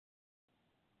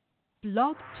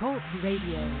Blog Talk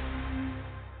Radio.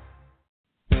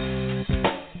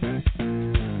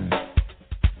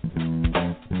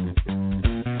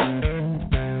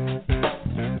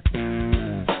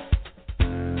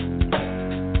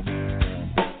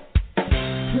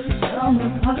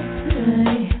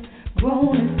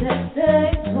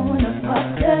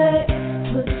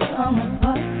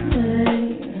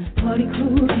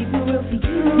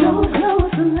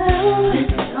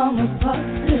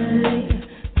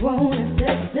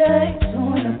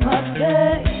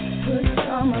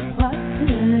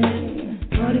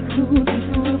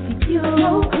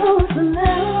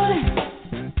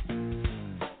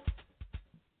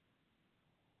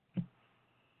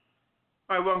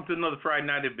 Welcome to another Friday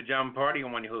night at Pajama Party.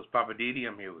 I'm one of your hosts, Papa Didi.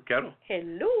 I'm here with Kettle.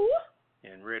 Hello.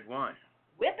 And red wine.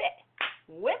 Whip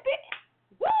it. Whip it.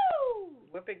 Woo!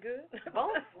 Whip it good.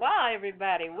 Bonsoir,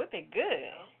 everybody. Whip it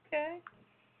good. Okay.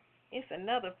 It's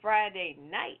another Friday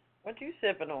night. What you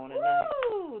sipping on tonight?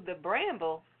 Woo! The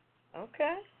Bramble.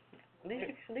 Okay. At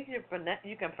least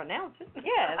you can pronounce it.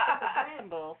 Yeah, it's the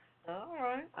Bramble. All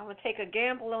right. I'm going to take a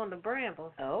gamble on the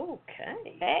Bramble. Okay.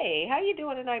 Hey, how you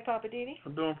doing tonight, Papa Didi?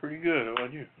 I'm doing pretty good. How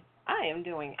about you? I am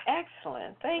doing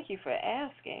excellent. Thank you for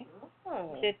asking.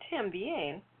 Oh. Je t'aime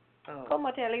bien. Oh.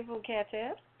 Comment allez-vous,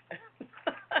 Kater?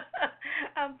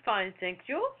 I'm fine, thank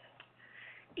you.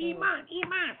 Iman.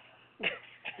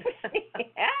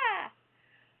 Yeah.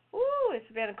 Ooh,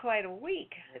 it's been quite a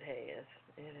week. It has.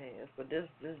 But this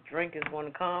drink is going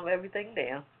to calm everything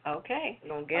down. Okay. We're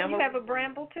going to gamble. You have a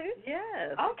Bramble, too?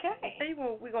 Yes. Okay.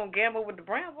 We're going to gamble with the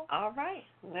Bramble. All right.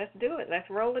 Let's do it. Let's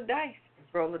roll the dice.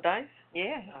 Let's roll the dice?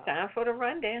 Yeah. It's time for the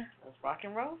rundown. Let's rock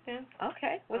and roll then.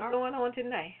 Okay. What's going on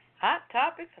tonight? Hot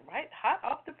topics, right? Hot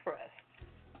off the press.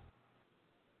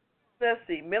 Let's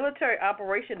see. Military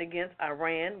operation against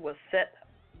Iran was set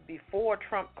before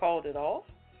Trump called it off.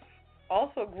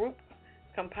 Also, group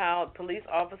compiled police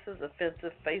officers'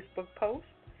 offensive Facebook post.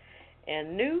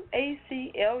 And new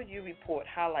ACLU report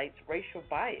highlights racial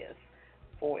bias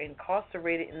for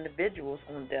incarcerated individuals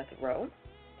on death row.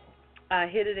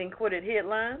 Hit it and quit it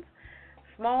headlines.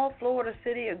 Small Florida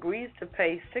city agrees to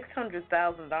pay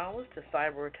 $600,000 to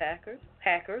cyber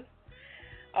hackers.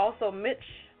 Also,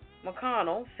 Mitch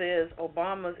McConnell says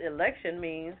Obama's election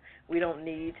means we don't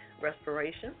need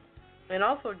respiration. And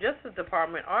also, Justice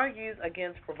Department argues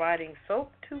against providing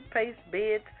soap, toothpaste,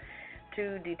 beds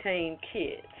to detained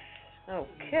kids.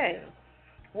 Okay. Yeah.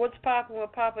 What's popping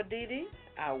with Papa Didi?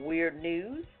 Our weird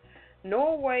news.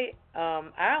 Norway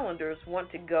Islanders want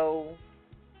to go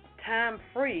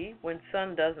time-free when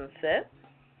sun doesn't set.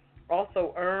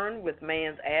 Also, urn with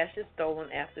man's ashes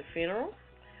stolen after funeral.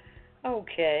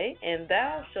 Okay. And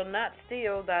thou shalt not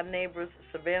steal thy neighbor's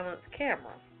surveillance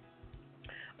camera.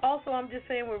 Also, I'm just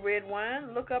saying with red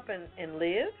wine, look up and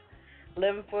live.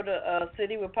 Living for the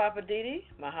city with Papa Didi,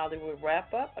 my Hollywood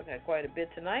wrap-up. I got quite a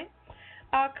bit tonight.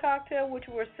 Our cocktail, which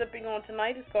we're sipping on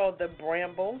tonight, is called the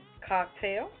Bramble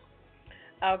Cocktail.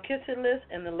 Our kiss it list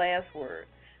and the last word.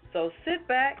 So sit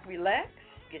back, relax,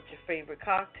 get your favorite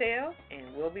cocktail,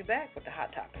 and we'll be back with the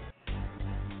hot topic.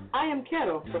 I am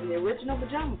Kettle from the original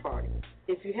Pajama Party.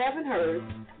 If you haven't heard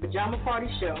the Pajama Party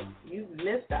show, you've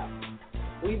missed out.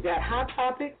 We've got hot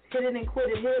topics, hidden and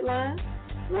quitted headlines,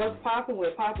 what's popping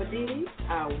with Papa Didi,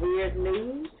 our weird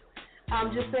news.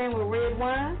 I'm just saying with red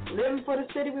wine, living for the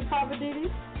city with Papa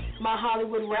Didi, my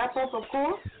Hollywood wrap-up, of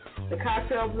course, the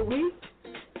cocktail of the week,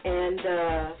 and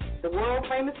the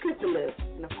world-famous cookie list.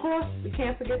 And, of course, we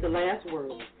can't forget the last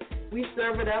word. We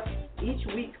serve it up each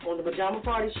week on the Pajama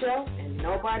Party show, and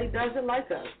nobody does it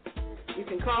like us. You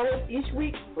can call us each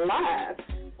week live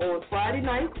on Friday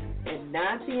nights at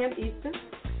 9 p.m. Eastern,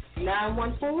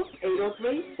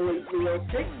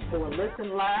 914-803-4306, or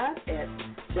listen live at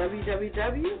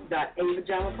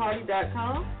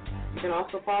www.apajamaparty.com. You can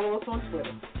also follow us on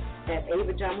Twitter at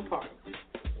apajamaparty.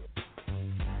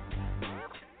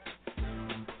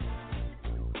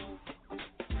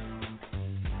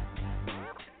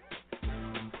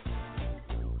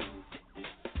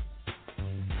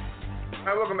 All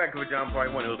right, welcome back to Pajama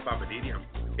Party. One of those Papa Didi. I'm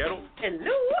Kettle.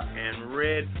 Hello. And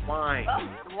red wine.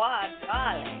 Bonsoir,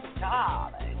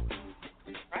 darling.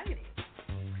 Righty.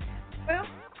 Well,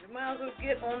 we might as well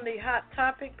get on the hot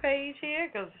topic page here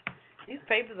because these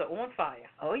papers are on fire.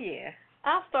 Oh, yeah.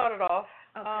 I'll start it off.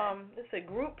 Okay. It's a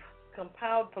group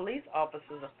compiled police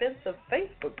officers' offensive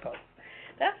Facebook post.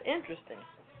 That's interesting.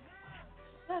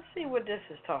 Let's see what this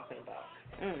is talking about.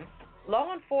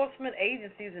 Law enforcement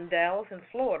agencies in Dallas and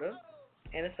Florida,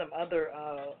 and in some other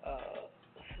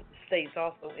states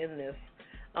also in this,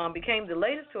 became the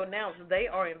latest to announce they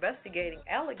are investigating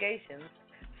allegations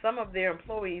some of their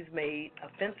employees made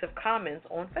offensive comments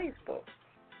on Facebook.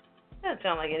 Doesn't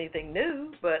sound like anything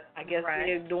new, but I guess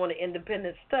they're doing an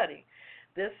independent study.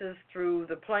 This is through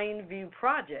the Plainview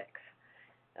Projects.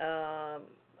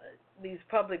 These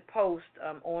public posts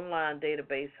online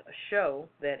database show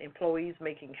that employees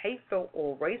making hateful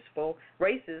or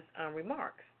racist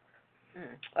remarks.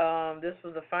 This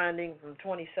was a finding from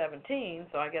 2017,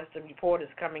 so I guess the report is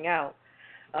coming out.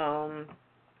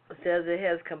 It says it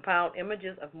has compiled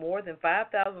images of more than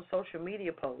 5,000 social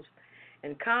media posts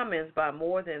and comments by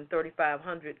more than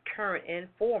 3,500 current and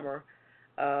former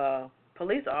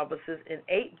police officers in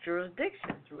 8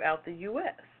 jurisdictions throughout the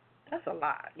U.S. That's a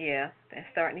lot. Yeah, that's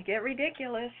starting to get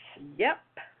ridiculous. Yep.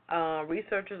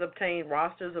 Researchers obtained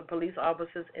rosters of police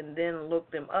officers and then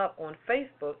looked them up on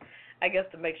Facebook, I guess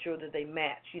to make sure that they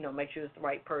match, make sure it's the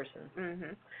right person.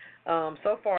 Mm-hmm.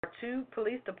 So far, 2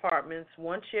 police departments,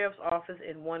 1 sheriff's office,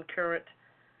 and 1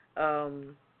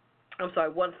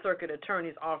 circuit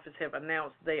attorney's office have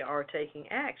announced they are taking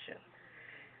action.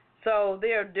 So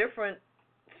there are different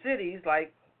cities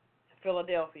like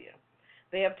Philadelphia.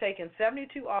 They have taken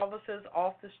 72 officers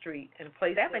off the street and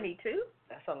placed 72?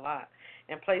 That's a lot.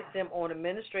 And placed them on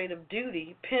administrative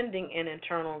duty pending an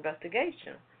internal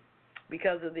investigation.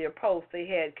 Because of their posts, they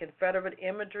had Confederate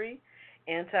imagery,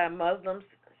 anti-Muslim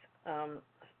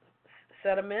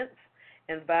sentiments,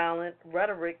 and violent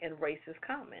rhetoric and racist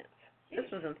comments.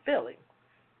 This was in Philly.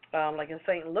 Like in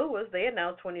St. Louis, they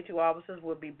announced 22 officers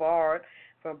would be barred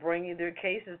from bringing their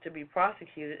cases to be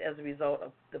prosecuted as a result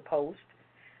of the post,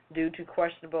 due to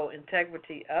questionable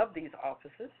integrity of these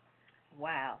officers.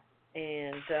 Wow.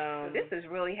 And so this is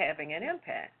really having an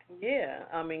impact. Yeah.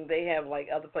 I mean, they have like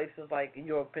other places like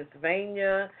York,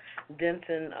 Pennsylvania,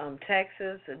 Denton,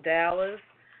 Texas, Dallas,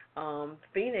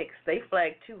 Phoenix. They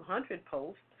flagged 200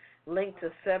 posts linked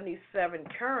to 77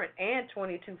 current and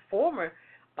 22 former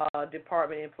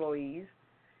department employees.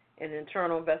 An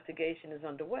internal investigation is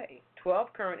underway.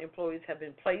 12 current employees have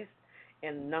been placed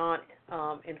in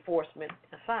non-enforcement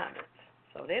assignments.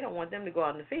 So they don't want them to go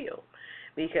out in the field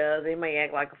because they may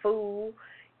act like a fool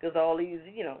because all these,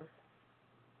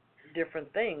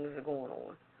 different things are going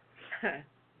on.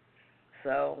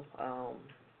 So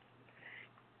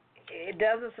it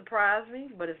doesn't surprise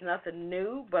me, but it's nothing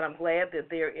new. But I'm glad that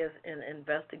there is an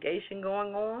investigation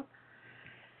going on.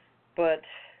 But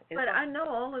I know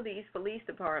all of these police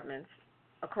departments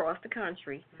across the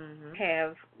country mm-hmm.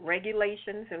 have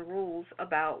regulations and rules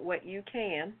about what you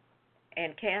can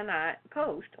and cannot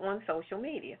post on social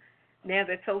media. Now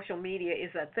that social media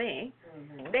is a thing,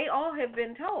 mm-hmm. they all have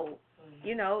been told,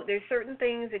 mm-hmm. There's certain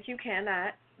things that you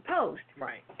cannot post.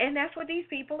 Right. And that's what these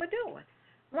people are doing.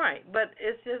 Right. But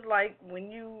it's just like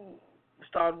when you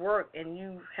start work and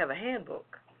you have a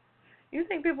handbook. You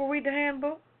think people read the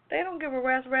handbook? They don't give a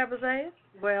rat's rabbit's ass.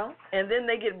 Well, and then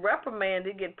they get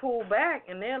reprimanded, get pulled back,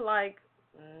 and they're like,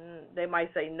 they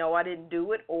might say, no, I didn't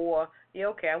do it, or, yeah,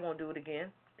 okay, I won't do it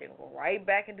again. They go right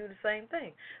back and do the same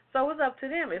thing. So it's up to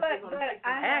them if they're going to take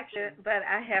some action. But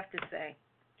I have to say,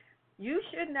 you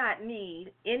should not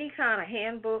need any kind of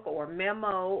handbook or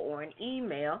memo or an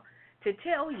email to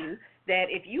tell you that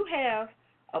if you have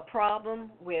a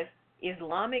problem with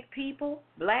Islamic people,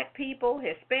 black people,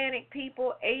 Hispanic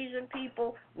people, Asian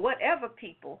people, whatever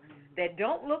people that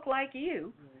don't look like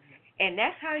you, and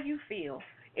that's how you feel.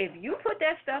 If you put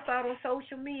that stuff out on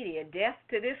social media, death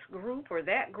to this group or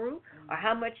that group, or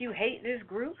how much you hate this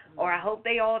group, or I hope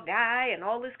they all die and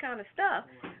all this kind of stuff,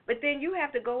 but then you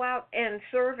have to go out and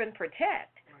serve and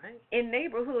protect in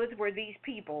neighborhoods where these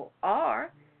people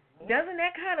are. Doesn't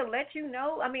that kind of let you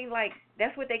know? I mean, like,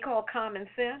 that's what they call common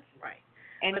sense. Right.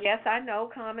 And yes, I know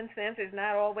common sense is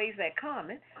not always that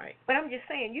common. Right. But I'm just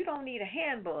saying you don't need a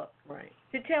handbook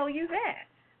to tell you that.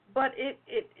 But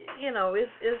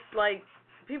it's like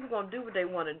people gonna do what they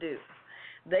want to do.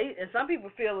 And some people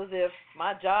feel as if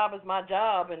my job is my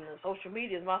job and social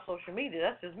media is my social media.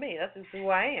 That's just me. That's just who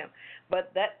I am.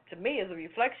 But that to me is a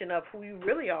reflection of who you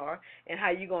really are and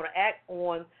how you're gonna act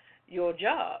on your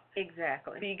job.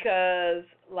 Exactly. Because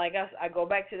like I go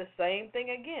back to the same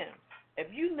thing again. If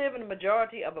you live in the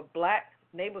majority of a black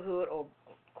neighborhood or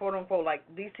quote unquote like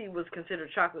D.C. was considered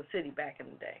Chocolate City back in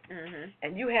the day,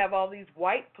 and you have all these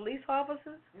white police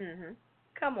officers,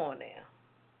 come on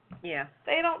now. Yeah.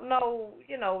 They don't know,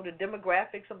 the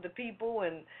demographics of the people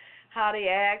and how they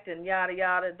act and yada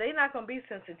yada. They're not going to be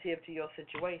sensitive to your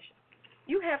situation.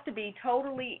 You have to be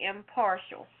totally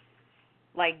impartial,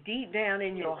 like deep down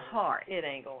in your heart. It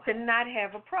ain't going to not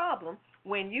have a problem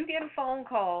when you get a phone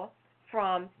call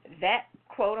from that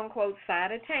quote-unquote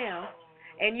side of town,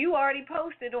 and you already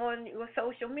posted on your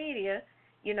social media,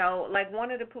 like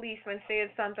one of the policemen said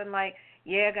something like,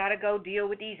 yeah, got to go deal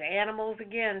with these animals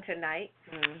again tonight.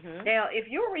 Mhm. Now, if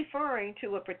you're referring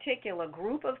to a particular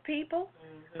group of people,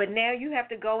 but now you have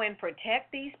to go and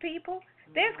protect these people,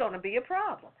 there's going to be a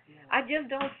problem. I just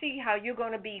don't see how you're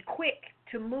going to be quick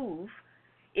to move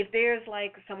if there's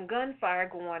like some gunfire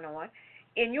going on.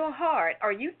 In your heart,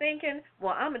 are you thinking,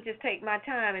 well, I'm going to just take my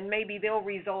time and maybe they'll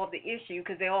resolve the issue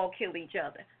because they all kill each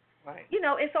other? Right. You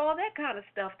know, it's all that kind of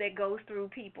stuff that goes through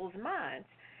people's minds.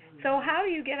 So how do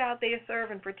you get out there,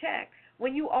 serve, and protect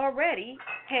when you already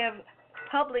have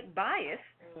public bias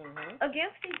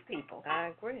against these people? I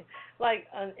agree. Like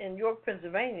in York,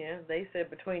 Pennsylvania, they said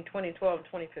between 2012 and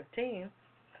 2015,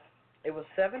 it was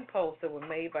 7 posts that were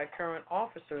made by current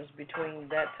officers between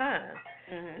that time.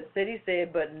 The city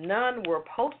said, but none were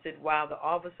posted while the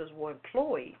officers were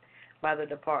employed by the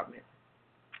department.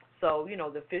 So, you know,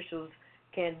 the officials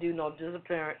can't do no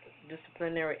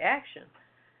disciplinary action.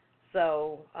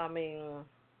 So, I mean...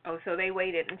 Oh, so they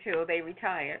waited until they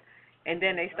retired, and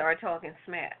then they started talking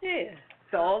smack. Yeah.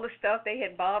 So all the stuff they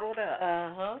had bottled up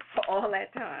for all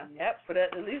that time. Yep, for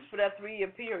that, at least for that 3-year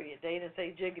period. They didn't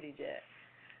say jiggity jack.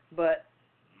 But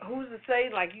who's to say,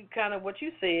 like you kind of what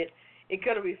you said, it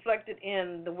could have reflected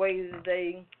in the way that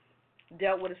they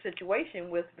dealt with a situation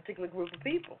with a particular group of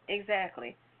people.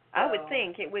 Exactly. I would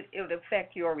think it would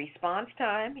affect your response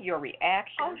time, your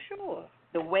reaction. Oh, sure.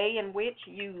 The way in which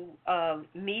you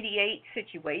mediate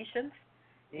situations.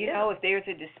 Yeah. You know, if there's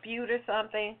a dispute or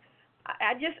something.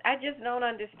 I just don't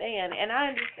understand. And I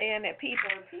understand that people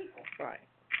are people. Right.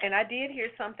 And I did hear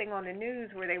something on the news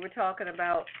where they were talking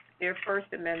about their First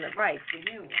Amendment rights,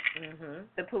 the unions.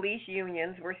 The police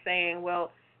unions were saying,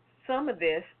 well, some of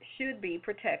this should be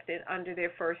protected under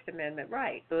their First Amendment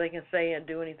rights. So they can say and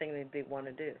do anything that they want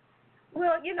to do.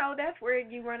 Well, you know, that's where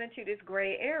you run into this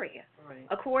gray area. Right.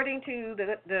 According to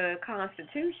the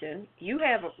Constitution, you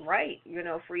have a right, you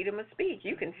know, freedom of speech.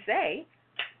 You can say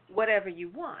whatever you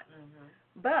want.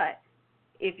 But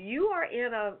if you are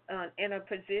in a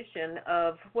position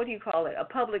of, what do you call it, a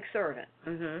public servant.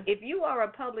 If you are a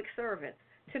public servant,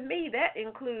 to me that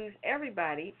includes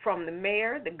everybody from the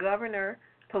mayor, the governor,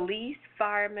 police,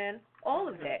 firemen, all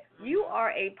of that. You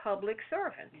are a public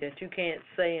servant. That you can't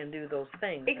say and do those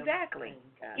things. Exactly.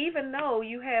 Even though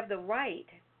you have the right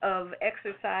of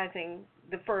exercising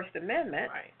the First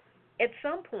Amendment, at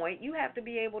some point you have to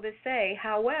be able to say,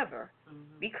 however,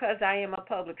 because I am a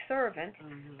public servant,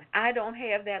 I don't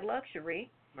have that luxury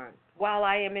while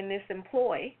I am in this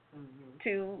employ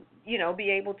to, you know, be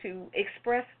able to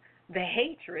express the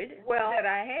hatred that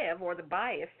I have or the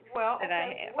bias that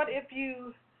I have. What if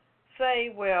you say,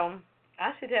 well,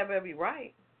 I should have every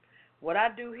right. What I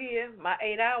do here, my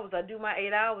 8 hours, I do my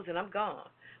 8 hours and I'm gone.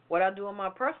 What I do in my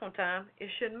personal time, it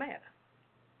shouldn't matter.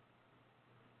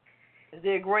 Is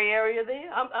there a gray area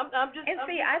there?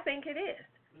 I think it is.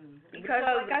 Because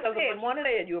like I said, one of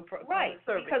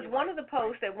the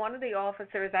posts that one of the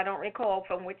officers, I don't recall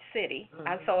from which city,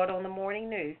 I saw it on the morning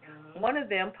news, one of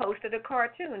them posted a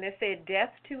cartoon that said,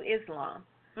 "Death to Islam."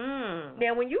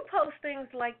 Now, when you post things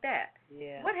like that,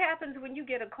 what happens when you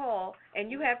get a call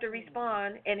and you have to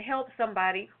respond and help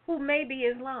somebody who may be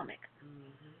Islamic?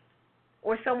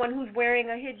 Or someone who's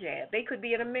wearing a hijab. They could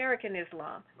be an American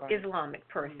Islamic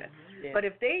person. But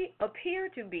if they appear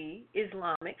to be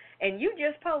Islamic and you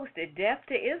just posted "Death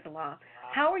to Islam,"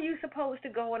 how are you supposed to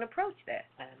go and approach that?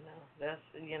 I know.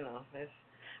 That's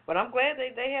but I'm glad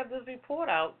they have this report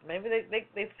out. Maybe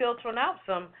they filtering out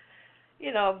some,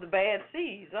 of the bad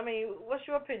seeds. I mean, what's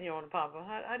your opinion on it, Papa?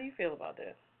 How do you feel about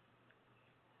that?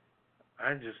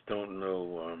 I just don't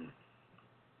know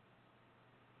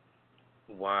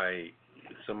why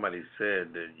somebody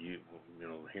said that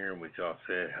hearing what y'all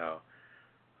said, how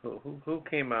who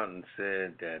came out and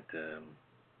said that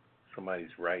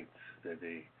somebody's rights, that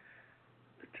they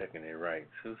protecting their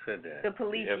rights? Who said that? The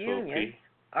police FOP? unions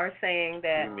are saying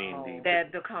that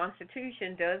that the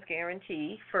Constitution does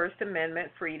guarantee First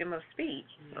Amendment freedom of speech.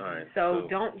 All right, so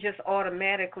don't just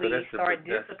automatically start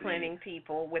disciplining the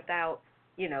people without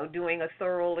doing a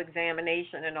thorough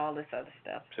examination and all this other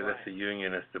stuff. So that's the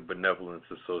union, that's the Benevolence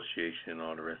Association, and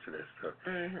all the rest of that stuff.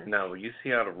 Now, you see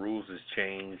how the rules has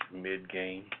changed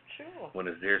mid-game? Sure. When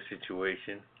it's their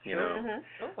situation, Sure.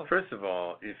 First of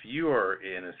all, if you are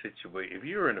in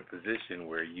a position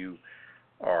where you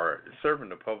are serving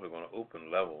the public on an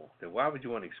open level, then why would you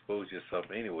want to expose yourself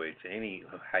anyway to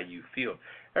how you feel?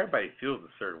 Everybody feels a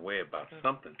certain way about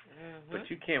something, but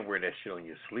you can't wear that shit on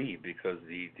your sleeve, because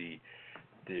the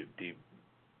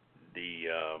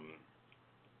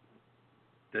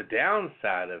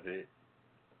downside of it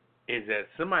is that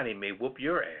somebody may whoop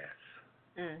your ass.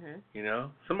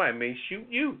 Somebody may shoot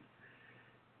you.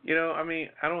 I mean,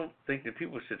 I don't think that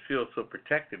people should feel so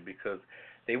protected because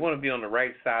they want to be on the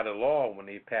right side of the law when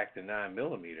they pack the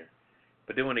 9mm.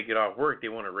 But then when they get off work, they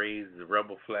want to raise the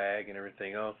rebel flag and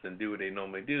everything else and do what they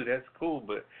normally do. That's cool,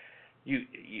 but you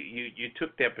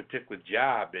took that particular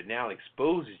job that now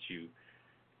exposes you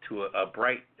to a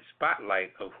bright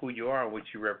spotlight of who you are and what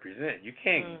you represent. You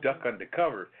can't duck under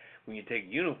cover when you take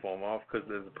uniform off because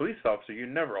as a police officer, you're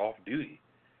never off duty.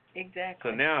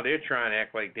 Exactly. So now they're trying to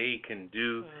act like they can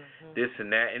do this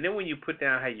and that. And then when you put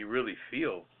down how you really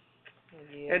feel,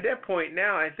 at that point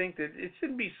now I think that it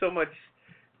shouldn't be so much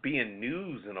being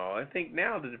news and all. I think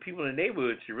now that the people in the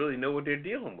neighborhood should really know what they're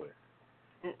dealing with.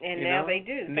 And now they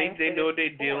do. They know what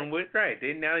they're dealing with. Right.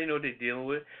 They know what they're dealing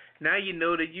with. Now you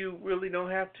know that you really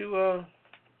don't have to,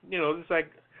 it's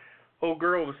like old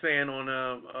girl was saying on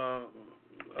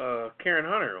Karen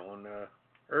Hunter on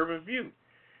Urban View.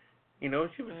 She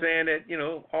was saying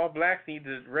that, all blacks need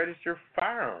to register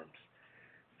firearms.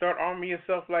 Start arming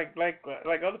yourself like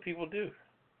other people do.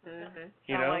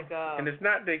 And it's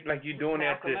not like you're doing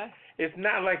that to, it's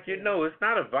not like it's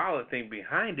not a violent thing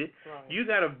behind it. Right. You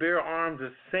got to bear arms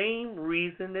the same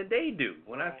reason that they do.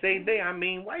 When I say they, I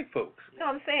mean white folks. No,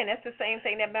 I'm saying that's the same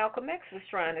thing that Malcolm X was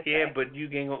trying to say. Yeah, but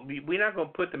we're not gonna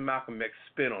put the Malcolm X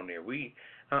spin on there.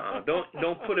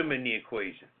 Don't put him in the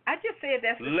equation. I just said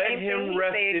that's the Let same him thing he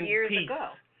rest said in years peace. ago.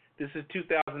 This is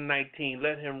 2019.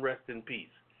 Let him rest in peace.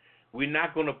 We're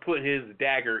not gonna put his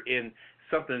dagger in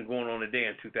something going on today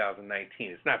in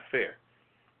 2019. It's not fair.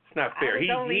 It's not fair. He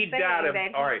died of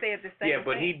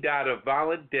he died of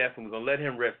violent death, and we're gonna let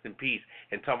him rest in peace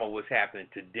and talk about what's happening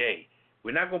today.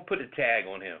 We're not gonna put a tag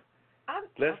on him.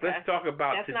 Let's talk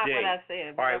about That's today. That's not what I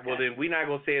said. All right. Well, then we're not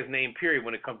gonna say his name. Period.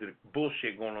 When it comes to the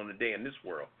bullshit going on today in this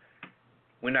world,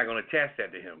 we're not gonna attach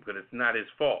that to him because it's not his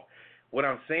fault. What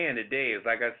I'm saying today is,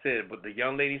 like I said, what the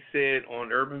young lady said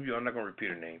on Urban View. I'm not gonna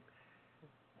repeat her name.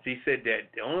 She said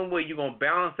that the only way you're going to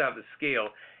balance out the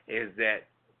scale is that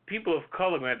people of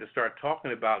color are going to have to start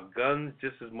talking about guns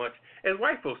just as much as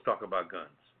white folks talk about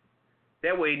guns.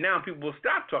 That way now people will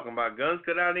stop talking about guns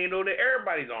because now they know that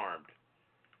everybody's armed.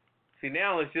 See,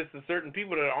 now it's just the certain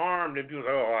people that are armed and people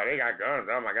say, oh, they got guns,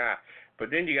 oh my God.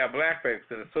 But then you got black folks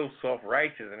that are so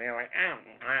self-righteous and they're like,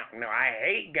 no, I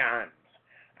hate guns.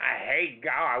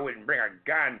 I wouldn't bring a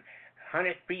gun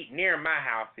 100 feet near my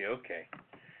house. Yeah, okay.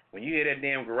 When you hear that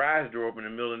damn garage door open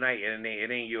in the middle of the night and it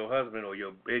ain't your husband or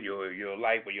your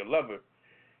life or your lover,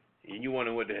 and you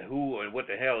wonder what the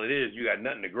hell it is, you got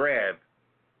nothing to grab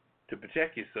to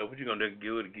protect yourself. What you gonna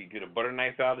do? Get a butter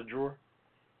knife out of the drawer?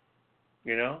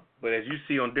 But as you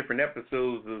see on different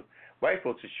episodes of white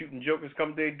folks are shooting jokers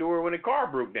come to their door when the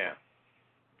car broke down.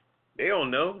 They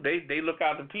don't know. They look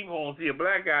out the peephole and see a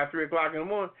black guy at 3 o'clock in the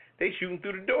morning. They shooting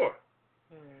through the door.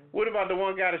 What about the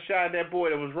one guy that shot at that boy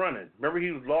that was running? Remember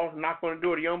he was lost, knocked on the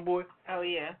door, the young boy? Oh,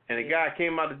 yeah. And the guy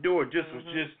came out the door, Just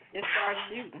started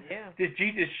shooting, yeah.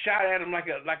 He just shot at him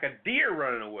like a deer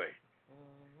running away.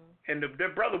 And the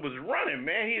brother was running,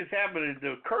 man. He just happened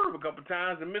to curve a couple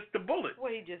times and missed the bullet.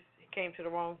 Well, he came to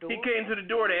the wrong door. He came to the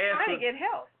door to ask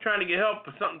Trying to get help,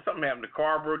 but something happened. The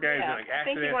car broke down. Yeah, He was in an I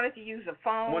think accident. he wanted to use a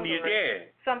phone or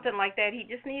something like that. He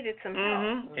just needed some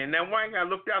help. And that white guy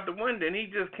looked out the window and he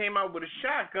just came out with a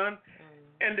shotgun.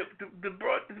 And the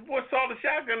boy saw the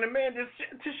shotgun. The man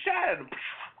just shot at him.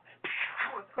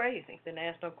 That was crazy. Didn't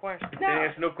ask no question. Didn't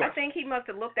ask no question. I think he must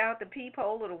have looked out the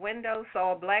peephole or the window,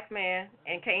 saw a black man,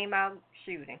 and came out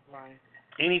shooting. Right.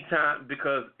 Anytime,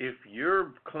 because if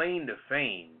your claim to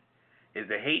fame is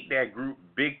to hate that group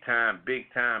big time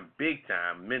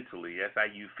mentally, that's how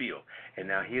you feel. And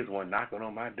now here's one knocking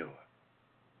on my door.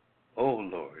 Oh,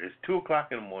 Lord, it's 2 o'clock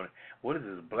in the morning. What is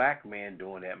this black man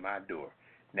doing at my door?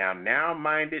 Now,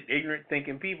 narrow-minded, ignorant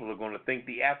thinking people are going to think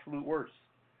the absolute worst.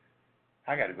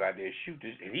 I got to go out there and shoot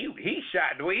this. And he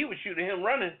shot the way he was shooting him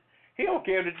running. He don't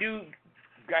care if the dude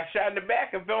got shot in the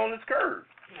back and fell on his curve.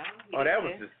 No, that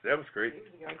was crazy.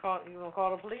 You're gonna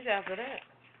call the police after that.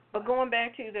 But going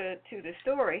back to the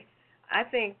story, I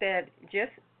think that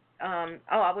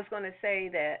I was going to say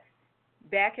that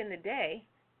back in the day,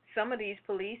 some of these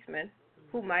policemen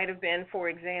who might have been, for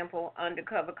example,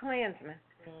 undercover Klansmen,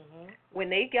 when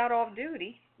they got off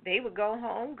duty, they would go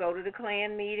home, go to the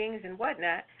Klan meetings and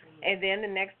whatnot, and then the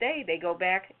next day they go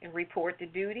back and report to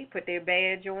duty, put their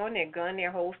badge on, their gun,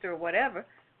 their holster, or whatever,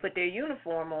 put their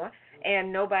uniform on,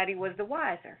 and nobody was the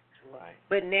wiser. Right.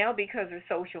 But now because of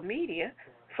social media,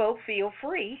 folk feel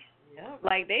free. Yep.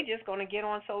 Like they're just going to get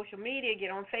on social media,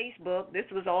 get on Facebook. This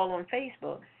was all on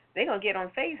Facebook. They're going to get on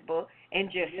Facebook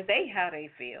and just say how they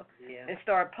feel and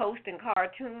start posting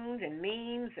cartoons and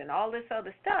memes and all this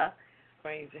other stuff.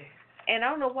 Crazy. And I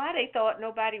don't know why they thought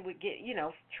nobody would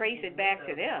trace it back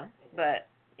to them. But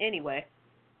anyway.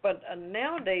 But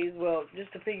nowadays, well,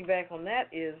 just to piggyback on that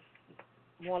is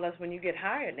more or less when you get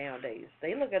hired nowadays,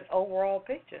 they look at the overall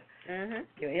picture. Mhm.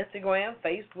 Your Instagram,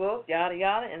 Facebook, yada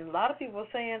yada, and a lot of people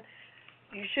are saying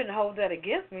you shouldn't hold that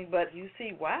against me, but you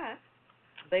see why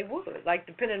they would. Like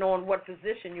depending on what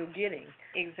position you're getting.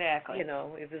 Exactly.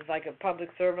 If it's like a public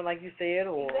servant, like you said,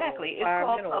 or exactly, it's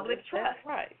fireman, called public trust.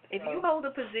 Right. If you hold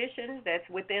a position that's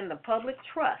within the public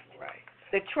trust, right.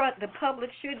 the public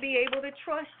should be able to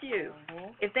trust you.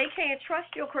 Mhm. If they can't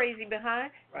trust your crazy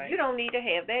behind, Right. you don't need to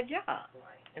have that job.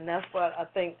 Right. And that's what I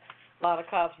think a lot of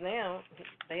cops now,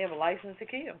 they have a license to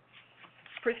kill.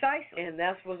 Precisely. And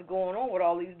that's what's going on with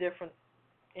all these different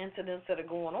incidents that are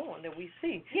going on that we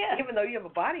see. Yeah. Even though you have a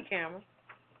body camera.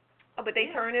 Oh, but they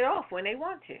turn it off when they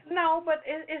want to. No, but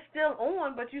it's still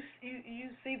on. But you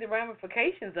see the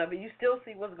ramifications of it. You still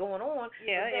see what's going on.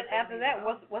 Yeah. But then after that,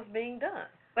 what's being done?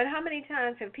 But how many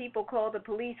times have people called the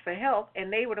police for help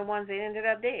and they were the ones that ended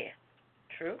up dead?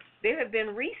 True. There have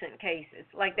been recent cases,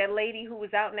 like that lady who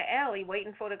was out in the alley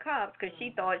waiting for the cops because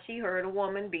she thought she heard a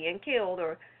woman being killed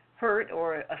or hurt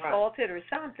or assaulted or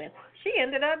something. She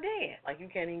ended up dead. Like you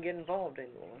can't even get involved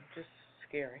anymore. Just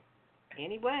scary.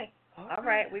 Anyway, Okay. all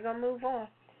right, we're gonna move on.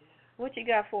 What you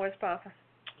got for us, Papa?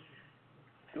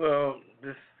 Well,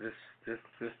 this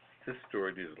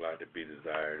story leaves a lot to be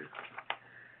desired.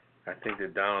 I think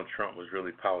that Donald Trump was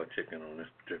really politicking on this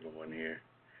particular one here.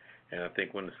 And I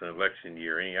think when it's an election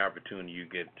year, any opportunity you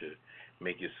get to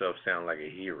make yourself sound like a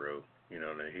hero,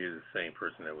 that here's the same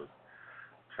person that was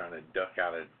trying to duck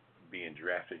out of being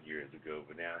drafted years ago,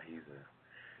 but now he's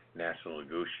a national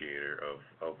negotiator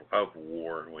of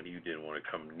war when he didn't want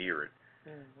to come near it.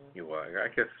 Mm-hmm. I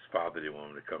guess his father didn't want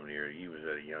him to come near it. He was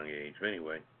at a young age. But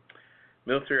anyway,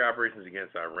 military operations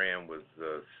against Iran was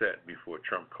set before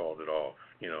Trump called it off.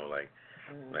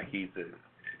 Like he's the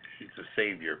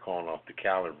savior calling off the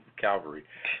cavalry.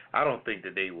 I don't think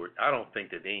that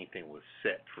anything was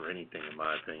set for anything, in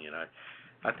my opinion.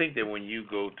 I think that when you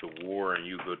go to war and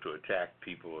you go to attack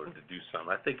people or to do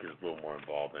something, I think there's a little more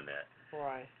involved in that.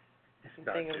 Right.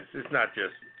 It's not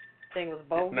just. Think it was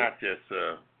bogus. It's not just.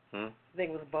 Think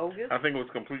it was bogus. I think it was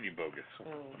completely bogus.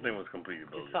 I think it was completely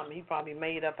bogus. It's something he probably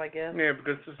made up, I guess. Yeah,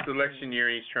 because it's election year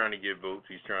and he's trying to get votes.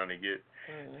 He's trying to get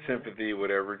sympathy,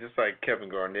 whatever. Just like Kevin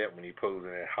Garnett when he posed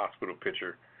in that hospital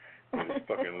picture with his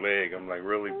fucking leg. I'm like,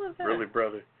 really,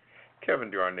 brother?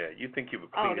 Kevin Garnett, you think you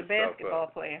would clean yourself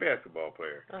up? Basketball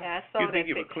player. Yeah, I saw you think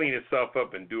that he would clean himself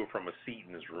up and do it from a seat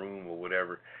in his room or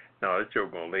whatever? No, this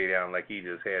joke gonna lay down like he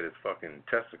just had his fucking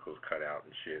testicles cut out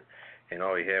and shit. And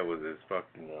all he had was his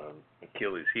fucking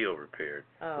Achilles heel repaired,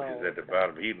 which is at the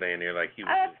bottom. He laying there like he was.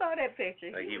 I saw that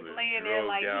picture. Like he was laying there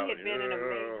like he had been in a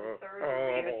major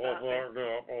surgery or something.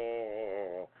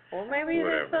 Well, maybe he's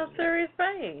in some serious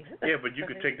pain. Yeah, but you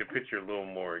could take the picture a little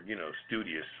more,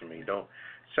 studious. I mean, don't.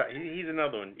 So he's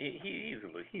another one. He's a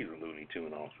Looney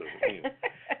Tune also.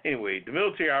 Anyway, the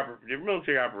military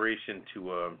operation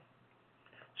to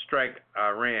strike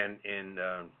Iran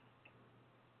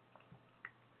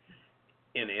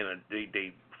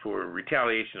for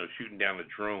retaliation of shooting down a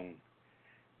drone.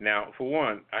 Now, for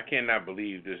one, I cannot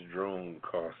believe this drone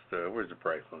cost. Where's the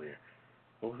price on there?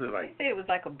 What was it like? They say it was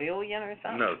like $1 billion or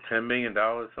something. No, $10 million,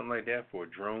 something like that for a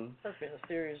drone. That's been a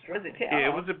serious drone. Yeah,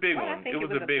 it was a big one. It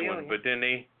was a big one, but then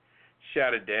they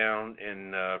shot it down,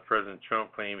 and President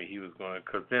Trump claimed that he was going to,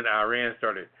 because then Iran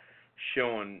started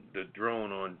showing the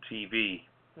drone on TV.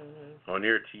 On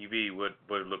their TV, what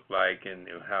it looked like and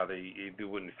how they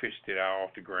wouldn't fished it out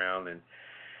off the ground and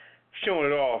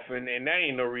showing it off, and that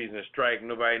ain't no reason to strike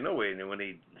nobody no way. And then when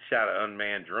they shot an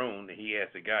unmanned drone, he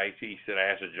asked the guy, he said,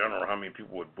 I asked the general how many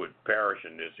people would perish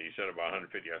in this. He said about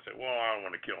 150. I said, well, I don't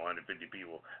want to kill 150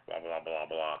 people, blah, blah, blah,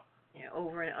 blah. Yeah,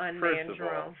 over an unmanned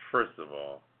drone. First of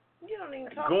all, you don't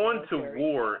even talk going to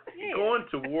war, yeah. Going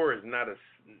to war is not if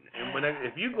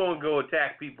you're going to go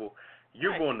attack people,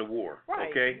 you're going to war, right.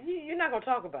 Okay? You're not going to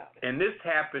talk about it. And this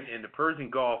happened in the Persian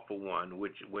Gulf, for one,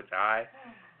 which I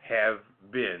have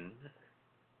been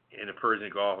in the Persian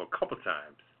Gulf a couple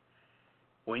times.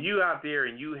 When you out there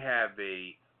and you have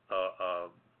a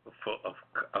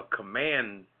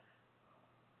command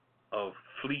of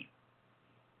fleet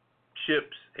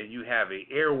ships and you have an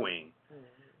air wing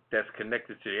that's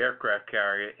connected to the aircraft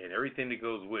carrier and everything that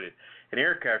goes with it, an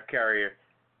aircraft carrier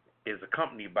is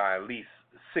accompanied by at least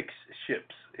 6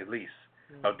 ships, at least,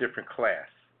 of different class,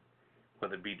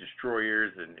 whether it be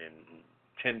destroyers and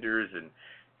tenders and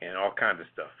all kinds of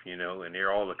stuff, and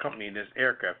they're all accompanying this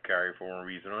aircraft carrier for one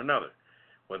reason or another.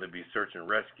 whether it be search and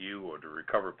rescue or to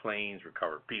recover planes,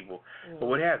 recover people, or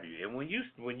what have you. And when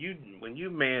you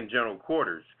man general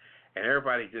quarters and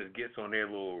everybody just gets on their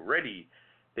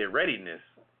their readiness,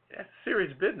 that's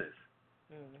serious business.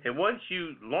 And once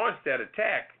you launch that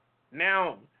attack,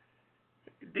 now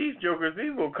these jokers, these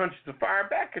little countries will fire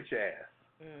back at your ass.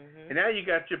 And now you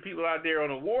got your people out there on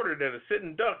the water that are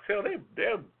sitting ducks. Hell,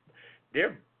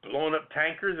 they're blowing up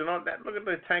tankers and all that. Look at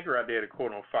the tanker out there that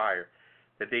caught on fire,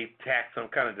 that they tacked some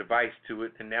kind of device to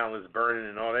it, and now it's burning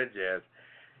and all that jazz.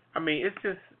 I mean, it's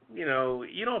just, you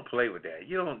don't play with that.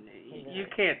 You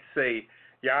can't say,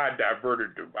 yeah, I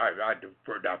diverted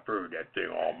that thing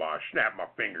I snapped my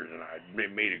fingers and I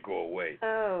made it go away.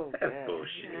 Oh, that's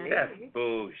bullshit. That's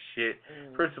bullshit.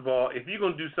 First of all, if you're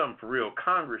going to do something for real,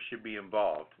 Congress should be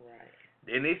involved.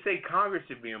 Right. And they say Congress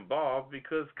should be involved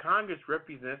because Congress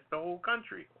represents the whole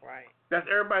country. Right. That's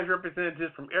everybody's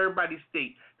representatives from everybody's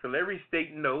state, so every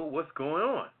state know what's going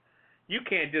on. You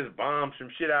can't just bomb some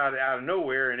shit out of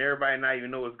nowhere and everybody not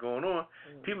even know what's going on.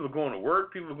 People are going to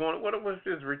work. People are going. What was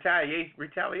this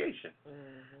retaliation?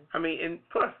 I mean, and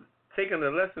plus taking the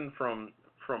lesson from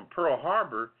Pearl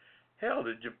Harbor, hell,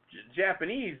 the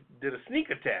Japanese did a sneak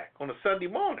attack on a Sunday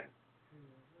morning.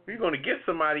 If you're going to get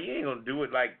somebody, you ain't going to do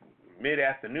it like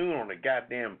mid-afternoon on a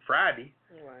goddamn Friday.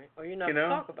 Right. Or you're not going to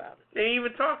talk about it. They ain't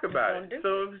even talk about it.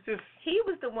 So it was just. He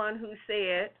was the one who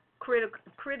said,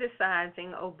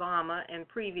 criticizing Obama and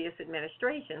previous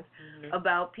administrations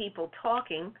about people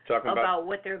talking about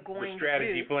what they're going the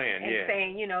strategy to do plan, and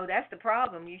saying, that's the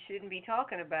problem. You shouldn't be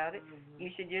talking about it.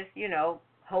 You should just,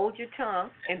 hold your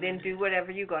tongue and then do whatever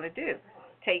you're going to do.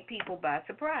 Take people by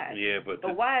surprise. Yeah,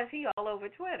 but why is he all over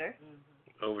Twitter?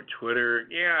 Over Twitter,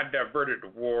 I diverted the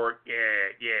war.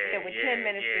 Yeah, with 10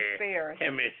 minutes to spare.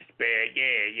 10 minutes to spare.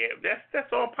 Yeah. That's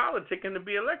all politicking to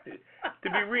be elected, to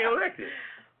be reelected.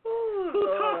 Ooh, who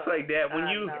talks like that? So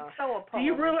do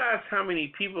you realize how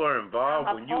many people are involved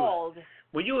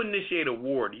when you initiate a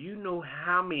war? Do you know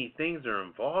how many things are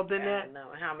involved in that? I don't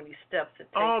know how many steps it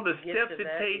takes. All the steps it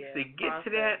takes to get to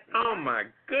that. Oh my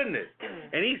goodness!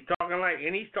 And he's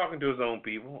talking to his own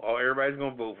people. Oh, everybody's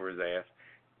gonna vote for his ass.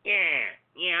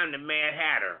 Yeah, I'm the Mad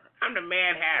Hatter.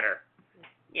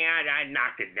 Yeah, I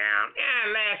knocked it down.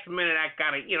 Yeah, last minute I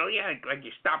got it. Like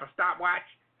you stop a stopwatch.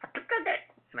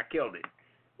 And I killed it.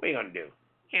 What are you going to do?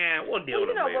 Yeah, we'll deal with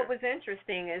it later. What was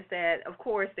interesting is that, of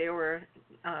course, there were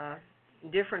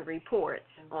different reports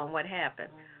on what happened.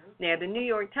 Now, the New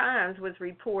York Times was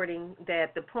reporting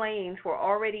that the planes were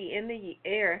already in the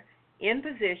air, in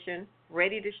position,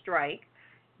 ready to strike,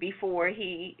 before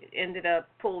he ended up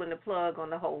pulling the plug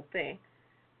on the whole thing.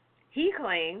 He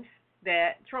claims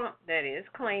that, Trump, that is,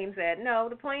 claims that, no,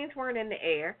 the planes weren't in the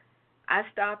air. I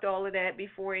stopped all of that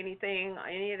before any of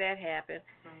that happened.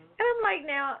 And I'm like,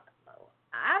 now,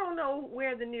 I don't know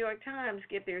where the New York Times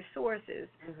get their sources,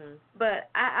 but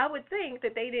I would think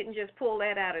that they didn't just pull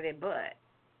that out of their butt.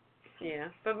 Yeah.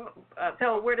 But,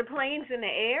 so were the planes in the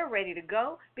air ready to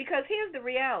go? Because here's the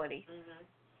reality.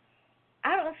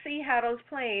 I don't see how those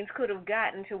planes could have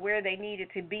gotten to where they needed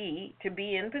to be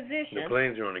in position. The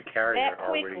planes are on a carrier that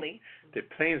quickly. The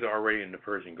planes are already in the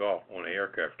Persian Gulf on an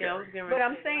aircraft carrier. But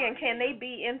I'm saying, can they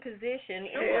be in position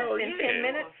in 10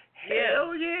 minutes?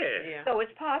 Hell yeah. So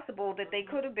it's possible that they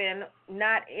could have been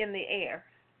not in the air.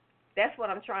 That's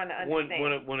what I'm trying to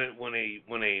understand.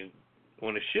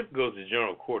 When a ship goes to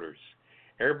general quarters,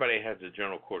 everybody has a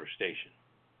general quarter station.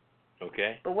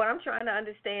 Okay? But what I'm trying to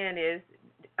understand is,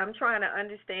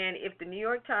 if the New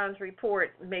York Times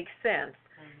report makes sense.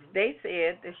 They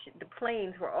said the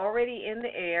planes were already in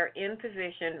the air, in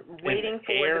position, waiting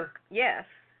for yes.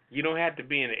 You don't have to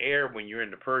be in the air when you're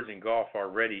in the Persian Gulf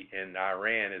already, and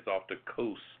Iran is off the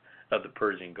coast of the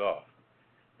Persian Gulf.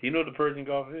 Do you know what the Persian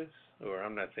Gulf is? Or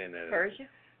I'm not saying that. Persia?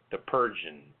 The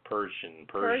Persian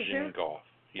Gulf.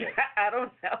 Yes. I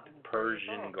don't know.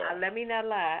 Persian Gulf. Let me not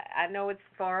lie. I know it's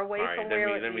far away from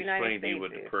where the United States is. Let me explain to you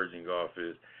what the Persian Gulf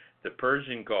is. The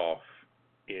Persian Gulf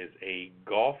is a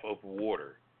gulf of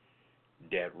water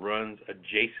that runs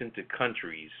adjacent to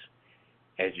countries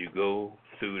as you go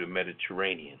through the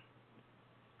Mediterranean.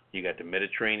 You got the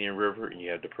Mediterranean River and you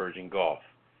have the Persian Gulf.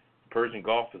 The Persian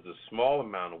Gulf is a small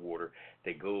amount of water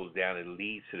that goes down and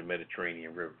leads to the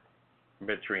Mediterranean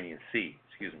Sea,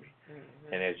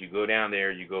 And as you go down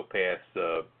there, you go past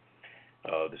the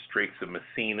Straits of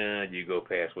Messina, you go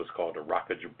past what's called the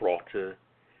Rock of Gibraltar,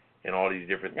 and all these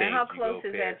different things. Now, how close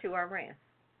is that to Iran?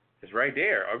 It's right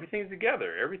there. Everything's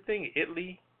together. Everything,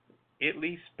 Italy,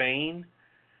 Spain,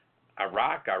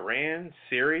 Iraq, Iran,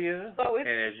 Syria. And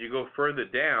as you go further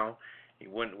down,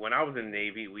 When I was in the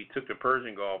Navy, we took the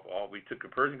Persian Gulf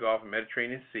and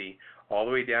Mediterranean Sea all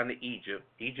the way down to Egypt.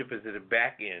 Egypt is at the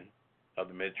back end of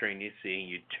the Mediterranean Sea, and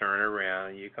you turn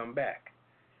around and you come back.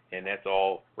 And that's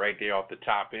all right there off the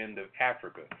top end of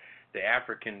Africa. The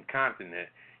African continent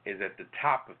is at the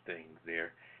top of things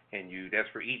there, and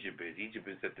that's where Egypt is. Egypt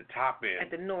is at the top end.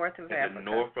 At the north of Africa. At the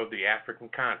north of the African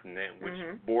continent, which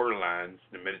borderlines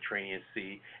the Mediterranean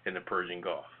Sea and the Persian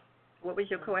Gulf. What was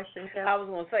your question, Jeff? I was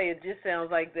going to say, it just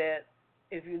sounds like that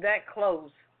if you're that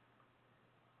close,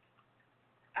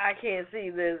 I can't see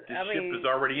this. The ship is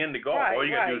already in the Gulf. Right, all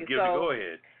you got to do is give the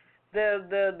go-ahead.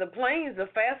 The planes are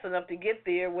fast enough to get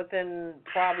there within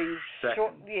probably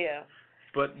short,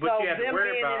 But so you have to them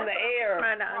worry being about in the air,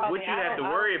 what you have to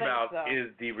worry about so.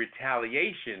 is the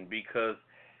retaliation, because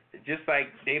just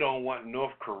like they don't want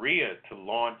North Korea to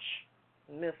launch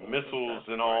missiles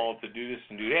and all to do this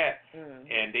and do that,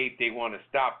 and they want to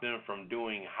stop them from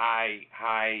doing high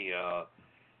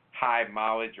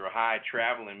mileage or high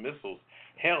traveling missiles.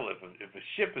 Hell, if a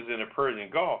ship is in the Persian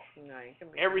Gulf,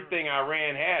 everything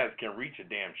Iran has can reach a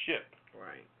damn ship.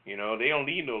 Right. You know, they don't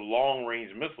need no long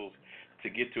range missiles to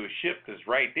get to a ship that's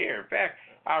right there. In fact,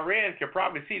 Iran can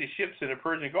probably see the ships in the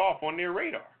Persian Gulf on their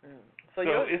radar. So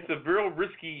it's a real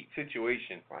risky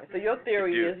situation. Right. So your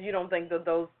theory is you don't think that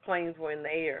those planes were in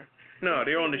the air? No,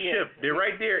 they're on the ship. They're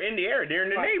right there in the air. They're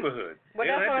in the neighborhood. But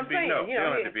that's what I'm saying. No, you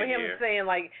know, for him saying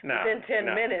like within 10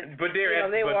 minutes, but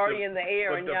they were already in the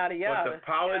air and yada yada.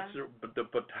 But the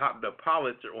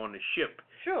pilots are on the ship.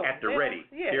 Sure. At the ready.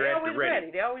 Yeah, they're always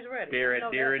ready. They're always ready.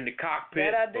 They're in the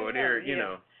cockpit, or they're you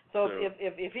know. So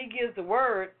if he gives the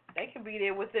word, they can be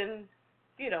there within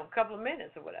a couple of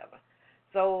minutes or whatever.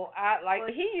 So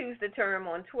he used the term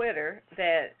on Twitter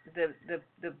that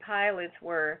the pilots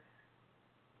were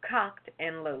cocked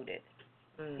and loaded.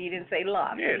 He didn't say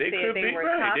locked. Yeah, he said they were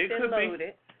cocked and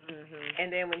loaded. Mm-hmm.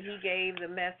 And then when he gave the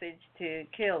message to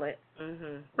kill it,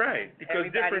 right, because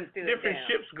different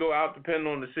ships go out depending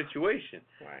on the situation.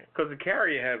 Right. Because the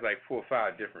carrier has like 4 or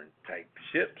 5 different type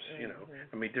ships. You know,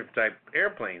 I mean different type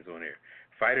airplanes on there.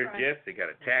 Fighter jets, they got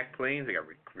attack planes, they got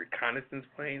reconnaissance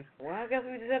planes. Well, I guess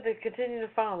we just have to continue to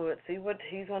follow it, see what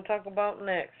he's going to talk about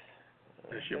next.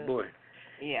 That's your boy.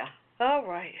 Yeah. All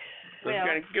right. So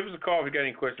give us a call if you got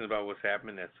any questions about what's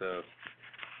happening. That's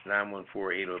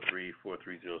 914-803-4306.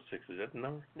 Is that the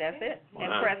number? That's it.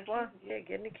 And press 1. Yeah,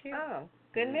 get in the queue. Oh,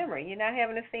 good memory. You're not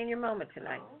having a senior moment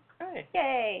tonight. Okay.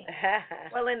 Yay.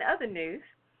 Well, in other news,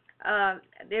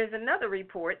 there's another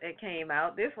report that came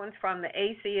out. This one's from the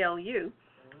ACLU.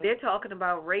 They're talking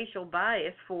about racial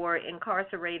bias for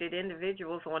incarcerated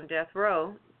individuals on death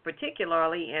row,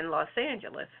 particularly in Los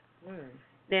Angeles.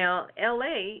 Now,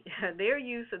 L.A., their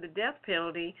use of the death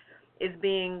penalty is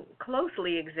being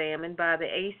closely examined by the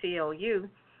ACLU,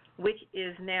 which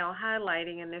is now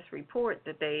highlighting in this report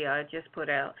that they just put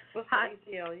out. What's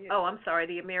the ACLU? Oh, I'm sorry,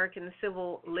 the American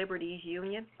Civil Liberties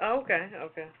Union. Oh, okay.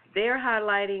 They're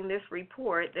highlighting this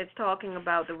report that's talking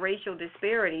about the racial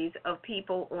disparities of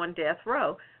people on death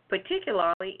row,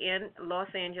 particularly in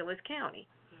Los Angeles County.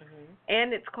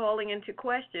 And it's calling into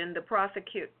question the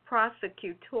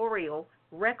prosecutorial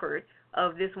record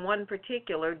of this one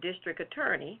particular district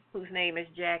attorney, whose name is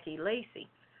Jackie Lacey.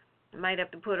 Might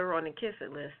have to put her on the kiss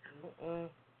it list.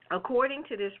 According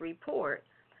to this report,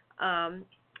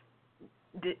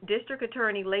 District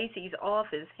Attorney Lacey's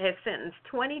office has sentenced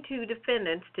 22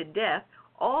 defendants to death,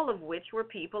 all of which were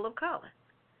people of color.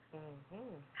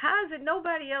 How is it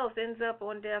nobody else ends up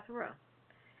on death row?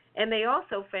 And they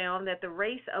also found that the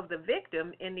race of the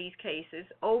victim in these cases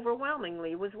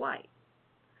overwhelmingly was white.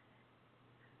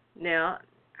 Now,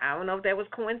 I don't know if that was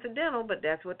coincidental, but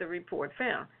that's what the report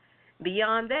found.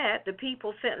 Beyond that, the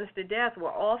people sentenced to death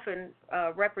were often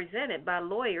represented by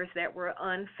lawyers that were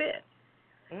unfit.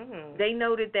 They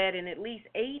noted that in at least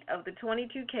 8 of the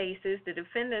 22 cases, the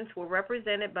defendants were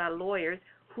represented by lawyers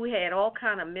who had all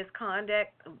kind of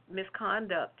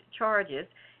misconduct charges,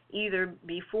 either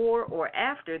before or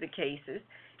after the cases.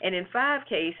 And in 5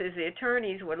 cases, the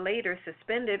attorneys were later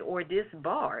suspended or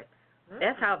disbarred.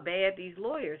 That's how bad these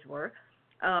lawyers were.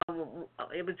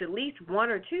 It was at least 1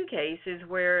 or 2 cases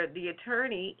where the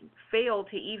attorney failed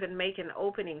to even make an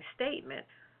opening statement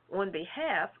on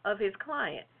behalf of his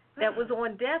client that was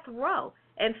on death row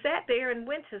and sat there and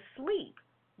went to sleep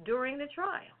during the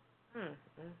trial.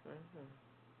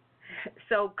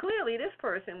 So clearly this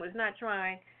person was not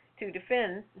trying to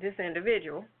defend this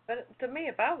individual. But to me,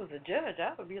 if I was a judge,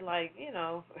 I would be like,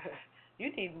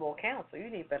 you need more counsel. You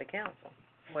need better counsel.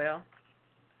 Well,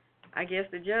 I guess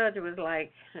the judge was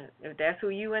like, if that's who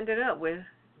you ended up with,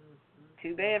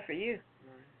 too bad for you.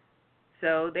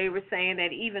 So they were saying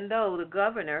that even though the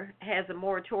governor has a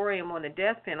moratorium on the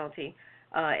death penalty,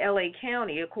 L.A.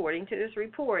 County, according to this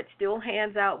report, still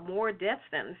hands out more death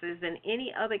sentences than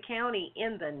any other county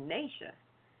in the nation.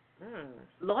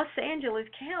 Los Angeles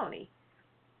County,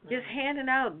 just handing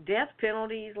out death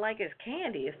penalties like it's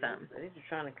candy or something. They're just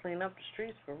trying to clean up the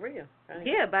streets for real. Right?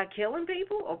 Yeah, by killing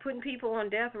people or putting people on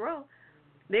death row.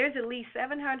 There's at least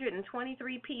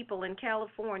 723 people in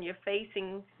California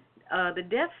facing the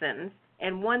death sentence,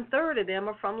 and 1/3 of them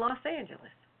are from Los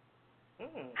Angeles.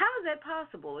 How is that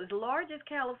possible? As large as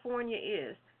California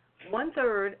is,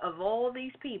 1/3 of all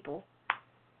these people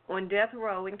on death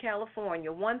row in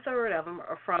California, 1/3 of them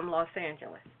are from Los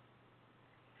Angeles.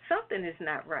 Something is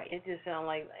not right. It just sounds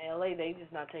like L.A., they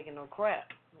just not taking no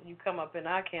crap. You come up in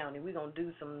our county, we're going to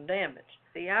do some damage.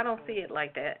 See, I don't see it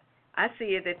like that. I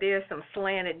see it that there's some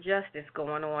slanted justice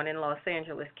going on in Los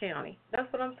Angeles County.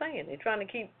 That's what I'm saying. They're trying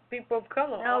to keep people of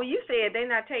color off. No, you said they're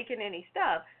not taking any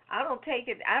stuff. I don't take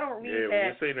it. I don't read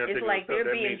that. It's like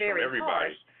they're being very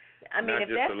harsh. I mean, if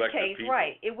that's the case,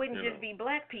 right, it wouldn't just be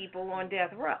black people on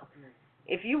death row.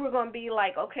 If you were going to be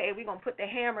like, okay, we're going to put the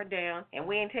hammer down and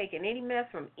we ain't taking any mess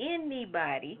from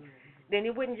anybody, then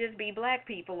it wouldn't just be black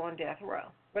people on death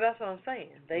row. But that's what I'm saying.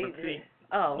 People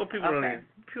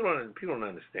don't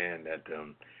understand that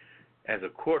as a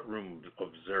courtroom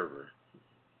observer,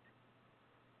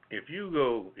 if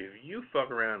you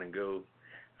fuck around and go,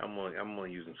 I'm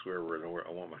only using swear words.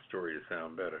 I want my story to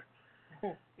sound better.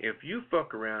 If you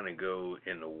fuck around and go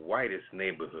in the whitest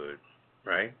neighborhood,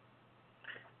 right,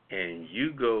 and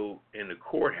you go in the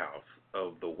courthouse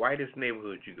of the whitest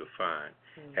neighborhood you could find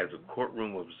as a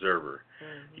courtroom observer,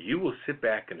 you will sit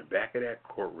back in the back of that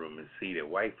courtroom and see that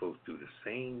white folks do the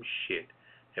same shit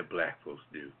that black folks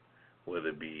do, whether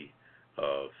it be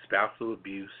spousal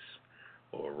abuse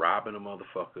or robbing a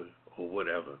motherfucker or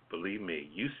whatever. Believe me,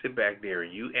 you sit back there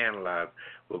and you analyze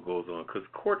what goes on, because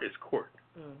court is court.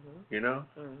 You know?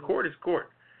 Court is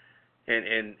court.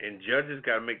 And judges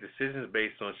got to make decisions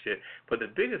based on shit. But the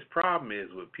biggest problem is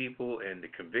with people and the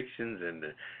convictions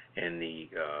and the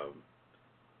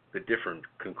different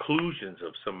conclusions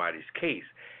of somebody's case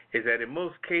is that in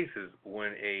most cases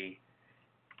when a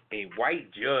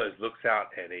white judge looks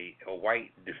out at a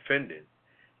white defendant,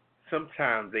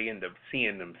 sometimes they end up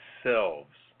seeing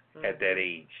themselves at that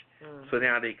age. So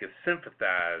now they can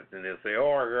sympathize and they'll say,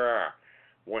 oh, yeah,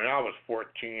 when I was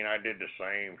 14, I did the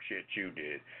same shit you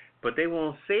did. But they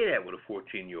won't say that with a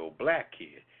 14-year-old black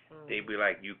kid. They'd be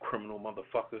like, you criminal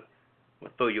motherfucker. I'm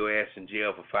going to throw your ass in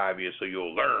jail for 5 years so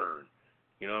you'll learn.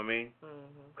 You know what I mean?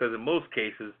 Because in most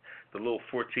cases, the little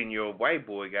 14-year-old white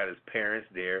boy got his parents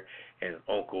there and his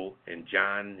uncle and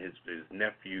John, his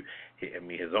nephew,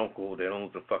 his uncle that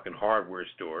owns a fucking hardware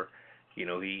store. You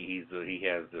know, he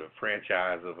has the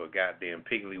franchise of a goddamn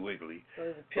Piggly Wiggly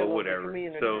or whatever.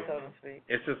 So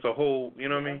it's just a whole, you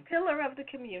know what I mean? Pillar of the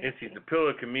community. He's the pillar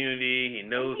of the community. He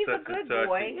knows he's such a good and such.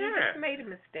 boy. He just made a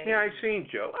mistake. Yeah, I've seen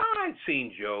Joe.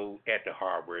 At the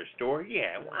hardware store.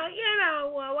 Yeah, well, you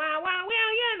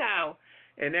know.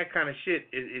 And that kind of shit,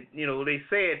 you know, they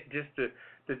say it just to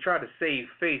try to save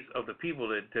face of the people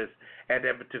that just at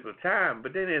that particular time.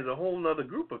 But then there's a whole other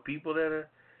group of people that are,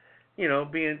 you know,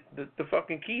 being the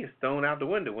fucking key is thrown out the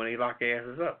window when they lock their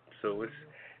asses up. So it's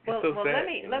so sad.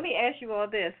 Let me ask you all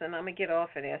this, and I'm gonna get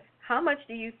off of this. How much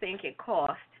do you think it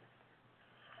costs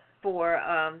for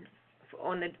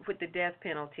with the death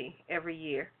penalty every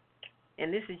year?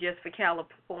 And this is just for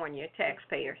California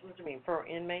taxpayers. What do you mean, per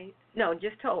inmate? No,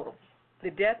 just total.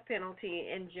 The death penalty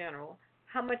in general.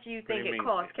 How much do you think it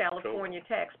costs California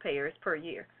taxpayers per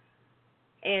year,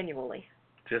 annually?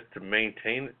 Just to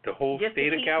maintain the whole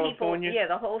state of California? People,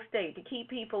 the whole state. To keep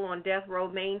people on death row,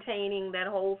 maintaining that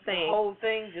whole thing. The whole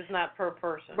thing, just not per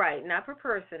person. Right, not per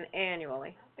person,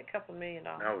 annually. A couple $1 million.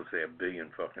 I would say $1 billion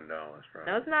fucking dollars,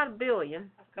 probably. No, it's not $1 billion.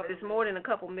 It's more than a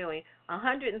couple million.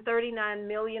 $139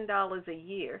 million a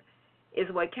year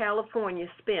is what California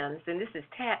spends, and this is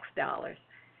tax dollars.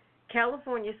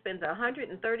 California spends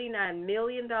 $139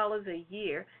 million a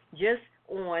year just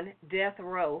on death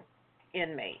row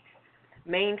inmates,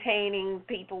 maintaining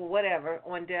people, whatever,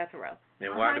 on death row.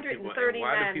 And why do people stay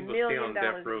on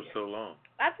death row so long?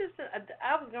 I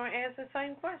was going to ask the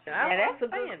same question. That's a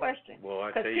good question. Well,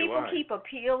 I tell you why. Because people keep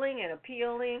appealing and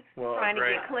appealing, trying to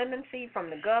get clemency from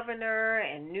the governor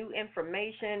and new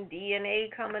information,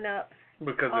 DNA coming up,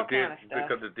 because if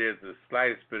there's the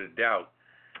slightest bit of doubt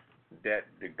that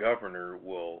the governor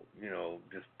will, you know,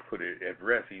 just put it at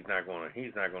rest. He's not going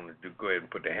to go ahead and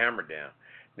put the hammer down.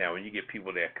 Now, when you get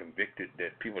people that are convicted,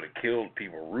 that people that killed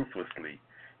people ruthlessly,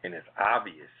 and it's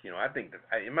obvious, you know, I think that,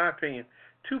 in my opinion,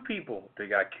 2 people that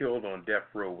got killed on death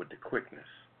row with the quickness.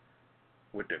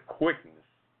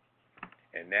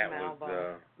 And that Malvo.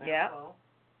 was Yeah.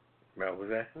 what was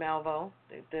that? Malvo,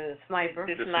 the sniper.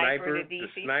 The sniper, the the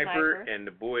DC sniper, and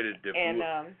the boy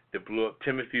that blew up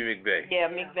Timothy McVeigh. Yeah,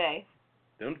 McVeigh.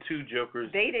 Them 2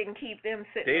 jokers. They didn't keep them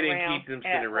sitting They around. didn't keep them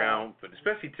sitting around, but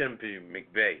especially Timothy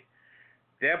McVeigh.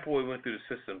 That boy went through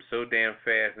the system so damn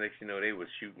fast. Next you know, they was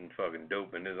shooting fucking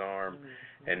dope in his arm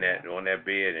and that on that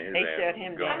bed, and his They ass shut was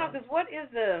him gone. down. I know, because what is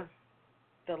the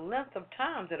length of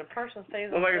time that a person stays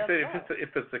Well, on like I death said, row?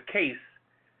 if it's a case,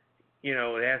 you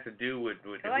know, it has to do with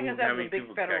Well, I guess that how was many a big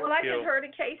people federal- got Well, I killed. just heard a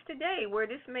case today where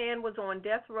this man was on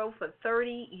death row for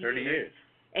 30 years. 30 years.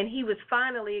 And he was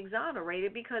finally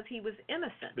exonerated because he was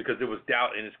innocent. Because there was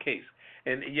doubt in his case.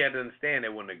 And you have to understand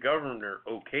that when the governor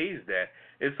okays that,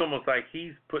 it's almost like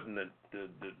he's putting the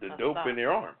dope in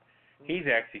their arm. He's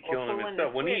actually killing him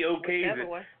himself. When he okays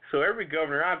it, so every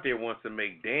governor out there wants to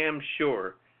make damn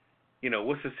sure, you know,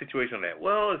 what's the situation on that?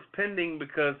 Well, it's pending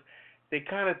because they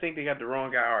kind of think they got the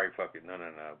wrong guy. All right, fuck it. No.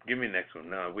 Give me the next one.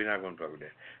 No, we're not going to fuck with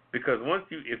that. Because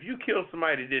if you kill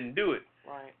somebody that didn't do it,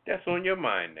 Right. that's on your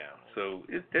mind now. So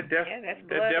that death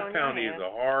on penalty your is hands.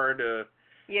 a hard.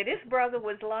 Yeah, this brother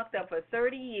was locked up for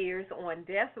 30 years on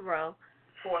death row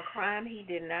for a crime he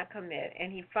did not commit,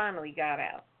 and he finally got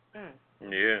out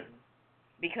Yeah.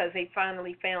 because they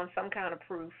finally found some kind of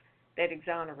proof that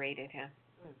exonerated him.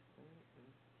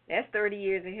 That's 30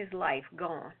 years of his life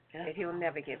gone that he'll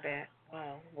never get back.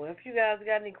 Wow. Well, if you guys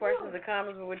got any questions or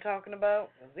comments what we're talking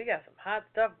about, we got some hot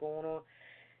stuff going on.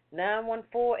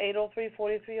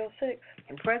 914-803-4306.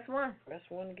 And press 1. Press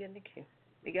 1 to get in the queue.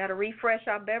 We got to refresh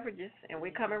our beverages, and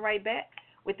we're coming right back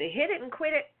with the Hit It and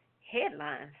Quit It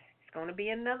headlines. It's going to be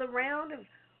another round of,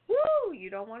 woo, you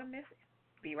don't want to miss it.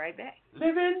 Be right back.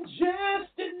 Living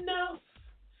just enough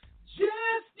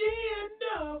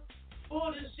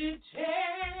for the city.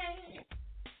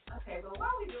 Okay, but why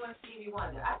are we doing Stevie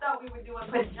Wonder? I thought we were doing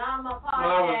Pajama Party.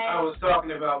 Well, I was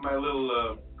talking about my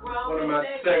little one of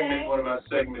my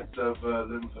segments of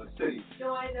Living for the City.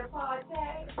 Join the party.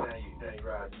 Now you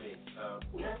ride me.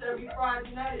 That's every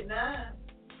Friday night at 9.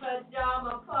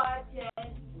 Pajama Party.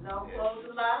 No clothes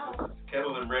allowed.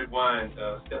 Kettle and red wine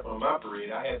step on my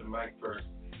parade. I had the mic first.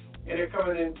 And they're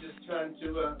coming in just trying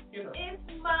to, you know. It's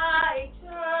my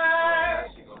turn. Now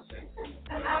she gonna sing.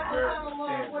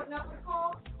 What number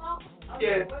call?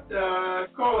 Yeah,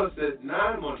 call us at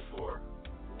 914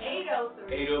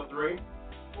 803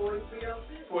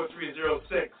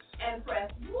 4306 and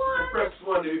press 1. Press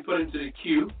 1 to be put into the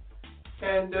queue.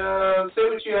 And say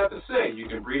what you have to say. You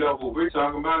can read off what we're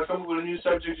talking about. Come up with a new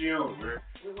subject of your own. We're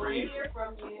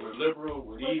liberal.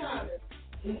 We're easy.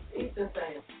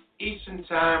 Eastern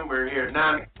time. We're here at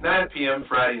 9 p.m.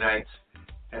 Friday nights.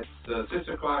 That's 6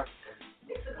 o'clock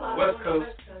on the West Coast.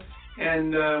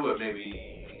 And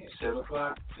maybe 7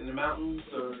 o'clock in the mountains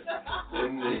or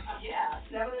in the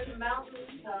 7 in the mountains.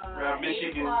 around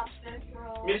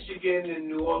Michigan and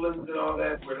New Orleans and all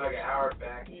that. We're like an hour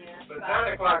back. Yeah. But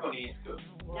 9 o'clock on the East Coast.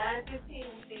 9:15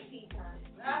 CP time.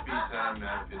 CP time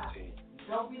 9:15.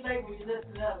 Don't be late when you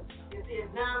listen to us. It is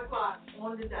 9 o'clock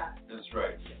on the dot. That's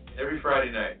right. Every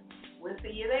Friday night. We'll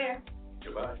see you there.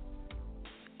 Goodbye.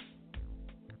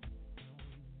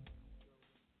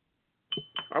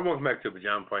 I'm welcome back to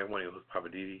Pajama Party. One of you, Papa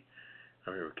Didi.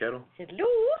 I'm here with Kettle Hello.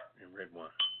 and Red Wine.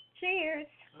 Cheers.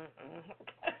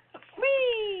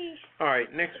 Whee. All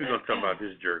right, next we're gonna talk about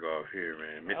this jerk off here,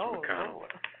 man, Mitch McConnell.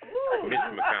 Ooh, Mitch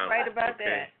McConnell. right about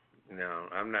okay? that. No,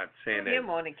 I'm not saying Put that. him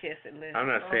on the kissing list. I'm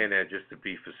not saying that just to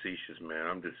be facetious, man.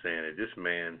 I'm just saying that this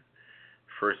man,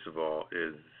 first of all,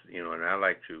 is, you know, and I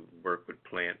like to work with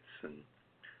plants and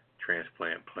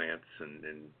transplant plants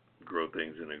and grow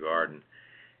things in the garden.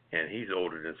 And he's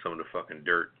older than some of the fucking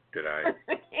dirt that I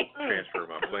transfer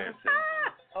my plants in.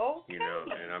 Okay. You know,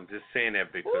 and I'm just saying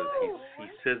that because he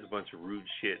says a bunch of rude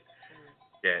shit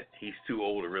that he's too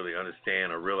old to really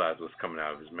understand or realize what's coming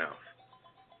out of his mouth.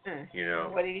 You know,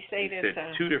 what did he say he this said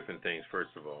time? 2 different things.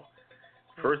 First of all,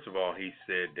 he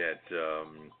said that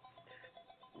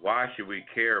why should we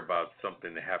care about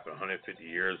something that happened 150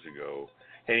 years ago?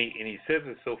 And he says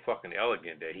it's so fucking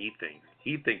elegant that he thinks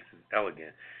it's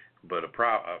elegant, but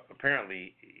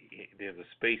apparently there's a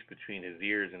space between his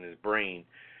ears and his brain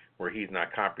where he's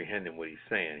not comprehending what he's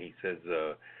saying. He says,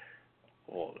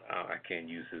 well, I can't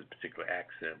use his particular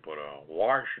accent, but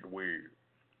why should we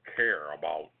care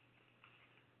about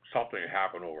something that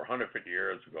happened over 150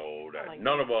 years ago that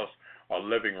none of us are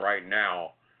living right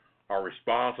now are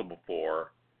responsible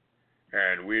for,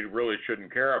 and we really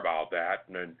shouldn't care about that,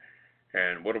 and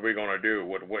what are we going to do?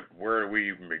 Where do we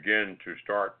even begin to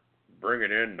start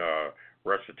bringing in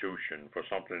restitution for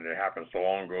something that happened so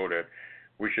long ago that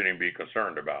we shouldn't be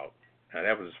concerned about. Now,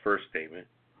 that was his first statement.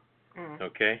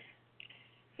 Okay?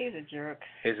 He's a jerk.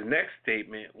 His next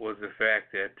statement was the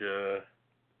fact that,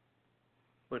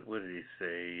 what did he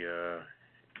say?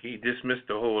 He dismissed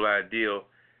the whole idea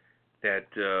that,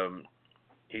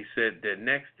 he said that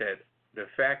the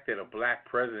fact that a black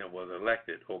president was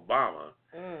elected, Obama,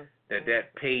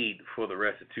 that paid for the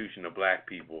restitution of black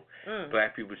people.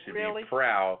 Black people should be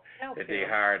proud that they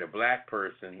hired a black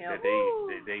person, that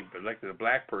they elected a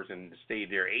black person to stay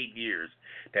there 8 years.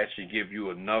 That should give you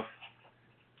enough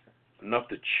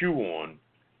to chew on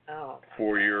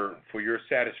for your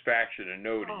satisfaction to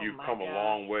know that you've come a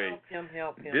long way.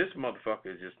 Help him. This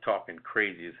motherfucker is just talking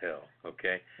crazy as hell,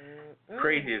 okay?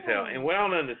 Crazy as hell. And what I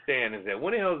don't understand is that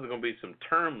when the hell is there going to be some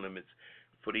term limits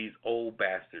for these old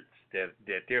bastards that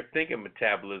their thinking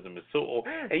metabolism is so old?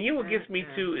 And you know what gets me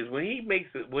too is when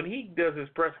he does his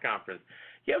press conference,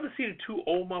 you ever see the two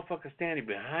old motherfuckers standing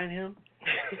behind him?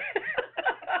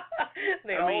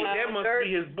 That must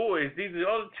be his boys. These are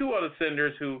all the two other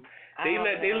senators who they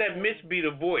let Mitch be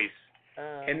the voice,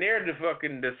 and they're the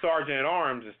sergeant at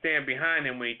arms that stand behind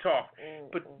him when he talks.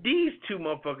 But these two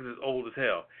motherfuckers is old as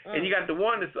hell. And you got the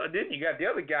one then you got the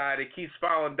other guy that keeps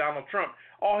following Donald Trump.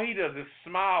 All he does is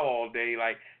smile all day,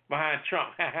 like behind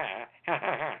Trump.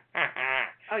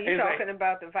 Oh, you talking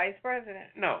about the vice president?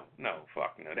 No,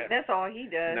 fuck no. That's all he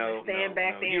does. Stand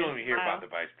back there. You don't even hear about the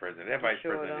vice president. That vice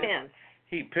president.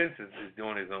 Pence is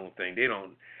doing his own thing.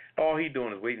 All he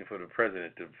doing is waiting for the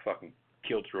president to fucking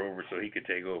kilter over so he could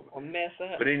take over. Or mess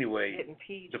up. But anyway,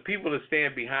 the people that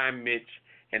stand behind Mitch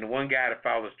and the one guy that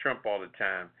follows Trump all the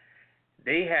time,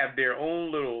 they have their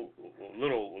own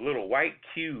little white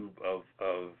cube of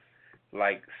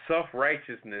like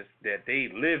self-righteousness that they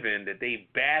live in, that they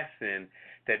bask in,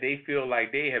 that they feel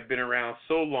like they have been around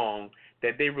so long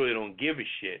that they really don't give a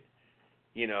shit.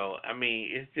 You know, I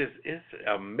mean, it's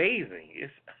amazing.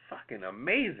 It's fucking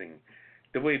amazing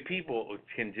the way people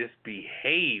can just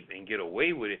behave and get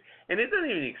away with it. And it doesn't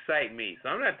even excite me. So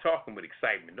I'm not talking with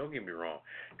excitement. Don't get me wrong.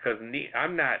 Because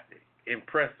I'm not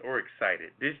impressed or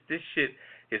excited. This shit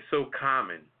is so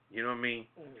common, you know what I mean?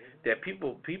 That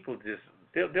people just,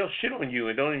 they'll shit on you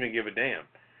and don't even give a damn.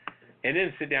 And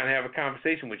then sit down and have a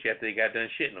conversation with you after they got done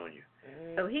shitting on you.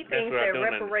 So he thinks that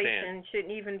reparations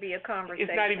shouldn't even be a conversation.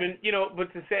 It's not even,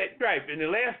 but to say, right, in the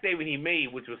last statement he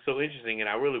made, which was so interesting, and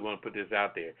I really want to put this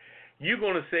out there, you're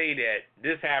going to say that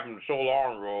this happened so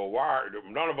long ago, why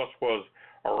none of us was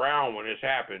around when this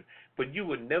happened, but you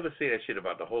would never say that shit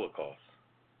about the Holocaust.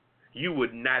 You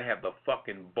would not have the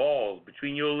fucking balls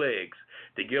between your legs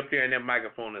to get up there in that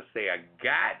microphone and say a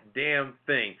goddamn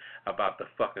thing about the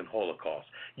fucking Holocaust.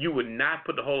 You would not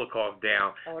put the Holocaust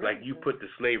down like you put the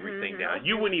slavery thing down.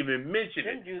 You wouldn't even mention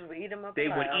it. Jews would eat them up. They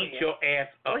would eat your ass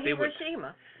up. Or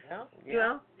Hiroshima.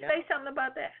 Say something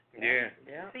about that. Yeah.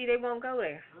 See, they won't go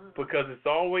there. Because it's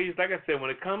always, like I said, when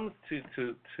it comes to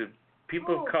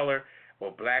people of color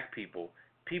or black people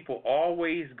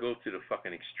always go to the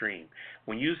fucking extreme.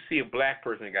 When you see a black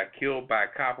person that got killed by a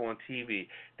cop on TV,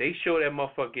 they show that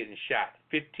motherfucker getting shot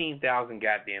 15,000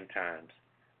 goddamn times.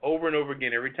 Over and over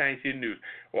again, every time you see the news.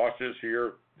 Watch this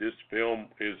here, this film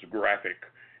is graphic.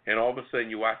 And all of a sudden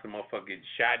you watch the motherfucker get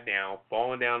shot down,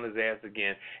 falling down his ass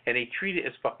again, and they treat it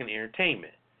as fucking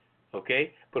entertainment.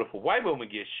 Okay? But if a white woman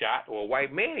gets shot or a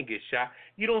white man gets shot,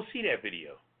 you don't see that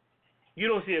video. You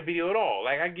don't see that video at all.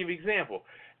 Like, I give you an example.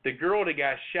 The girl that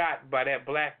got shot by that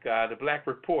the black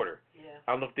reporter. Yeah.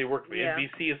 I don't know if they work for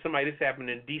NBC or somebody. This happened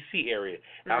in D.C. area,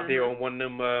 out there on one of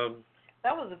them.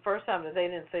 That was the first time that they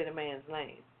didn't say the man's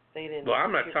name. They didn't. Well,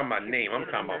 I'm not talking about name. I'm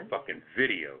talking about fucking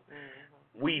video.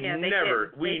 We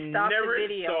never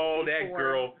saw that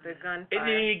girl. The gunfire. It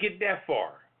didn't even get that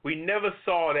far. We never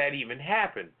saw that even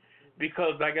happen.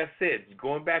 Because, like I said,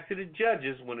 going back to the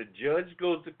judges, when a judge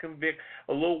goes to convict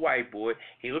a little white boy,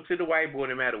 he looks at the white boy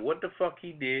no matter what the fuck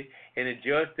he did, and the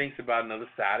judge thinks about another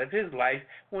side of his life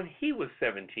when he was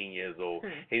 17 years old.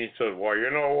 And he says, well, you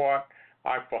know what?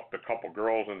 I fucked a couple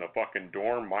girls in the fucking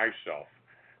dorm myself.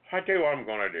 I tell you what I'm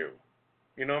going to do.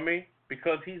 You know what I mean?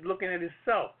 Because he's looking at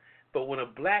himself. But when a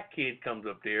black kid comes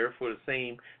up there for the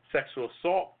same sexual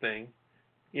assault thing,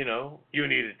 you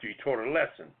need to be taught a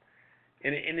lesson.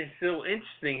 And it's so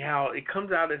interesting how it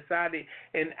comes out inside it.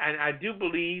 And I do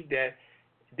believe that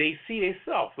they see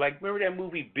themselves. Like, remember that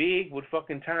movie Big with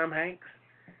fucking Tom Hanks?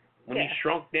 When he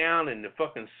shrunk down and the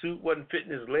fucking suit wasn't fitting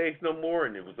his legs no more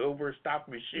and it was over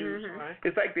stopping his shoes.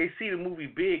 It's like they see the movie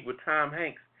Big with Tom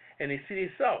Hanks and they see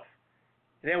themselves.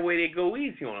 And that way they go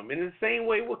easy on them. And the same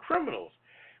way with criminals.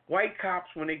 White cops,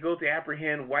 when they go to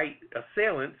apprehend white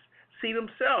assailants, see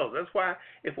themselves. That's why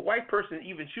if a white person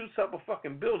even shoots up a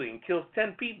fucking building and kills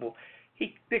 10 people,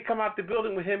 they come out the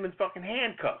building with him in fucking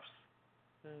handcuffs.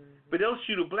 Mm-hmm. But they'll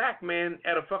shoot a black man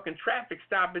at a fucking traffic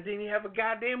stop and then he have a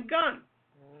goddamn gun.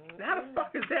 Mm-hmm. Now, how the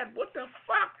fuck is that? What the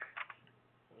fuck?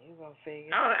 You gonna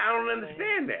figure I don't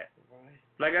understand that. Right.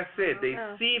 Like I said, they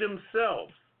see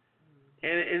themselves,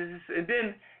 and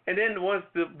then once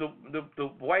the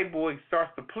white boy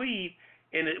starts to plead,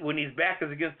 and when his back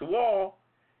is against the wall,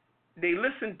 they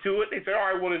listen to it. They say,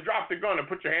 all right, well then drop the gun and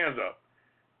put your hands up.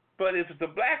 But if it's a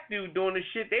black dude doing this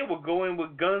shit, they will go in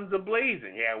with guns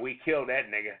ablazing. Yeah, we killed that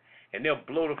nigga, and they'll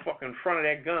blow the fucking front of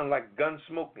that gun like gun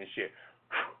smoke and shit.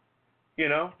 You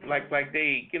know, like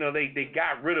they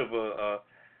got rid of a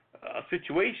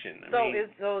situation. Is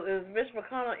Mitch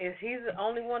McConnell, is he the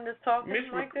only one that's talking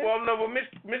like that? Well, no, but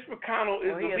Mitch McConnell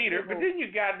is the leader, but then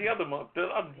you got the other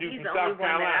dude from South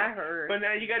Carolina. I heard. But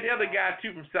now you got the other guy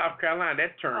too from South Carolina.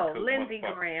 That turncoat. Lindsey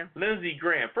Graham. Lindsey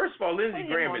Graham. First of all, Lindsey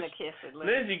Graham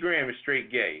is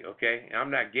straight gay. Okay, I'm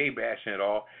not gay bashing at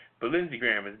all, but Lindsey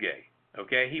Graham is gay.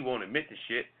 Okay, he won't admit the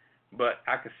shit. But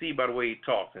I can see by the way he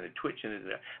talks and the twitch in his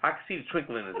eye. I can see the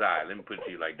twinkle in his eye. Let me put it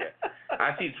to you like that.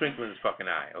 I see the twinkle in his fucking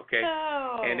eye, okay?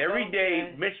 And every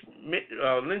day,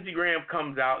 Lindsey Graham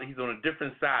comes out, he's on a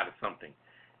different side of something.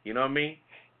 You know what I mean?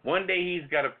 One day he's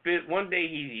got a fit. One day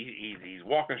he's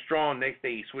walking strong. Next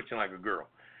day he's switching like a girl.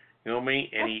 You know what I mean?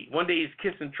 And one day he's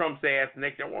kissing Trump's ass. The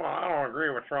next day, well, I don't agree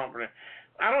with Trump.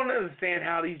 I don't understand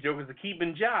how these jokers are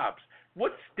keeping jobs.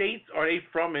 What states are they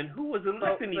from, and who was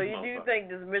electing these motherfuckers? So you do think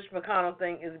this Mitch McConnell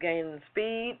thing is gaining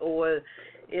speed, or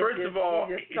First of all,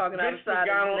 Mitch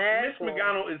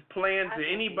McConnell is playing to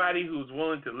anybody who's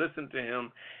willing to listen to him.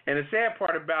 And the sad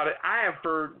part about it, I have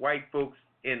heard white folks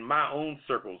in my own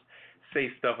circles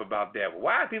say stuff about that.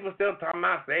 Why are people still talking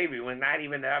about slavery when not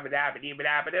even Now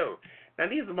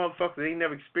these are motherfuckers, they ain't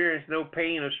never experienced no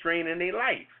pain or strain in their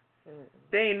life.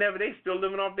 They still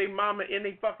living off their mama in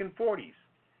their fucking 40s.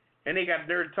 And they got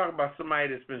there to talk about somebody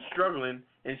that's been struggling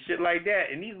and shit like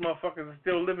that. And these motherfuckers are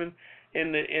still living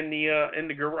in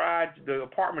the garage, the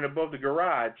apartment above the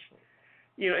garage.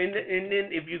 You know, and then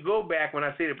if you go back, when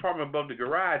I say the apartment above the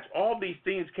garage, all these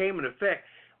things came in effect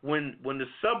when the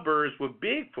suburbs were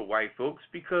big for white folks,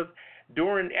 because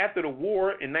after the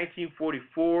war in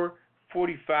 1944,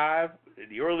 45,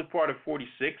 the early part of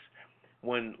 46,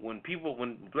 when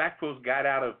black folks got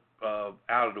out of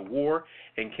the war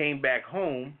and came back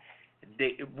home,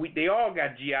 they all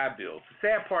got GI Bills. The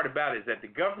sad part about it is that the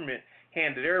government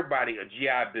handed everybody a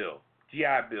GI Bill.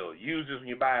 GI Bill. Use this when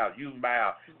you buy out. Use and buy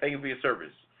out. Thank you for your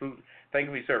service. Thank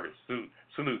you for your service.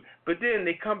 Salute. But then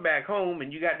they come back home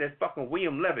and you got that fucking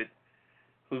William Levitt,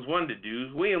 who's one of the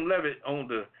dudes. William Levitt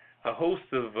owned a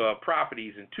host of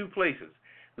properties in two places.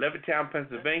 Levittown,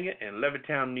 Pennsylvania, and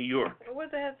Levittown, New York. What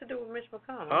does that have to do with Mitch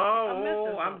McConnell?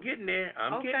 I'm getting there.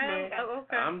 I'm getting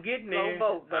there. Slow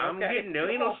boat, I'm getting there.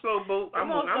 Ain't no slow boat. I'm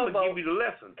going to give you the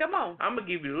lesson. Come on. I'm going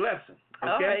to give you the lesson. Okay?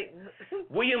 All right.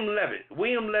 William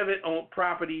Levitt owned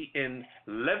property in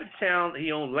Levittown.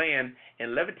 He owned land in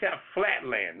Levittown, flat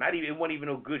land. It wasn't even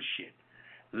no good shit.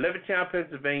 Levittown,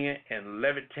 Pennsylvania, and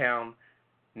Levittown,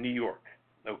 New York.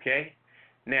 Okay?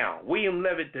 Now, William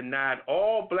Levitt denied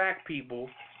all black people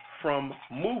from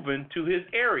moving to his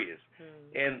areas.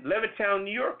 And Levittown,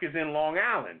 New York is in Long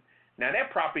Island. Now,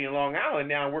 that property in Long Island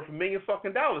now worth $1 million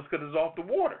fucking dollars because it's off the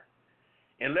water.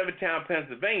 In Levittown,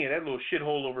 Pennsylvania, that little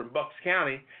shithole over in Bucks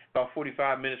County, about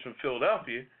 45 minutes from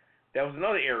Philadelphia, that was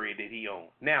another area that he owned.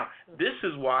 Now, this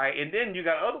is why, and then you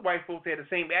got other white folks that had the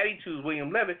same attitude as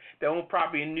William Levitt that owned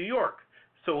property in New York.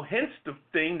 So hence the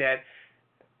thing that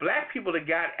black people that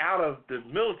got out of the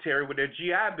military with their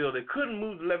GI Bill, that couldn't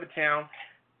move to Levittown,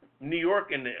 New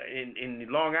York, and in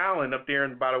Long Island up there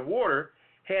by the water,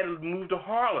 had to move to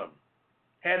Harlem,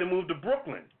 had to move to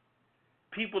Brooklyn.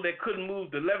 People that couldn't move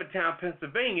to Levittown,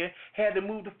 Pennsylvania, had to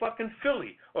move to fucking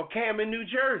Philly or Camden, New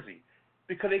Jersey,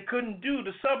 because they couldn't do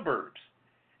the suburbs.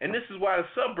 And this is why the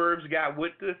suburbs got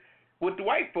with the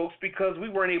white folks, because we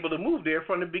weren't able to move there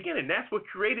from the beginning. That's what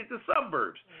created the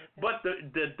suburbs. But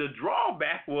the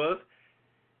drawback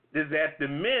is that the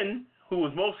men, who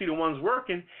was mostly the ones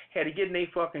working, had to get in their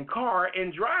fucking car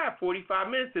and drive 45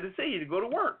 minutes to the city to go to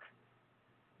work.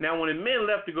 Now, when the men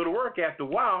left to go to work, after a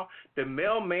while, the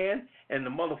mailman and the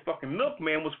motherfucking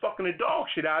milkman was fucking the dog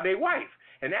shit out of their wife.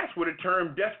 And that's where the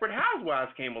term desperate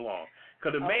housewives came along.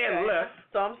 Because the man left.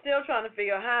 So I'm still trying to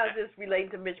figure out how is this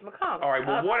relating to Mitch McConnell. All right,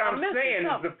 well, what I'm saying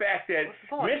is the fact that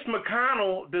Mitch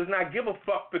McConnell does not give a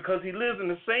fuck because he lives in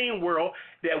the same world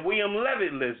that William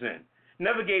Levitt lives in.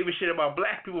 Never gave a shit about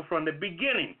black people from the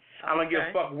beginning. I don't give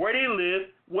a fuck where they live,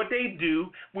 what they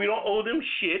do. We don't owe them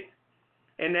shit.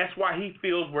 and that's why he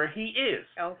feels where he is.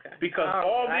 Okay. Because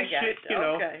all this shit,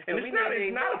 Okay. and so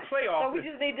it's not a playoff. So we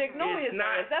just need to ignore it's his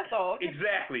not, ass. That's all.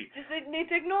 Exactly. Just need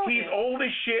to ignore He's him. old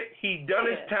as shit. He done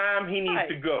his time. He needs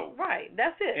to go. Right.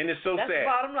 That's it. And it's so That's sad. the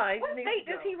bottom line. What state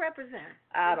does he represent?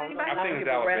 I don't know. I think it's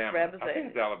Alabama. I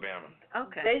think it's Alabama.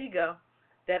 Okay. There you go.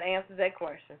 That answers that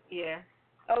question. Yeah.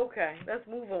 Okay, let's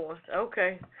move on.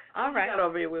 Okay. All right. What you got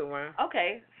over here with Warren?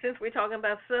 Okay, since we're talking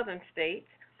about southern states,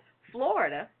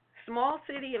 Florida, small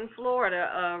city in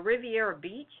Florida, Riviera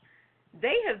Beach,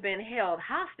 they have been held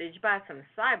hostage by some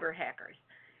cyber hackers,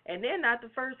 and they're not the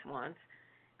first ones.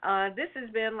 This has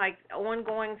been like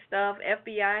ongoing stuff.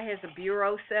 FBI has a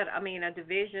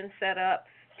division set up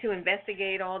to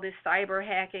investigate all this cyber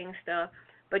hacking stuff.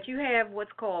 But you have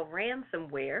what's called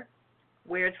ransomware,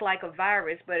 where it's like a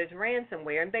virus, but it's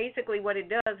ransomware. And basically what it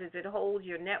does is it holds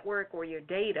your network or your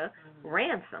data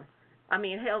ransom.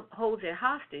 It holds it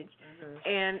hostage.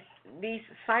 And these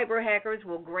cyber hackers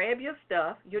will grab your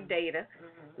stuff, your data,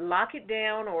 lock it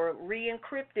down or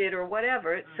re-encrypt it or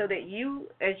whatever so that you,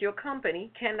 as your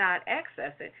company, cannot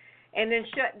access it. And then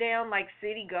shut down like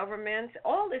city governments,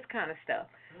 all this kind of stuff.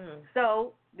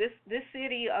 So this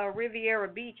city, Riviera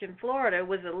Beach in Florida,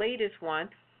 was the latest one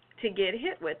to get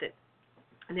hit with it.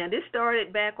 Now, this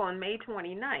started back on May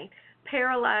 29th,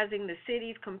 paralyzing the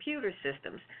city's computer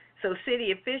systems. So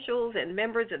city officials and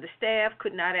members of the staff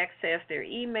could not access their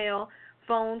email,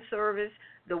 phone service.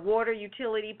 The water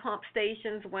utility pump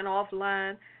stations went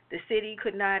offline. The city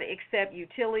could not accept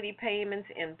utility payments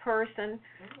in person.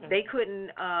 They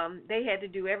couldn't, they had to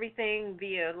do everything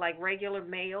via like regular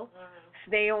mail,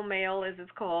 snail mail as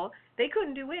it's called. They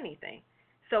couldn't do anything.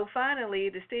 So finally,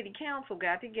 the city council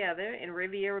got together in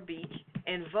Riviera Beach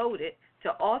and voted to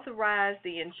authorize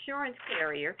the insurance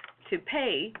carrier to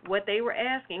pay what they were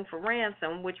asking for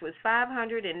ransom, which was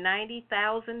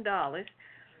 $590,000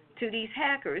 to these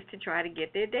hackers to try to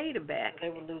get their data back. They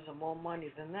were losing more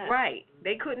money than that. Right.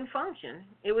 They couldn't function.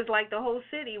 It was like the whole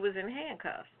city was in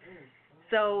handcuffs.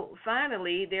 So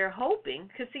finally, they're hoping,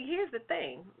 because see, here's the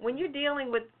thing. When you're dealing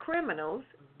with criminals,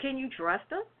 can you trust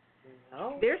them?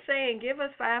 No. They're saying give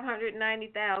us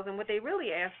 $590,000. What they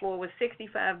really asked for was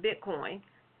 65 Bitcoin.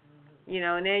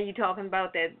 And then you're talking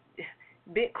about that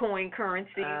Bitcoin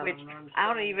currency, which I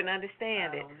don't even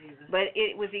understand it. But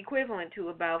it was equivalent to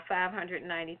about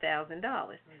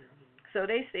 $590,000. So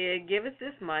they said, give us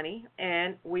this money,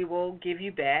 and we will give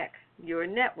you back your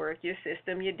network, your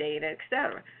system, your data,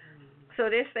 etc. So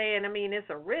they're saying, it's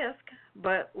a risk,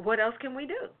 but what else can we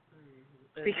do?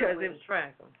 Because it's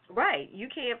track them. Right, you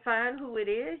can't find who it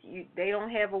is. They don't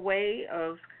have a way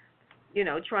of,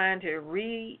 trying to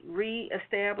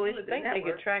reestablish the network. They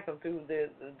could track them through the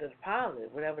deposit,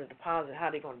 whatever the deposit. How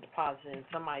they going to deposit in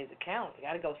somebody's account? You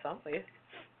got to go somewhere.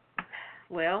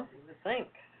 Well, you think.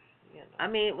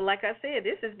 Like I said,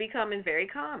 this is becoming very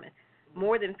common.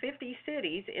 More than 50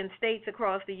 cities and states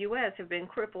across the U.S. have been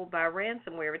crippled by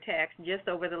ransomware attacks just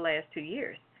over the last 2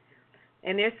 years.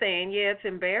 And they're saying, yeah, it's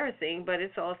embarrassing, but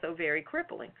it's also very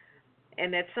crippling.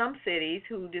 And that some cities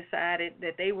who decided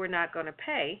that they were not going to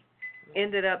pay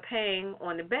ended up paying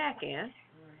on the back end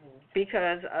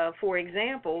because, for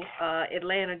example,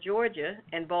 Atlanta, Georgia,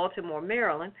 and Baltimore,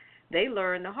 Maryland, they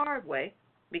learned the hard way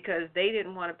because they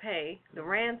didn't want to pay the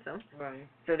ransom. Right.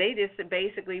 So they just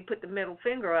basically put the middle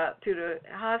finger up to the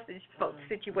hostage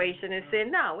situation and said,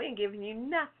 no, we ain't giving you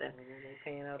nothing.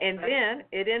 And then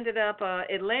it ended up,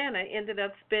 Atlanta ended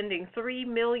up spending $3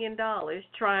 million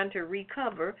trying to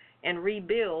recover and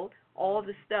rebuild all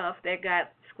the stuff that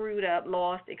got screwed up,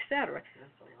 lost, etc.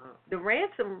 The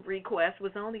ransom request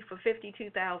was only for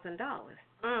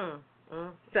 $52,000.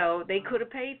 So they could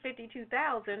have paid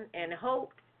 $52,000 and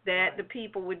hoped that the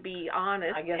people would be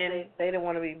honest. I guess they didn't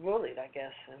want to be bullied, I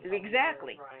guess.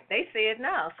 Exactly. Right. They said,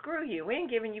 no, screw you. We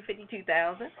ain't giving you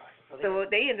 $52,000. So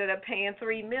they ended up paying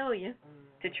 $3 million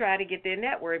to try to get their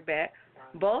network back.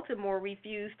 Baltimore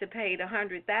refused to pay the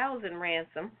 $100,000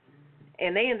 ransom,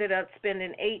 and they ended up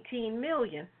spending $18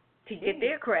 million to get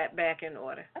their crap back in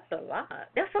order. That's a lot.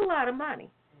 That's a lot of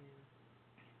money.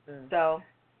 So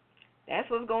that's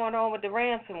what's going on with the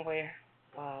ransomware.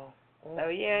 Wow. So,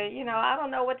 yeah, I don't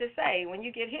know what to say. When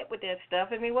you get hit with that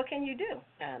stuff, what can you do?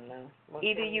 I know.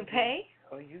 Either you pay,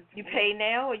 or you pay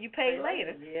now, or you pay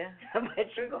later. Yeah.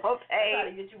 But you're going to pay. Try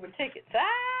to get you a ticket.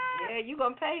 Yeah, you're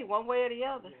going to pay one way or the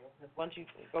other. Once you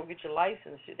go get your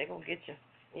license, they're going to get you.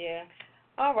 Yeah.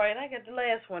 All right, I got the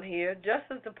last one here.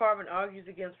 Justice Department argues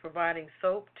against providing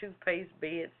soap, toothpaste,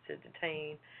 beds to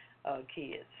detain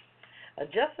kids. A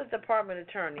Justice Department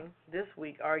attorney this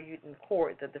week argued in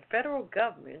court that the federal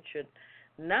government should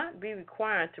not be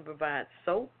required to provide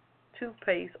soap,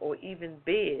 toothpaste, or even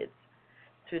beds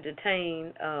to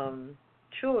detain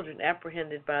children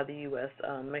apprehended by the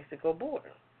U.S.-Mexico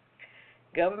border.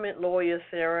 Government lawyer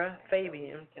Sarah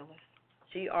Fabian,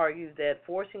 she argued that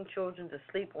forcing children to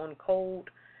sleep on cold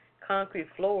concrete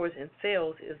floors in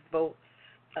cells is both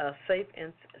a safe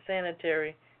and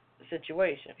sanitary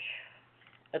situation.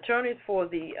 Attorneys for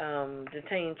the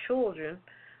detained children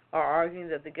are arguing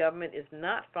that the government is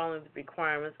not following the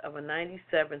requirements of a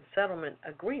 1997 settlement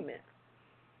agreement.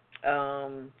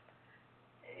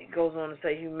 It goes on to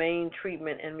say humane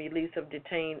treatment and release of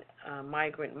detained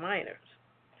migrant minors.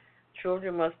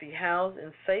 Children must be housed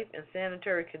in safe and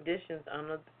sanitary conditions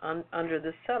under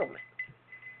this settlement.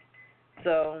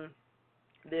 So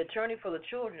the attorney for the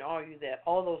children argued that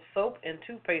although soap and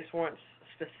toothpaste weren't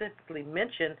specifically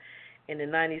mentioned in the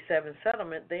 1997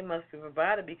 settlement, they must be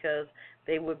provided because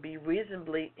they would be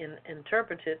reasonably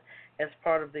interpreted as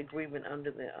part of the agreement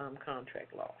under the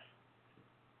contract law.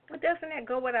 But doesn't that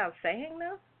go without saying,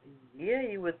 though? Yeah,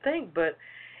 you would think, but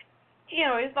you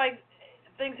know, it's like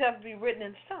things have to be written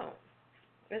in stone.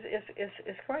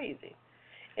 It's crazy.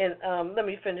 And let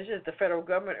me finish this. The federal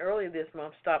government earlier this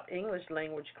month stopped English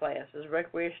language classes,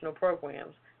 recreational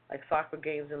programs like soccer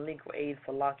games, and legal aid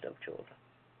for locked up children.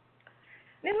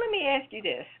 Then let me ask you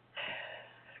this: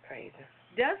 it's crazy.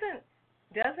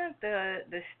 Doesn't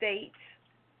the states,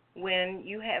 when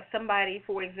you have somebody,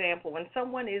 for example, when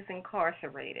someone is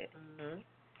incarcerated,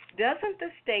 doesn't the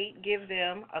state give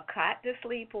them a cot to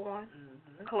sleep on,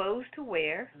 clothes to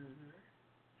wear,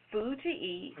 food to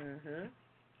eat,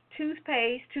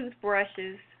 toothpaste,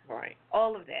 toothbrushes, right,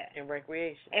 all of that, and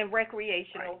recreation, and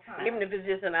recreational time, even if it's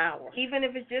just an hour. Even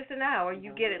if it's just an hour,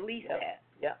 you get at least that.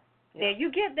 Yeah. Now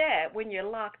you get that when you're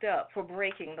locked up for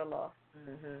breaking the law.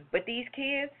 But these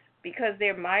kids, because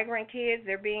they're migrant kids,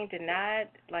 they're being denied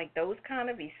like those kind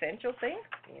of essential things.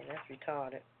 Yeah, that's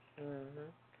retarded.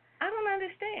 I don't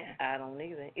understand. I don't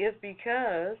either. It's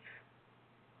because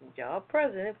y'all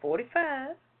president,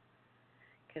 45,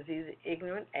 because he's an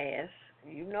ignorant ass,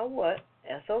 you know what,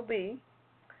 SOB,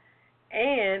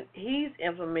 and he's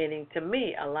implementing, to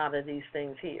me, a lot of these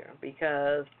things here,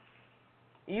 because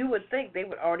you would think they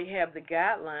would already have the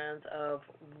guidelines of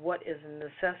what is a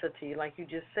necessity, like you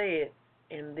just said,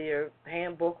 in their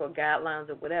handbook or guidelines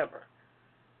or whatever.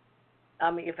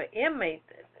 I mean, if an inmate,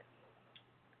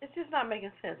 it's just not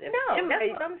making sense. If no,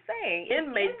 that's what I'm saying.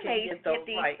 Inmates can get those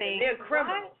these right. things. They're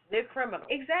criminals. Right? They're criminals.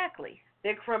 Exactly.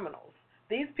 They're criminals.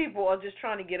 These people are just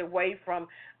trying to get away from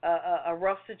a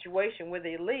rough situation where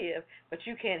they live, but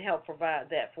you can't help provide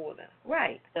that for them.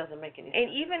 Right. Doesn't make any sense.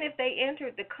 And even if they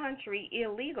entered the country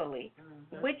illegally,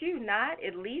 would you not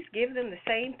at least give them the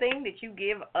same thing that you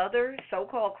give other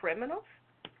so-called criminals?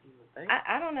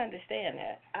 I don't understand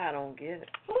that. I don't get it.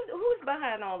 Who's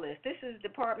behind all this? This is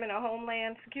Department of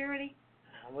Homeland Security?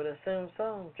 I would assume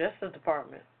so. Justice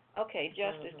Department. Okay,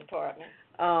 Justice Department.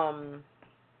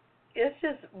 It's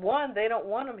just, one, they don't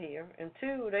want them here, and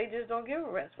two, they just don't give a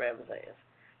rat's rabbit's ass.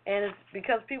 And it's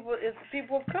because it's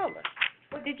people of color.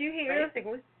 Well, did you hear?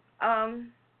 Basically.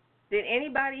 Did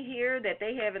anybody hear that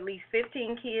they have at least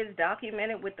 15 kids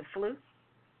documented with the flu?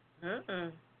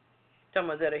 Some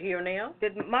of that are here now?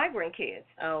 The migrant kids.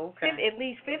 Oh, okay. At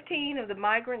least 15 of the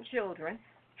migrant children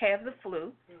have the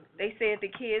flu. They said the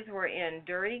kids were in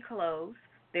dirty clothes.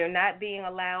 They're not being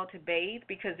allowed to bathe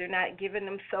because they're not giving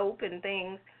them soap and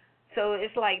things. So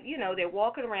it's like, you know, they're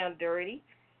walking around dirty.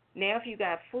 Now if you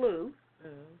got flu,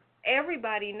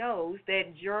 everybody knows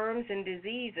that germs and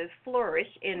diseases flourish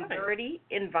in dirty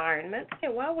environments. Yeah,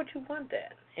 why would you want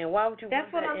that? And why would you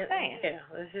That's want what that? I'm saying. Yeah,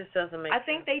 it just doesn't make sense. I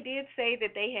think they did say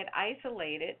that they had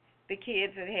isolated the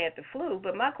kids that had the flu,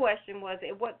 but my question was,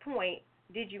 at what point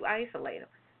did you isolate them?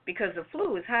 Because the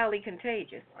flu is highly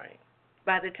contagious. Right.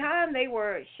 By the time they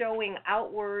were showing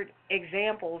outward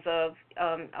examples of,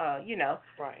 you know,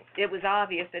 it was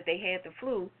obvious that they had the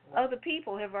flu, other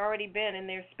people have already been in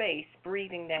their space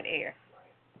breathing that air.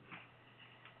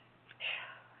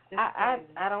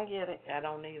 I don't get it. I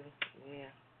don't either. Yeah.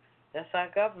 That's our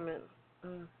government.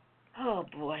 Oh,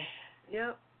 boy.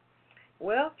 Yep.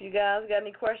 Well, if you guys got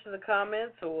any questions or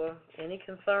comments or any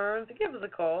concerns, give us a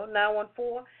call,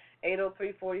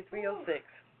 914-803-4306.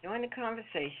 Join the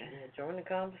conversation. Yeah, join the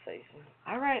conversation.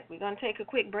 All right, we're going to take a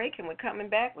quick break, and we're coming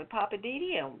back with Papa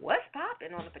Didi and What's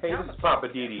Poppin' on the Pajama Hey, this is Papa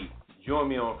Didi. Join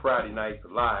me on Friday nights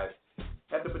live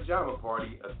at the Pajama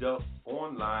Party, adult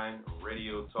online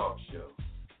radio talk show.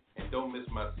 And don't miss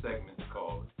my segment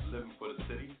called Living for the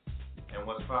City and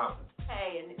What's Poppin'.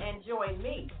 Hey, and join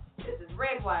me. This is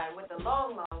Red Wine with the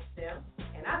long stem,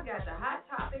 and I've got the hot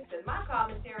topics in my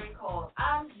commentary called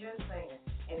I'm Just Saying.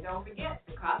 And don't forget,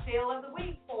 the cocktail of the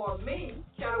week for me,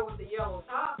 kettle with the yellow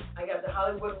top. I got the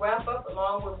Hollywood Wrap-Up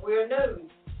along with Weird News.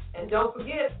 And don't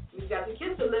forget, we've got the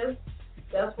Kisser List.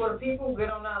 That's for the people who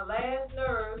get on our last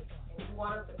nerves and you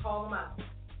want us to call them out.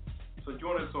 So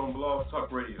join us on Blog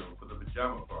Talk Radio for the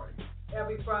Pajama Party.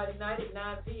 Every Friday night at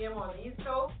 9 p.m. on the East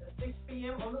Coast and 6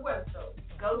 p.m. on the West Coast.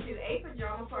 Go to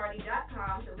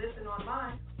apajamaparty.com to listen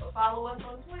online or follow us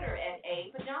on Twitter at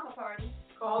apajamaparty.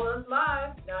 Call us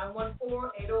live,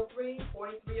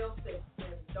 914-803-4306.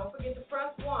 And don't forget to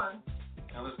press 1.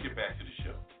 Now let's get back to the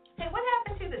show. Hey, what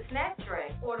happened to the snack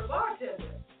tray? Or the bartender.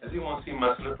 Does anyone see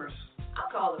my slippers?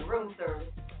 I'll call them room service.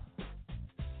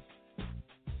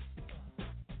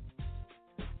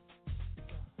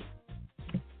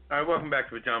 All right, welcome back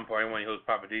to Pajama Party. I'm one of your hosts,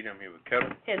 Papa D. I'm here with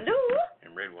Kevin. Hello.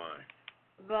 And Red Wine.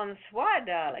 Bonsoir,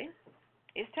 darling.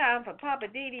 It's time for Papa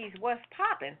Didi's What's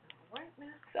Poppin'.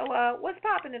 So, what's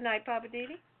poppin' tonight, Papa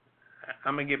Didi?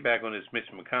 I'm going to get back on this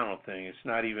Mitch McConnell thing. It's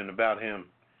not even about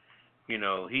him. You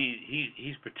know,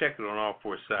 he's protected on all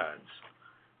four sides.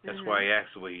 That's why he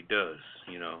acts the way he does,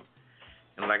 you know.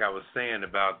 And like I was saying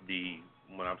about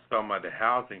when I was talking about the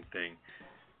housing thing,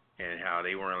 and how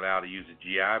they weren't allowed to use the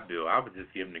GI Bill, I was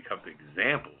just giving a couple of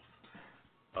examples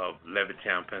of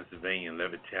Levittown, Pennsylvania, and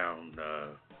Levittown,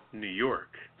 New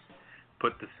York.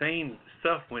 But the same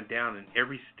stuff went down in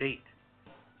every state.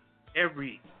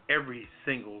 Every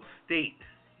single state,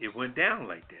 it went down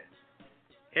like that.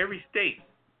 Every state.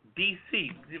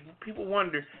 D.C., people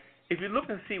wonder, if you look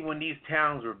and see when these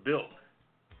towns were built,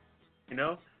 you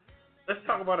know, let's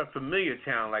talk about a familiar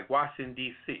town like Washington,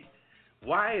 D.C.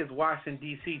 Why is Washington,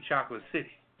 D.C. Chocolate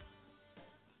City?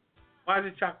 Why is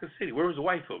it Chocolate City? Where was the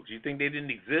white folks? You think they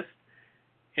didn't exist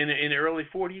in the early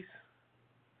 40s?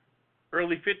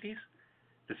 Early 50s?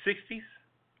 The 60s?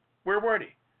 Where were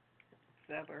they?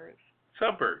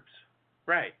 Suburbs,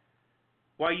 right.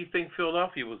 Why you think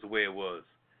Philadelphia was the way it was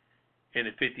in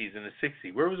the 50s and the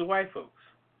 60s? Where was the white folks?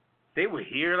 They were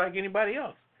here like anybody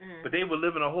else, but they were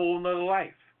living a whole nother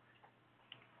life,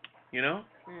 you know?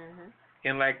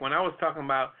 And like when I was talking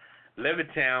about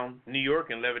Levittown, New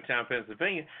York, and Levittown,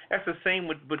 Pennsylvania, that's the same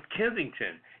with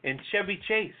Kensington and Chevy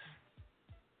Chase.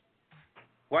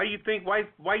 Why do you think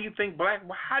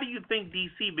how do you think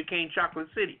D.C. became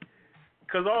Chocolate City?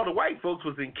 Because all the white folks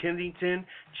was in Kensington,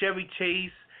 Chevy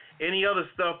Chase, any other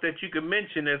stuff that you could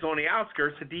mention that's on the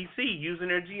outskirts of D.C. using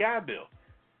their GI Bill.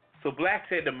 So blacks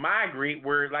had to migrate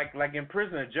where, like in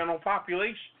prison, a general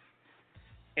population.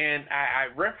 And I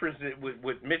referenced it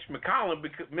with Mitch McConnell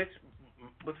because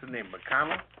what's his name,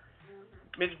 McConnell?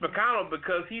 Mitch McConnell,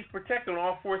 because he's protected on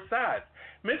all four sides.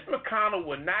 Mitch McConnell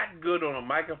was not good on a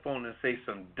microphone and say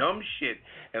some dumb shit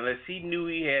unless he knew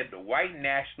he had the white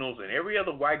nationals and every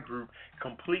other white group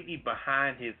completely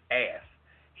behind his ass.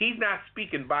 He's not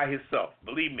speaking by himself,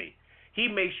 believe me. He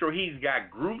makes sure he's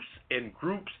got groups and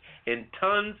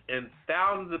tons and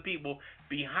thousands of people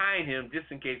behind him just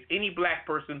in case any black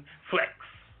person flex.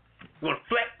 You want to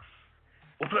flex?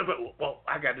 Well,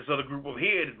 I got this other group over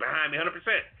here that's behind me 100%.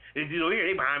 These over here,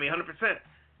 they behind me 100%.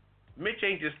 Mitch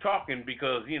ain't just talking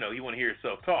because, you know, he want to hear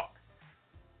himself talk.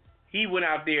 He went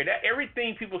out there. That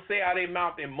everything people say out of their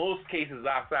mouth in most cases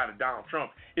outside of Donald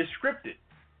Trump is scripted.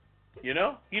 You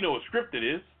know what scripted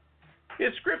is.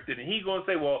 It's scripted. And he's going to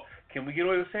say, well, can we get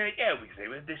away with saying it? Yeah, we can say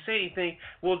it. If they say anything,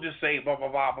 we'll just say blah, blah,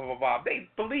 blah, blah, blah, blah. They,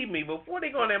 believe me, before they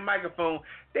go on that microphone,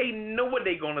 they know what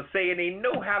they're going to say, and they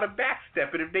know how to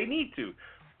backstep it if they need to,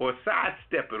 or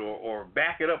sidestep it, or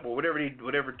back it up, or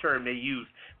whatever term they use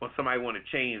when somebody want to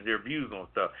change their views on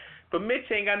stuff. But Mitch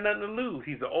ain't got nothing to lose.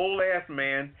 He's an old-ass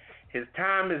man. His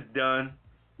time is done.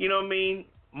 You know what I mean?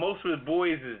 Most of his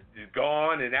boys is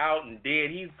gone and out and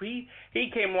dead. He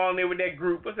came along there with that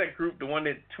group. What's that group? The one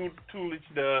that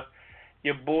tutelaged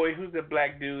your boy. Who's the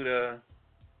black dude? The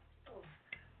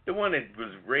one that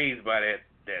was raised by that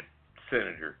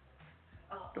senator.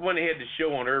 The one that had the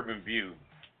show on Urban View.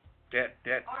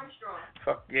 That Armstrong.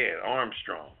 Fuck yeah,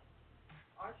 Armstrong.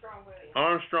 Armstrong Williams.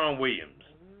 Armstrong Williams.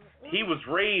 He was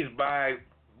raised by,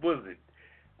 what was it?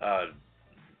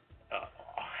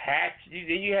 Hatch.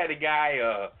 You had a guy.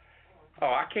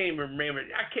 I can't even remember.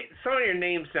 Some of their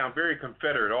names sound very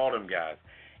Confederate. All them guys.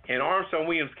 And Armstrong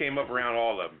Williams came up around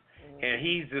all of them. And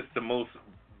he's just the most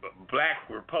black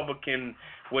Republican,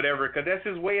 whatever, because that's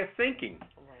his way of thinking.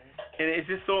 And it's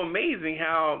just so amazing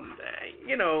how,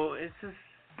 it's just,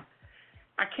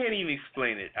 I can't even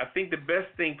explain it. I think the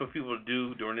best thing for people to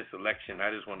do during this election,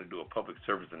 I just want to do a public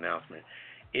service announcement,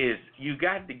 is you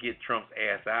got to get Trump's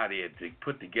ass out of here to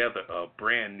put together a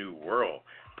brand new world,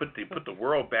 put the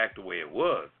world back the way it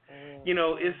was.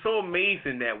 It's so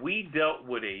amazing that we dealt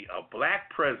with a black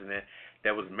president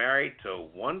that was married to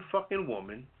one fucking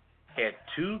woman, had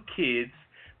 2 kids,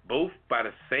 both by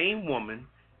the same woman,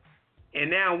 and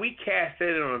now we cast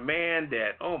that on a man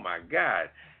that, oh my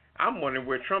God, I'm wondering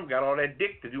where Trump got all that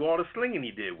dick to do all the slinging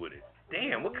he did with it.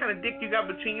 Damn, what kind of dick you got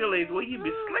between your legs? Well, you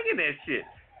be slinging that shit.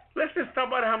 Let's just talk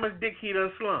about how much dick he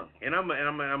done slung, and I'm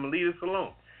gonna leave this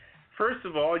alone. First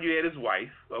of all, you had his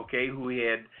wife, okay, who he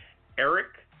had Eric,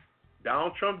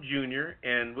 Donald Trump Jr.,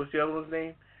 and what's the other one's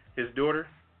name? His daughter?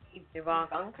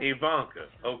 Ivanka,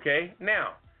 okay.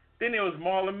 Now, then there was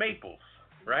Marla Maples,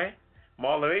 right?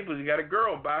 Marla Maples, you got a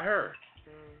girl by her.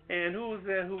 And who was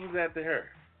that? Who was after her?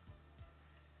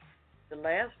 The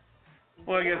last.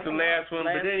 Well, I guess the last one,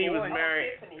 but then he was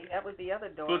married. Tiffany, that was the other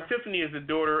daughter. Well, Tiffany is the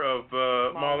daughter of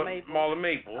Marla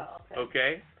Maples, Oh,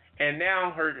 okay. And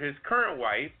now his current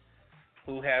wife,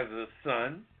 who has a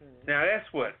son. Now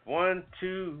that's what? 1,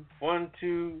 2,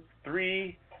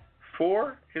 3,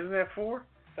 4? Isn't that 4?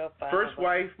 First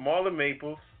wife, Marla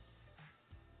Maples.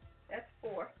 That's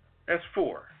 4. That's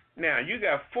 4. Now you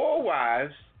got 4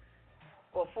 wives.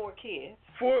 Or 4 kids.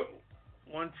 4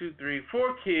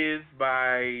 kids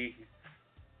by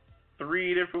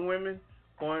 3 different women.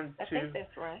 1, 2. I think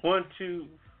that's right. 1, 2.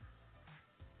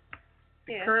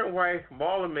 The current wife,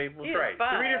 Marla Maples, right?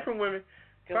 5. 3 different women.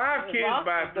 5 kids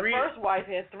by 3. The first wife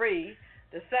had 3.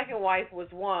 The second wife was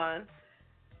 1.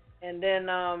 And then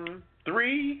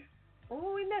 3. Who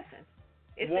are we missing?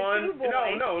 It's one. the 2 boys.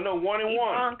 No. 1 and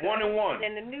 1. Ivanka, 1 and 1.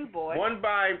 And the new boy. One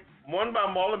by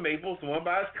Marla Maples, 1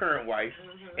 by his current wife,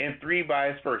 and 3 by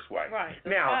his first wife. Right.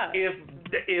 Now,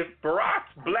 if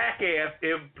Barack's black ass,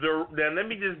 then let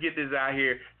me just get this out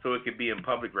here so it could be in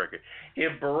public record.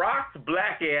 If Barack's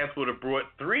black ass would have brought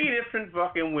 3 different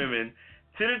fucking women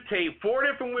to the table,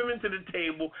 4 different women to the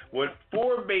table with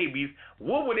 4 babies,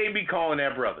 what would they be calling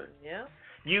that brother? Yeah.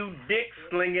 You dick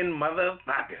slinging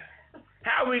motherfucker.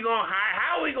 How we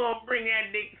gonna bring that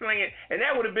dick slinging? And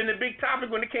that would have been the big topic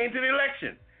when it came to the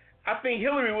election. I think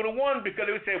Hillary would have won because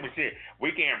they would say, well, shit, we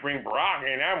can't bring Barack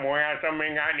in. That boy has so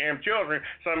many goddamn children,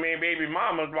 so many baby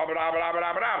mamas, blah, blah, blah, blah,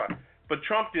 blah, blah, blah. But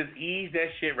Trump just eased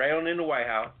that shit right on in the White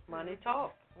House. Money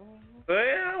talk. But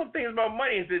I don't think it's about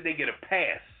money. It's that they get a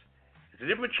pass. It's the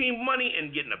difference between money and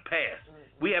getting a pass.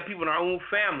 We have people in our own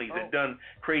families that done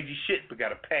crazy shit but got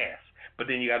a pass. But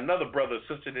then you got another brother or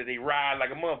sister that they ride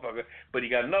like a motherfucker, but you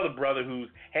got another brother who's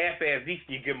half-ass decent,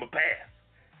 you give him a pass.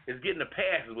 It's getting a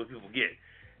pass is what people get.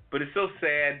 But it's so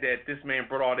sad that this man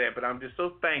brought all that, but I'm just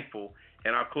so thankful,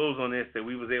 and I'll close on this, that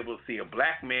we was able to see a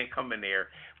black man come in there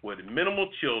with minimal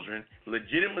children,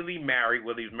 legitimately married,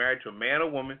 whether he was married to a man or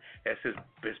woman, that's his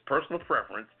personal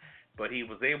preference, but he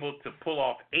was able to pull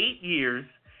off 8 years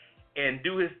and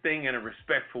do his thing in a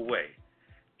respectful way.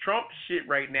 Trump's shit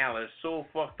right now is so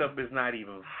fucked up it's not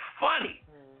even funny.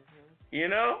 You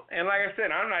know? And like I said,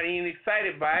 I'm not even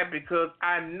excited by it because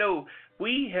I know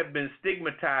we have been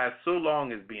stigmatized so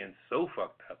long as being so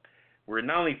fucked up. We're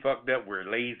not only fucked up, we're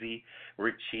lazy,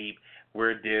 we're cheap,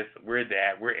 we're this, we're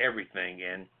that, we're everything.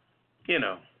 And, you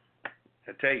know,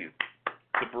 I tell you,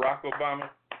 to Barack Obama,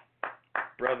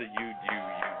 brother, you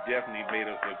definitely made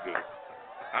us look good.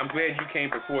 I'm glad you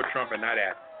came before Trump and not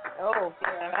after. Oh,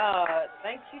 yeah.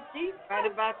 Thank you, Chief. Right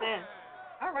about that.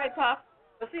 All right, Pop.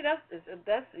 But see, that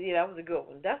was a good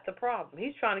one. That's the problem.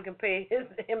 He's trying to compare him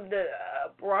to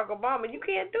Barack Obama. You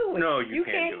can't do it. No, you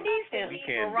can't do tease it. him. You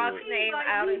can't Barack's do it. name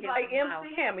out of He's his like mouth.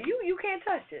 MC Hammer. You can't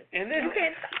touch it. And then You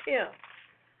can't touch him.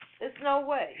 There's no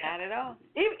way. Not at all.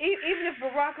 Even if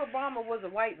Barack Obama was a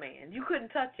white man, you couldn't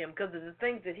touch him because of the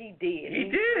things that he did. He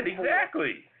did,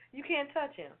 exactly. You can't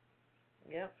touch him.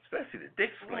 Yep. Especially the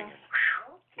dick slinging.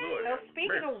 Okay, so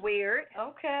speaking of weird,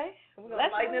 Okay. We're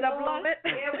let's lighten it up a little bit.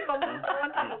 Yeah, we're going to move on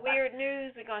to the weird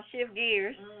news. We're going to shift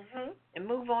gears and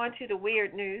move on to the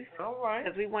weird news All right.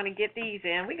 because we want to get these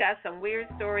in. We got some weird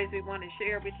stories we want to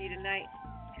share with you tonight.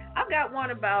 I've got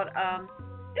one about,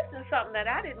 this is something that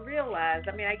I didn't realize.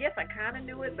 I mean, I guess I kind of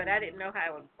knew it, but I didn't know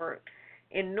how it would work.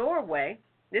 In Norway,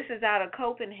 this is out of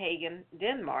Copenhagen,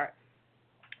 Denmark,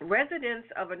 residents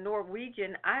of a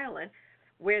Norwegian island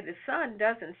where the sun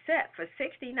doesn't set for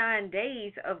 69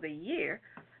 days of the year,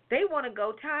 they want to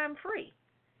go time-free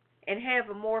and have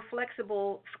a more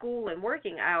flexible school and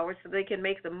working hours so they can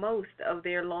make the most of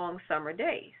their long summer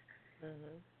days.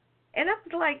 And I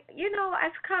was like, I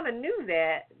kind of knew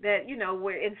that,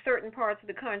 where in certain parts of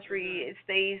the country it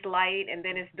stays light and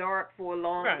then it's dark for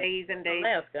long days and days.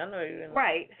 Alaska, I know you know.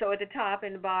 Right, so at the top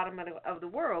and the bottom of the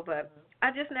world, but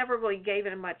I just never really gave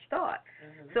it much thought.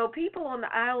 So people on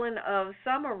the island of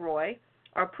Summeroy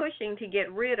are pushing to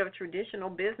get rid of traditional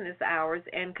business hours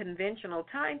and conventional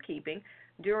timekeeping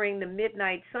during the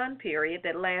midnight sun period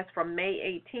that lasts from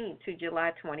May 18th to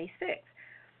July 26th.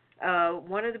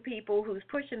 one of the people who's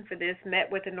pushing for this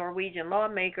met with a Norwegian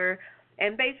lawmaker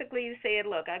and basically said,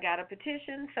 look, I got a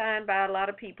petition signed by a lot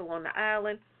of people on the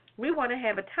island. We want to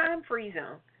have a time-free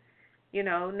zone. You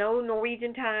know, no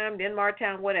Norwegian time, Denmark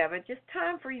time, whatever, just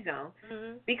time-free zone.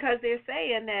 Mm-hmm. Because they're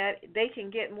saying that they can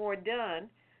get more done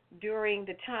during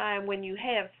the time when you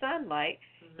have sunlight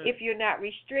if you're not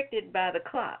restricted by the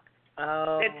clock.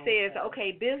 That says,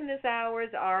 okay, business hours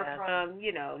are from,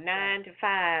 9 to 5,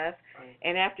 right.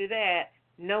 and after that,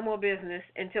 no more business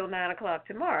until 9 o'clock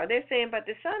tomorrow. They're saying, but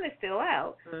the sun is still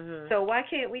out, so why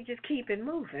can't we just keep it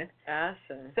moving? I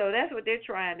see. So that's what they're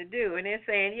trying to do, and they're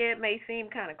saying, yeah, it may seem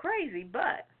kind of crazy,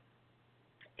 but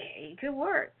it could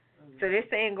work. So they're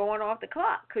saying going off the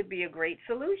clock could be a great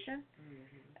solution.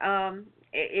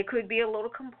 It could be a little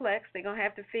complex. They're going to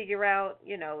have to figure out,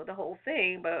 the whole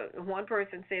thing. But one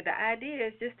person said the idea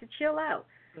is just to chill out.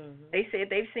 They said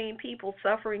they've seen people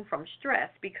suffering from stress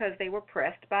because they were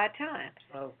pressed by time.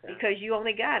 Okay. Because you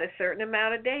only got a certain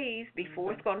amount of days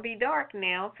before it's going to be dark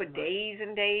now for days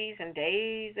and days and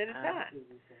days at a time.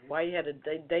 Why you had a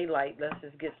daylight, let's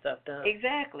just get stuff done.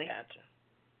 Exactly. Gotcha.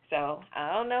 So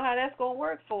I don't know how that's going to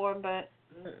work for them, but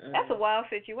that's a wild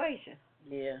situation.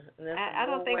 Yeah. I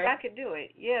don't think I could do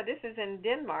it. Yeah, this is in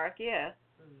Denmark, yeah.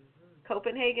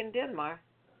 Copenhagen, Denmark.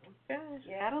 Okay.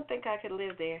 Yeah, I don't think I could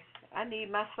live there. I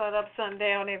need my sun up, sun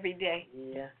down every day.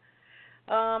 Yeah.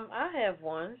 I have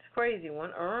one. It's a crazy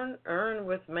one. Urn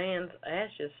with man's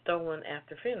ashes stolen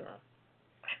after funeral.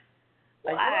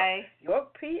 Why?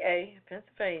 York, PA,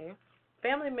 Pennsylvania.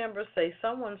 Family members say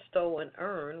someone stole an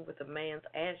urn with a man's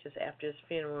ashes after his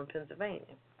funeral in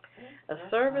Pennsylvania. A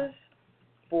service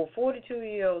for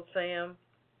 42-year-old Sam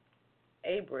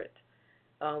Abritt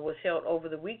was held over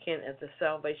the weekend at the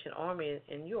Salvation Army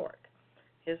in York.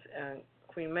 His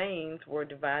remains were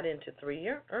divided into 3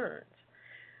 urns,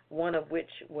 one of which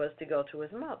was to go to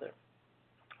his mother.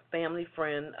 Family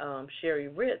friend Sherry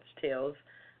Ritz tells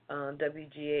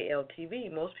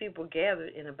WGAL-TV most people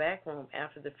gathered in a back room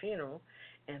after the funeral,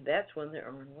 and that's when the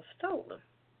urn was stolen.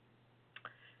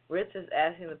 Ritz is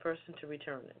asking the person to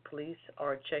return it. Police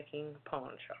are checking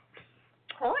pawn shops.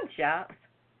 Pawn shops?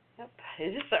 Yep.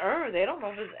 It's just the urn. They don't know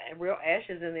if there's real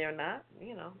ashes in there or not.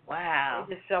 Wow.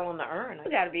 They're just selling the urn.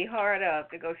 You got to be hard up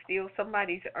to go steal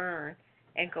somebody's urn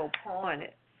and go pawn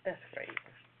it. That's crazy.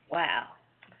 Wow.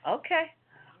 Okay.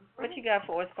 What you got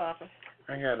for us, Papa?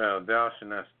 I got Thou Shalt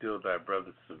Not Steal Thy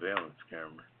Brother's surveillance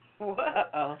camera.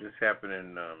 Whoa. This happened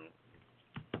in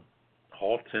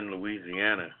Halton,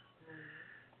 Louisiana.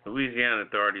 Louisiana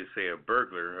authorities say a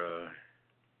burglar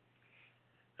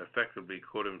effectively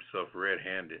caught himself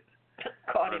red-handed.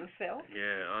 Caught himself?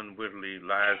 Yeah, unwittingly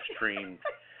live streamed.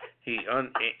 He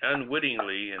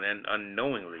unwittingly and then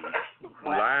unknowingly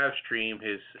live streamed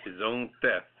his own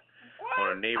theft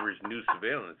on a neighbor's new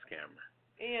surveillance camera.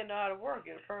 He didn't know how to work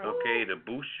it. Okay, the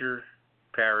Boucher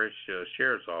Parish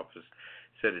Sheriff's Office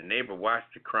said the neighbor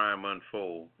watched the crime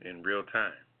unfold in real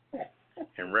time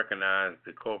and recognized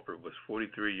the culprit was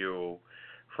 43-year-old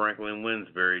Franklin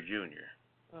Winsberry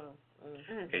Jr.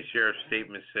 A sheriff's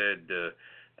statement said the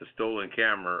stolen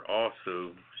camera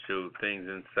also showed things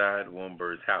inside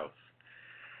Winberry's house.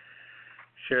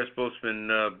 Sheriff spokesman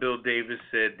Bill Davis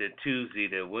said that Tuesday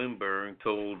that Winberry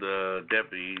told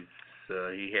deputies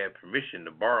he had permission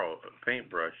to borrow a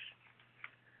paintbrush,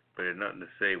 but had nothing to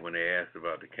say when they asked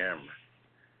about the camera.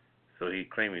 So he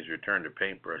claimed he's returned the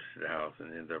paintbrush to the house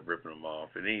and ended up ripping them off.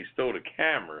 And then he stole the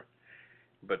camera,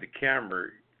 but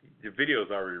the video's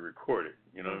already recorded.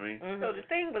 You know what I mean? So the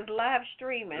thing was live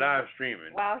streaming. Live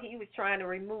streaming. While he was trying to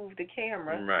remove the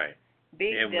camera. Right.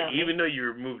 Big and dummy. Even though you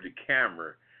remove the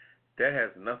camera, that has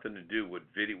nothing to do with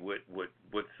video.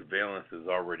 What surveillance is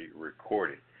already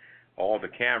recorded. All the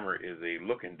camera is a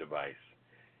looking device.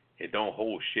 It don't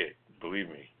hold shit, believe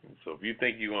me. So if you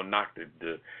think you're gonna knock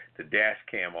the dash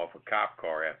cam off a cop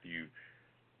car after you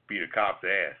beat a cop's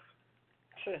ass,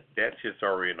 that shit's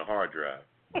already in the hard drive.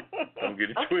 Don't get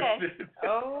it twisted.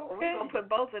 Oh, we're gonna put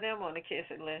both of them on the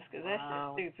kissing list because that's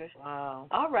just stupid. Wow.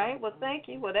 All right. Well, thank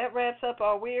you. Well, that wraps up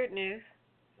our weird news.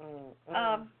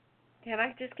 Can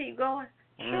I just keep going?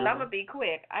 I'm gonna be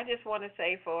quick. I just want to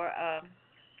say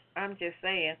I'm just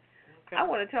saying. I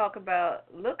want to talk about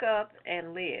look up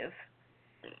and live.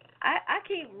 I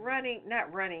keep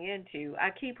I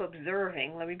keep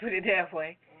observing, let me put it that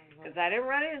way, because I didn't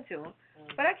run into them,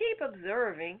 but I keep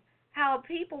observing how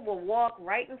people will walk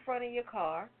right in front of your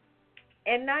car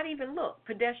and not even look,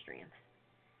 pedestrians.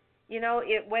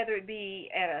 Whether it be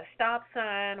at a stop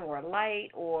sign or a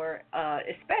light or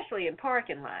especially in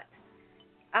parking lots.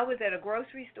 I was at a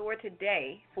grocery store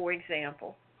today, for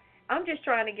example, I'm just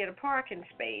trying to get a parking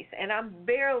space, and I'm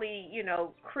barely,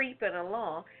 creeping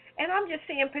along, and I'm just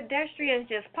seeing pedestrians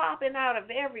just popping out of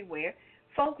everywhere,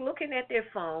 folk looking at their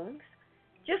phones,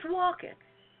 just walking.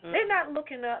 They're not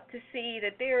looking up to see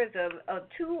that there is a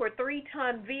 2 or 3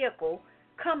 ton vehicle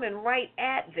coming right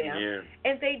at them,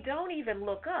 and they don't even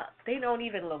look up. They don't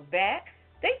even look back.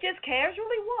 They just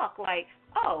casually walk like,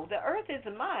 oh, the earth is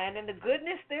mine and the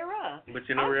goodness thereof. But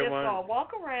you know, I'm just Redwine, going to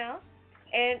walk around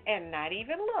and not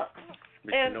even look.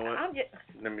 But and you know what? I'm just,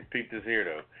 let me speak this here,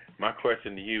 though. My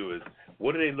question to you is,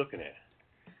 what are they looking at?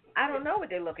 I don't know what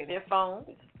they're looking at. Their phone.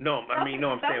 No, I'm saying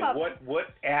what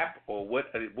app or what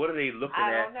are they looking at?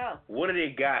 I don't know. What do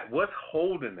they got? What's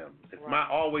holding them? It's my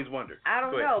always wonder. I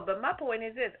don't know, but my point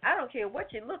is this: I don't care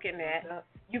what you're looking at.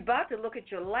 You're about to look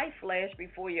at your life flash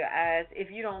before your eyes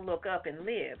if you don't look up and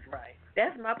live. Right.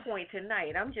 That's my point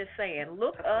tonight. I'm just saying,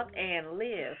 look up and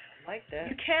live. Like that.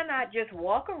 You cannot just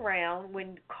walk around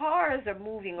when cars are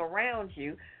moving around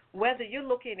you, whether you're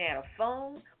looking at a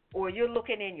phone or you're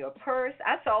looking in your purse.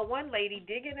 I saw one lady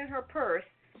digging in her purse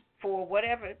for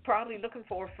whatever, probably looking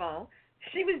for a phone.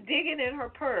 She was digging in her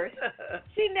purse.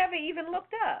 She never even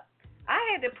looked up. I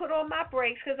had to put on my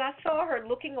brakes because I saw her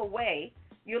looking away.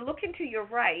 You're looking to your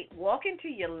right, walking to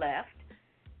your left,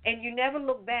 and you never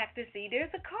look back to see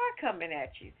there's a car coming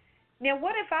at you. Now,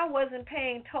 what if I wasn't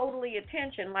paying totally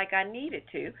attention like I needed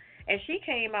to, and she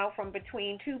came out from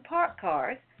between 2 parked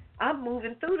cars? I'm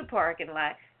moving through the parking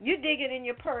lot. You're digging in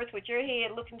your purse with your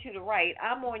head looking to the right.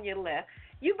 I'm on your left.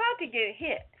 You're about to get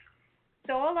hit.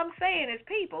 So all I'm saying is,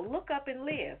 people, look up and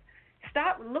live.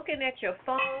 Stop looking at your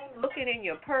phone, looking in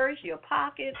your purse, your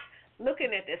pockets,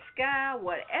 looking at the sky,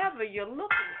 whatever you're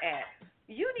looking at.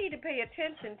 You need to pay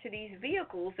attention to these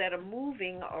vehicles that are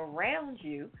moving around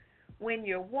you when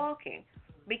you're walking,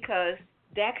 because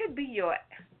that could be your,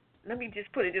 let me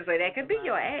just put it this way, that could be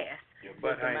your ass. Your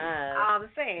butt hiney. I'm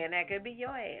saying that could be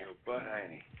your ass. Your butt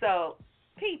hiney. So,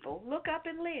 people, look up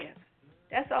and live.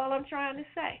 That's all I'm trying to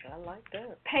say. I like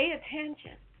that. Pay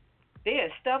attention.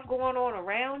 There's stuff going on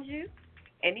around you,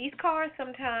 and these cars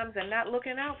sometimes are not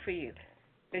looking out for you.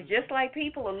 It's just like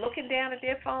people are looking down at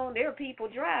their phone, there are people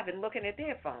driving looking at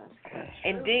their phones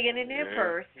and digging in their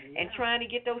purse and trying to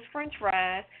get those french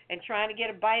fries and trying to get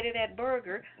a bite of that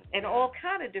burger and all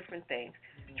kind of different things.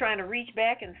 Trying to reach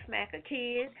back and smack a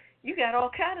kid. You got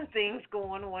all kind of things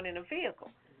going on in a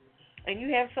vehicle. And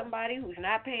you have somebody who's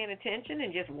not paying attention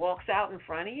and just walks out in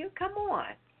front of you? Come on.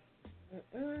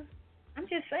 I'm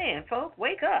just saying, folks,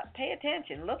 wake up, pay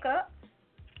attention, look up,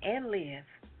 and live.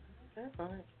 That's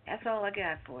right. That's all I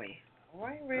got for you. All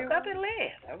right, Look up and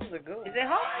live. That was a good one. Is it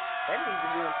hard? That needs to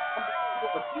be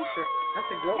a future. That's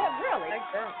a good one. Yeah, really. Like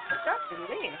that. Look up and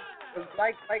live.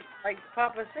 Like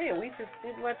Papa said, we just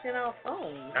too much in our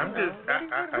phones. I'm just,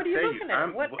 what are you looking at?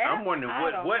 I'm wondering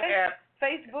what app.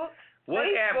 Facebook. What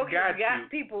Facebook app got you?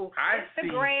 People.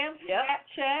 Instagram,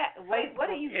 Snapchat. What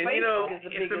are you? And Facebook you know,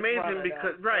 it's amazing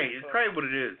because it's probably what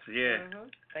it is. Yeah.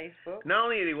 Facebook. Not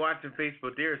only are they watching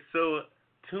Facebook, they're so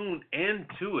tuned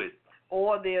into it.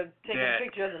 Or they're taking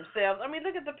pictures of themselves. I mean,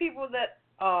 look at the people that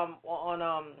on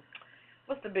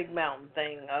what's the big mountain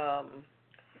thing?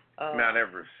 Mount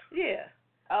Everest. Yeah.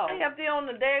 Oh. They up there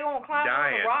they're gonna climb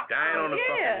on the rock. Dying on the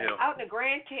fucking hill. Out in the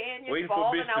Grand Canyon, waiting for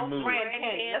falling bitch to out move. Grand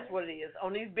Canyon. That's what it is.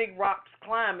 On these big rocks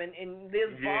climbing, and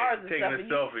there's bars and taking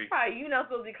stuff. a selfie. Right, you're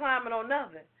not supposed to be climbing on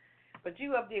nothing. But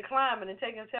you up there climbing and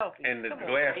taking selfies. And the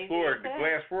glass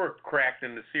floor cracked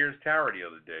in the Sears Tower the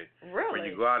other day. Really? When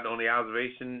you go out on the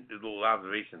little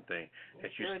observation thing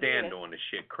that you stand on, the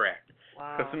shit cracked.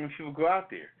 Wow. Because so many people go out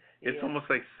there. It's almost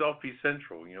like selfie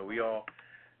central. You know, we all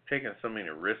taking so many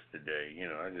risks today. You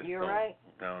know, I just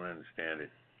don't understand it.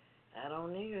 I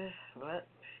don't either. But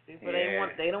people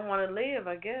they don't want to live,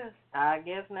 I guess. I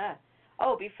guess not.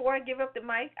 Oh, before I give up the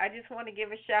mic, I just want to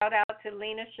give a shout out to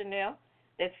Lena Chanel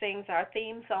that sings our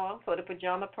theme song for the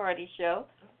Pajama Party show.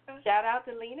 Okay. Shout out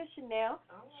to Lena Chanel.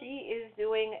 She is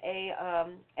doing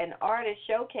an artist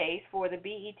showcase for the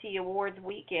BET Awards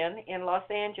weekend in Los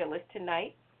Angeles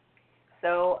tonight.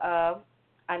 So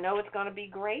I know it's going to be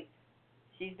great.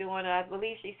 She's doing, I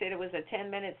believe she said it was a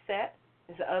 10-minute set.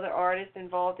 There's other artists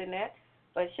involved in that.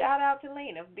 But shout out to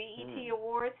Lena. BET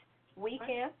Awards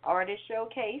weekend, artist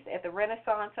showcase at the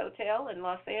Renaissance Hotel in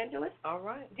Los Angeles. All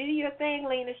right. Do your thing,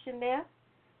 Lena Chanel.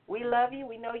 We love you.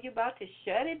 We know you're about to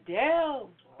shut it down.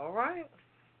 All right.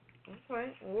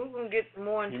 Okay. We're going to get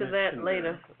more into that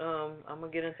later. I'm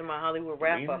going to get into my Hollywood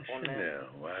wrap-up on that.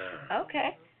 Wow.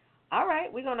 Okay. All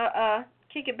right. We're going to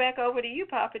kick it back over to you,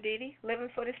 Papa Didi, living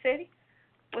for the city.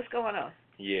 What's going on?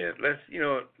 Yeah,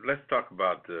 let's talk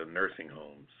about the nursing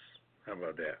homes. How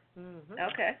about that? Mm-hmm.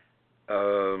 Okay.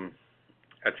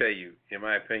 I tell you, in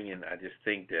my opinion, I just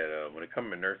think that when it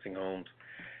comes to nursing homes,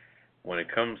 when it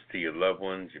comes to your loved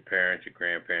ones, your parents, your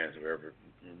grandparents, whoever,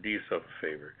 do yourself a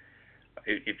favor.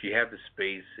 If you have the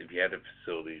space, if you have the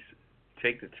facilities,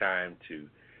 take the time to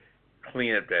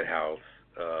clean up that house,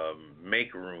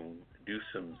 make room, do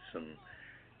some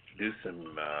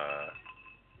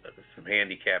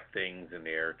handicap things in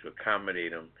there to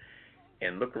accommodate them,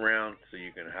 and look around so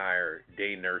you can hire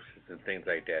day nurses and things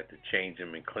like that to change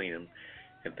them and clean them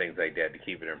and things like that to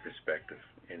keep it in perspective,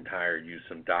 and hire you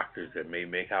some doctors that may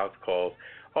make house calls.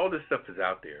 All this stuff is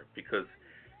out there because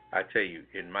I tell you,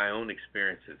 in my own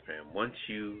experiences, man, once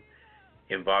you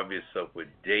involve yourself with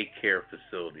daycare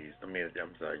facilities, I'm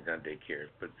sorry, not daycare,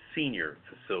 but senior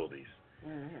facilities,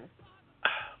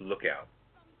 look out,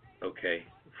 okay?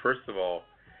 First of all,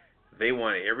 they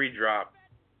want every drop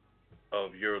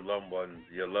of your loved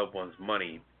one's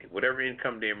money, whatever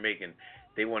income they're making,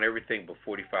 they want everything but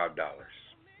 $45,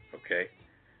 okay?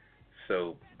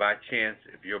 So by chance,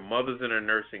 if your mother's in a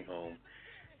nursing home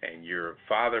and your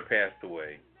father passed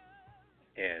away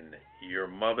and your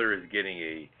mother is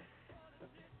getting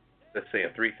let's say a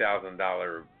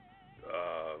 $3,000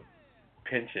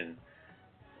 pension,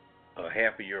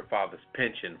 half of your father's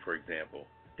pension, for example,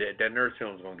 that nursing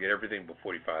home is going to get everything but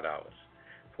 $45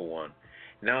 for one.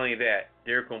 Not only that,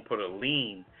 they're going to put a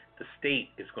lien, the state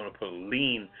is going to put a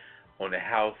lien on the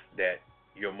house that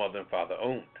your mother and father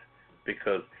owned,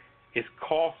 because it's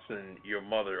costing your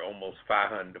mother almost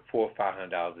 $400 or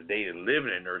 $500 a day to live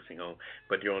in a nursing home,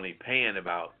 but they're only paying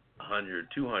about $100,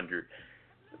 $200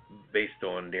 based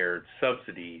on their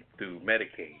subsidy through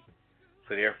Medicaid.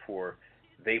 So therefore,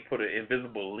 they put an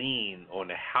invisible lien on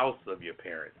the house of your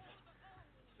parents.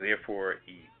 Therefore,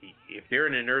 if they're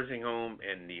in a nursing home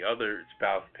and the other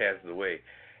spouse passes away,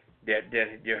 that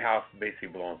your house basically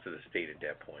belongs to the state at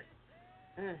that point.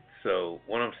 So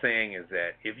what I'm saying is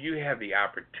that if you have the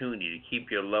opportunity to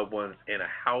keep your loved ones in the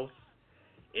house,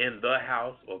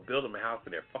 or build them a house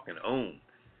of their fucking own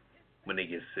when they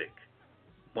get sick,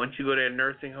 once you go to a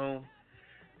nursing home,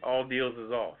 all deals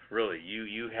is off. Really,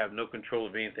 you have no control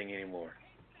of anything anymore.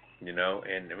 You know,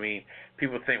 and I mean,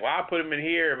 people think, well, I'll put them in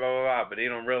here, blah, blah, blah, but they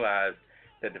don't realize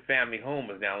that the family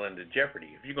home is now under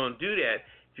jeopardy. If you're going to do that,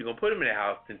 if you're going to put them in a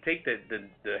house, then take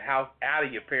the house out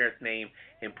of your parents' name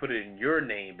and put it in your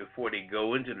name before they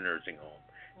go into the nursing home.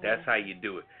 That's how you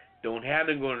do it. Don't have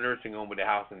them go to the nursing home with the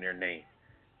house in their name.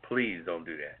 Please don't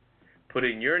do that. Put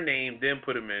it in your name, then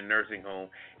put them in a nursing home,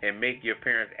 and make your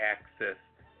parents' access,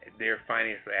 their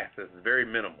financial access is very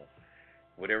minimal.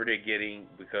 Whatever they're getting,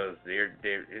 because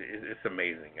it's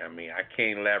amazing. I mean, I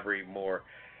can't elaborate more.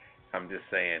 I'm just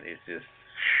saying, it's just,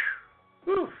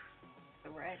 whew.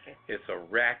 It's a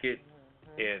racket,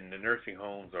 and the nursing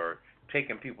homes are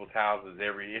taking people's houses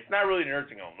it's not really a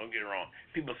nursing home, don't get it wrong.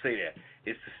 People say that.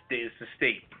 It's the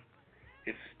state.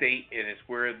 It's the state, and it's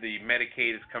where the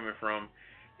Medicaid is coming from,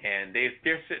 and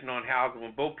they're sitting on houses.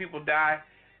 When both people die,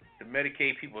 the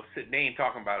Medicaid people they ain't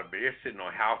talking about it, but they're sitting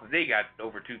on houses. They got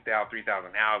over 2,000,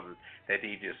 3,000 houses that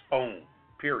they just own,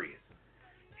 period.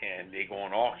 And they go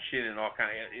on auction and all kind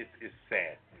of, it's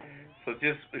sad. So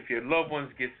just, if your loved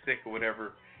ones get sick or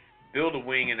whatever, build a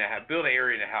wing build an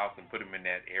area in the house and put them in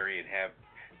that area and have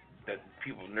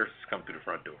nurses come through the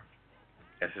front door.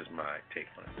 That's just my take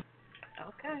on it.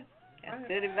 Okay. That's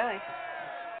good advice.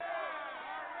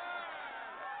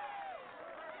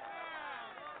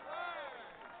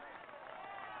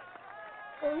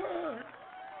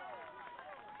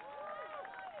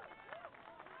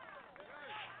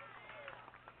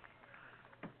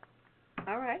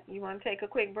 All right, you want to take a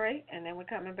quick break, and then we're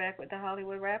coming back with the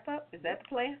Hollywood wrap-up? Is that the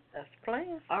plan? That's the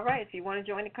plan. All right, if you want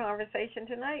to join the conversation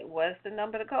tonight, what's the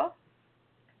number to call?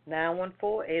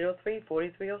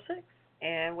 914-803-4306.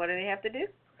 And what do they have to do?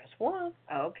 Press 1.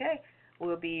 Okay,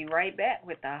 we'll be right back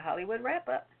with the Hollywood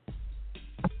wrap-up.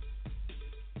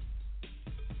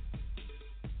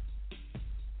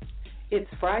 It's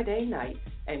Friday night,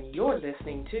 and you're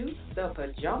listening to the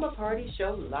Pajama Party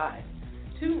Show Live.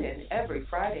 Tune in every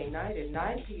Friday night at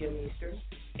 9 p.m. Eastern,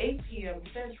 8 p.m.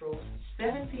 Central,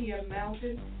 7 p.m.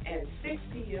 Mountain, and 6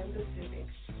 p.m. Pacific.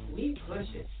 We push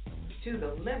it to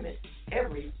the limit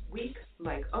every week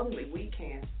like only we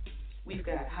can. We've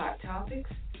got hot topics,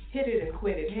 hit it and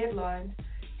quit it headlines,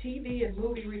 TV and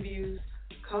movie reviews,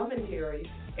 commentary,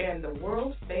 and the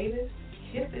world's famous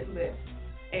Kiss It list.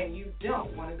 And you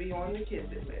don't want to be on the Kiss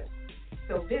It list.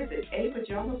 So visit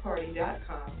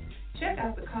apajamaparty.com. Check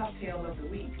out the cocktail of the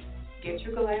week. Get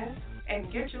your glass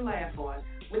and get your laugh on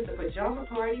with the Pajama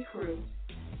Party crew,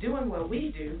 doing what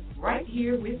we do right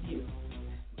here with you.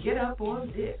 Get up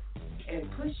on this and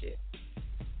push it.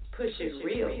 Push it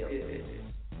real good.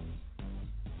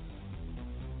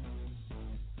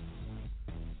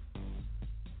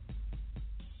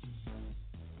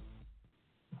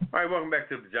 All right, welcome back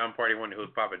to the Pajama Party. One of the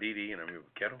hosts, Papa Didi, and I'm here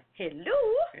with Kettle. Hello.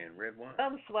 And Red One.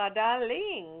 Bonsoir,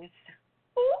 darlings.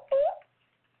 Ooh,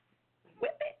 ooh.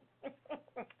 Whip it.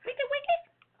 Wicked.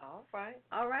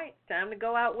 All right. Time to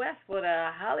go out west for the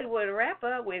Hollywood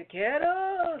wrap-up with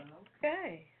Kettle.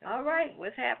 Okay. All right.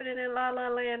 What's happening in La La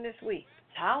Land this week?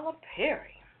 Tyler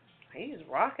Perry. He's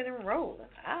rocking and rolling.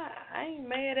 I ain't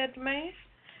mad at the man.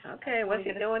 Okay, what's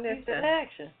he doing this time?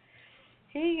 Action.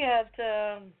 He got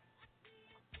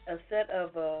a set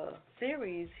of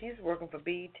series. He's working for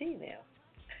BET now.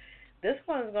 This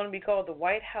one is going to be called the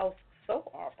White House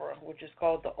Soap Opera, which is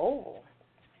called The Oval.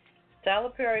 Tyler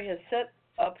Perry has set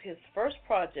up his first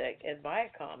project at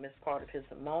Viacom as part of his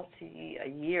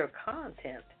multi-year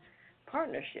content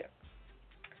partnership.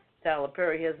 Tyler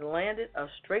Perry has landed a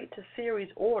straight-to-series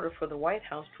order for the White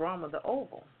House drama The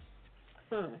Oval.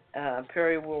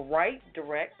 Perry will write,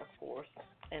 direct, of course,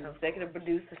 and executive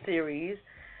produce the series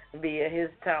via his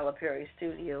Tyler Perry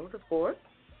Studios, of course.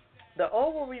 The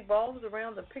Oval revolves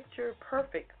around the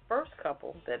picture-perfect first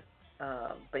couple that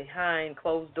behind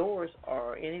closed doors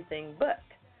are anything but.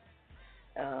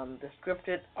 The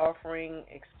scripted offering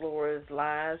explores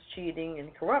lies, cheating,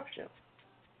 and corruption.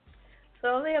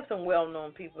 So they have some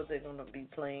well-known people they're going to be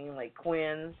playing, like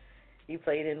Quinn. He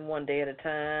played in One Day at a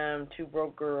Time, Two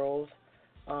Broke Girls.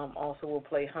 Also will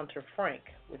play Hunter Frank,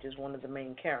 which is one of the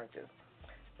main characters,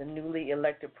 the newly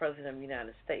elected president of the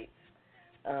United States.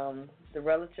 The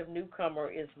relative newcomer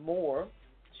is Moore.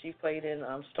 She played in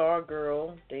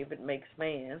Stargirl, David Makes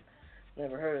Man.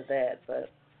 Never heard of that, but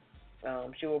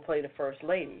she will play the First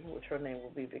Lady, which her name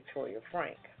will be Victoria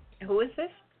Frank. Who is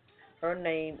this? Her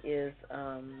name is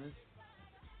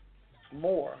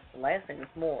Moore. The last name is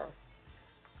Moore.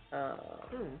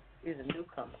 She's a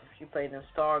newcomer. She played in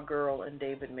Stargirl and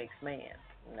David Makes Man.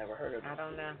 Never heard of her. I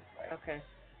don't know. Right. Okay.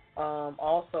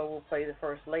 Also will play the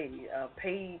First Lady.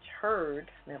 Paige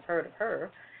Hurd, never heard of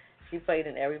her. She played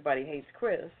in Everybody Hates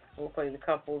Chris. Will play the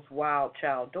couple's wild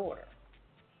child daughter.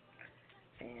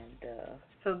 And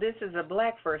so this is a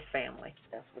black first family.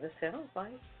 That's what it sounds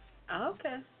like.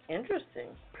 Okay. Interesting.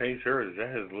 Paige Hurd, is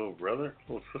that his little brother,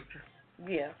 little sister?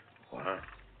 Yeah. Wow.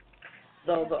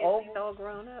 So the Oval. He's all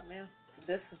grown up now.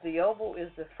 The Oval is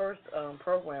the first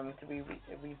programming to be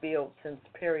revealed since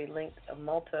Perry linked a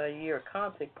multi-year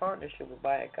content partnership with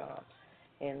Viacom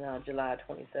in July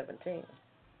 2017.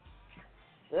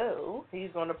 So he's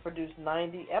going to produce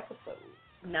 90 episodes.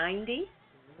 90?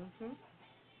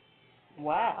 Mm-hmm.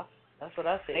 Wow, that's what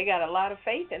I said. They got a lot of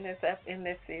faith in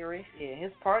this series. Yeah,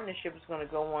 his partnership is going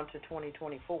to go on to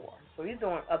 2024. So he's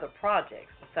doing other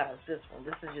projects besides this one.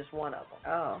 This is just one of them.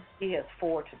 Oh. He has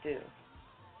 4 to do.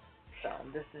 So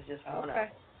this is just one of Okay.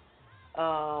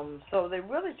 them. So they're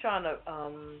really trying to,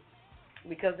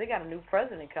 because they got a new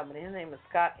president coming in. His name is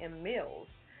Scott M. Mills.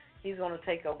 He's going to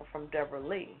take over from Deborah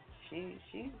Lee. She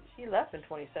left in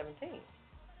 2017.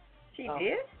 She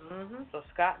did? Mm-hmm. So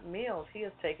Scott Mills, he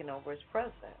has taken over as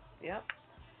president. Yep.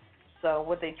 So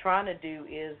what they're trying to do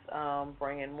is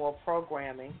bring in more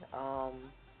programming.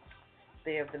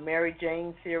 They have the Mary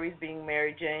Jane series, being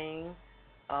Mary Jane.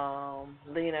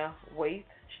 Lena Waithe,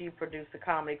 she produced a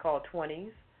comedy called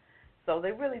 20s. So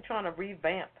they're really trying to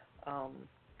revamp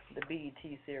the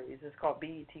BET series. It's called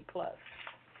BET Plus.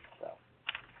 So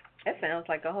that sounds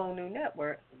like a whole new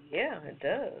network. Yeah, it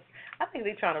does. I think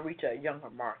they're trying to reach a younger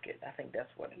market. I think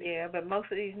that's what it is. Yeah, but most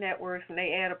of these networks, when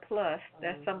they add a plus,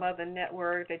 that's some other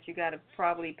network that you got to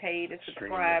probably pay to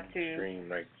subscribe to.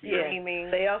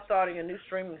 Streaming. They are starting a new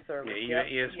streaming service. Yeah,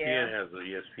 ESPN has the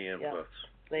ESPN Plus.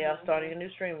 They are starting a new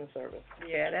streaming service.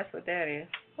 Yeah, that's what that is.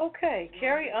 Okay,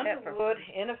 Carrie Underwood,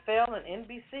 NFL and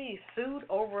NBC sued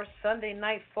over Sunday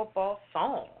Night Football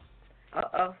song.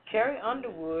 Carrie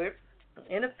Underwood,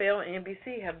 NFL and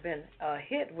NBC have been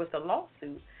hit with a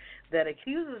lawsuit that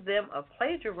accuses them of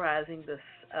plagiarizing the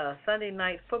Sunday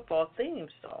Night Football theme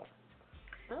song.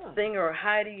 Singer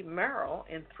Heidi Merrill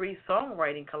and 3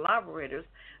 songwriting collaborators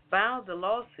filed the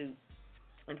lawsuit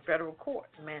in federal court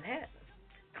in Manhattan,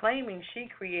 claiming she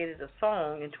created a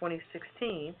song in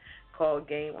 2016 called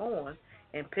Game On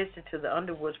and pitched it to the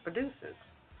Underwood's producers,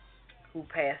 who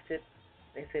passed it.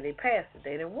 They said they passed it.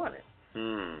 They didn't want it.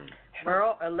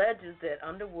 Merle alleges that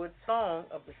Underwood's song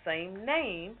of the same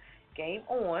name, Game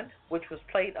On, which was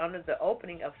played under the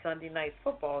opening of Sunday Night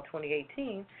Football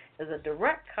 2018, is a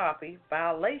direct copyright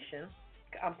violation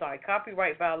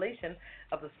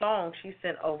of the song she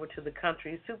sent over to the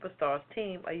country superstars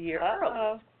team a year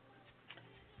earlier.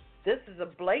 This is a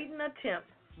blatant attempt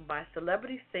by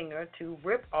celebrity singer to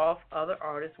rip off other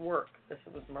artists' work. This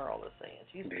is what Merle is saying.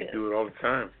 She's pissed. They do it all the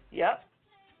time. Yep.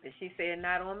 But she said,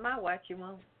 not on my watch, you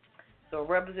won't. So a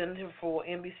representative for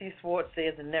NBC Sports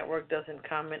says the network doesn't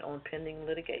comment on pending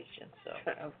litigation. So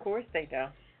Of course they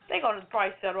don't. they're going to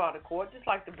probably settle out of court, just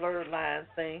like the blurred lines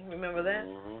thing. Remember that?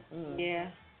 Mm-hmm. Yeah.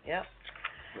 Yep.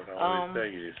 But I always tell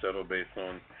you, they settle based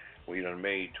on, well, you done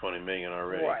made $20 million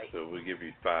already, Right. so we'll give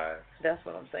you 5. That's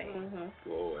what I'm saying. Mhm.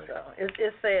 Go away. So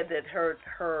it's sad that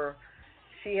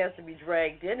she has to be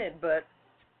dragged in it, but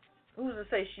who's to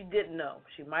say she didn't know?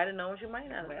 She might have known, she might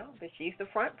not have. Well, but she's the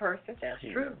front person. That's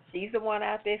Yeah. true. She's the one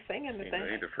out there singing the You know,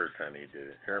 thing. ain't the first time they did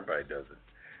it. Everybody does it.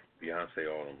 Beyonce,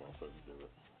 all them motherfuckers do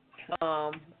it.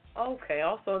 Okay,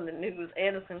 also in the news,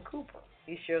 Anderson Cooper.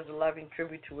 He shares a loving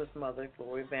tribute to his mother,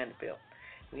 Gloria Vanderbilt.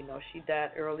 We know she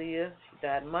died earlier. She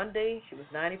died Monday. She was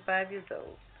 95 years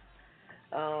old.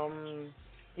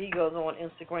 He goes on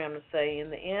Instagram to say, in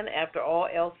the end, after all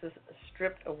else is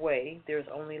stripped away, there's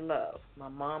only love. My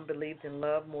mom believed in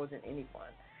love more than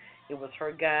anyone. It was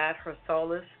her guide, her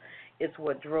solace. It's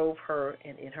what drove her,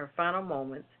 and in her final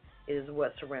moments, it is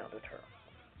what surrounded her.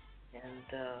 And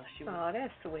she was. Oh,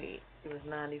 that's sweet. She was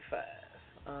 95.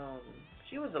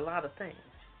 She was a lot of things.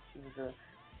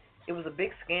 It was a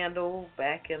big scandal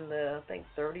back in the, I think,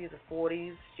 30s or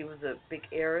 40s. She was a big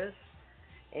heiress,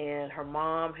 and her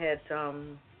mom had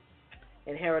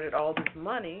inherited all this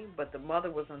money, but the mother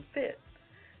was unfit.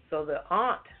 So the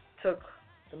aunt took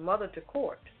the mother to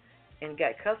court and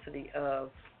got custody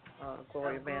of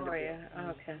Gloria Vanderbilt. Gloria.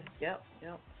 Okay. Yep.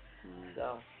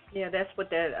 So. Yeah, that's what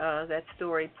that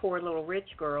story, Poor Little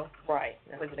Rich Girl, Right.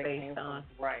 was based on.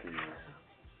 Right.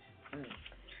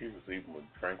 She was even with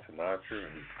Frank Sinatra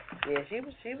and Yeah, she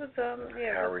was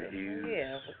Howard Hughes.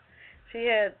 Yeah. She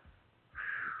had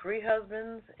 3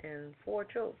 husbands and 4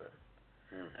 children.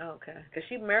 Okay. Because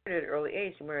she married at an early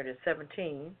age. She married at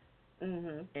 17,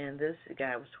 Mhm. and this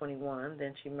guy was 21.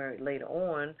 Then she married later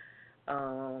on.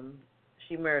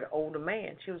 She married an older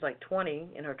man. She was like 20,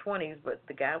 in her 20s, but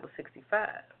the guy was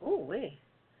 65. Ooh wee.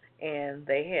 And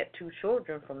they had 2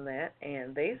 children from that,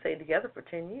 and they stayed together for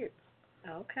 10 years.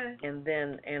 Okay. And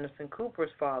then Anderson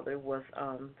Cooper's father was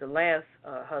the last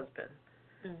husband.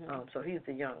 Mhm. So he's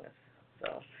the youngest.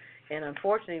 So, and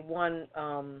unfortunately, one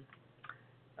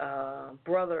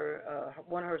brother,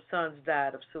 one of her sons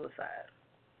died of suicide.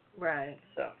 Right.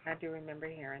 So I do remember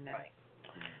hearing that. Right.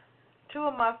 2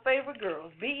 of my favorite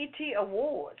girls, BET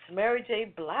Awards, Mary J.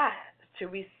 Blige to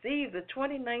receive the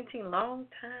 2019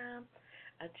 Longtime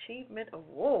Achievement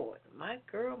Award. My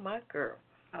girl.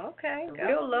 Okay. The go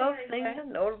Real Love ahead. Singer,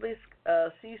 notably,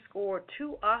 she scored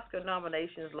 2 Oscar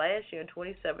nominations last year in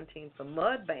 2017 for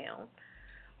Mudbound.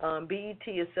 BET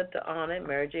is set to honor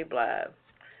Mary J. Blige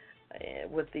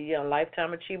with the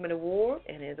Lifetime Achievement Award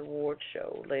and his award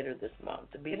show later this month.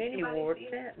 The BET Did anybody Award. see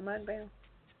that, Mudbound?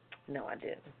 No, I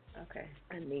didn't. Okay.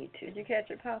 I need to. Did you catch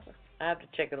it, Papa? I have to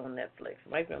check it on Netflix. It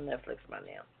might be on Netflix by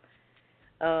now.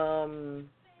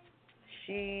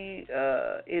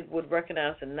 It would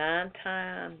recognize a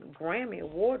 9-time Grammy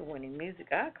Award-winning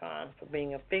music icon for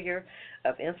being a figure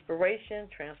of inspiration,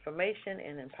 transformation,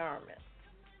 and empowerment.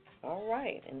 All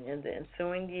right. And in the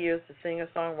ensuing years, the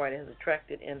singer-songwriter has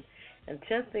attracted an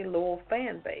intensely loyal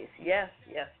fan base. Yes.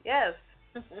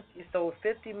 She sold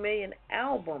 50 million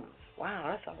albums. Wow,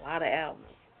 that's a lot of albums.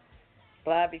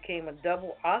 Blige became a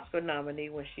double Oscar nominee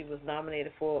when she was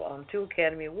nominated for 2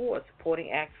 Academy Awards,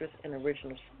 supporting actress and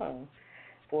original song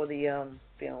for the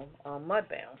film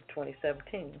Mudbound,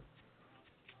 2017.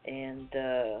 And,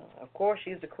 of course,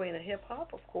 she's the queen of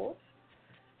hip-hop, of course.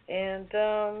 And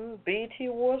BET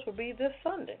Awards will be this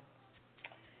Sunday.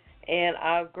 And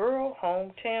our girl,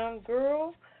 hometown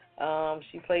girl,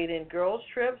 she played in Girls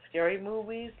Trip, Scary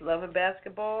Movies, Love and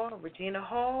Basketball, Regina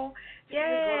Hall. She's going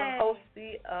to host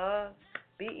the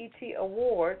BET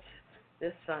Awards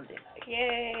this Sunday night.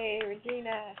 Yay,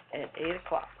 Regina. At 8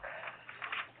 o'clock.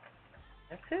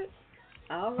 That's it.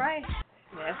 All right.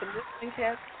 That's a good thing,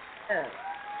 Kev. Yeah.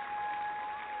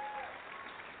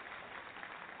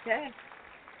 Okay.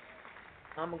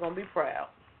 I'm going to be proud.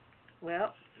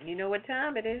 Well, you know what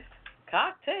time it is.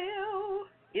 Cocktail.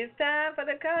 It's time for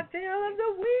the cocktail of the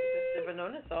I've week. been sipping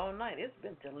on this all night. It's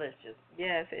been delicious.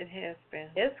 Yes, it has been.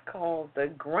 It's called the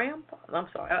Bramble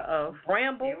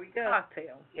Here we go.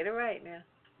 Cocktail. Get it right now.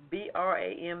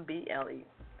 Bramble.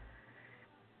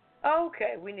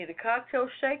 Okay, we need a cocktail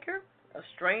shaker, a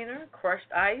strainer,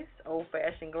 crushed ice,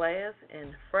 old-fashioned glass,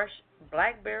 and fresh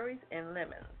blackberries and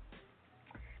lemons.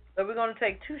 So we're going to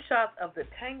take 2 shots of the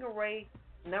Tanqueray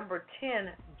number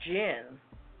 10 gin.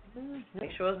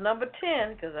 Make sure it's number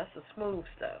 10 because that's the smooth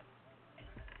stuff.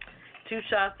 2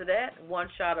 shots of that, 1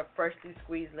 shot of freshly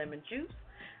squeezed lemon juice,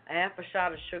 a half a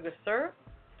shot of sugar syrup,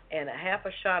 and a half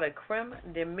a shot of creme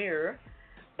de mure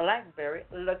blackberry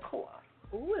liqueur.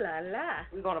 Ooh la la.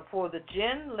 We're going to pour the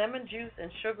gin, lemon juice,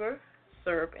 and sugar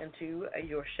syrup into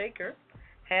your shaker,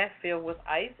 half filled with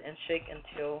ice, and shake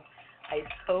until ice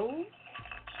cold.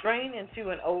 Strain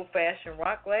into an old-fashioned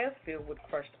rock glass filled with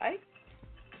crushed ice.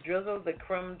 Drizzle the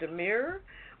creme de mire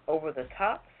over the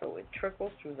top so it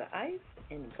trickles through the ice,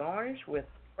 and garnish with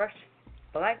fresh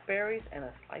blackberries and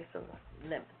a slice of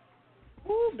lemon.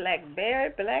 Ooh,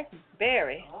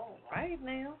 blackberry. All right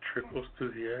now. Trickles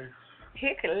through the ice.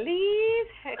 Hickories.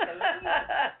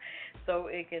 So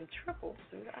it can trickle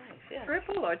through the ice. Yeah.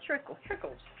 Triple or trickle?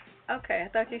 Trickles. Okay, I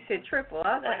thought you said triple.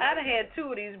 I'd have had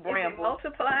two of these brambles.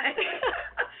 Multiplying.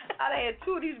 I'd have had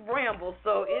two of these brambles,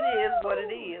 so it is what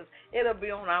it is. It'll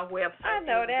be on our website. I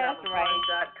know that's right.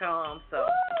 .com, so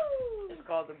it's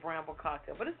called the Bramble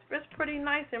Cocktail. But it's pretty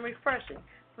nice and refreshing.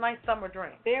 It's a nice summer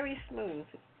drink. Very smooth.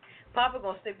 Papa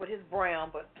gonna stick with his brown,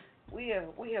 but we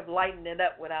have lightened it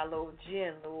up with our little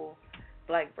gin, little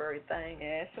blackberry thing.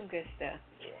 Yeah, it's some good stuff.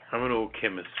 I'm an old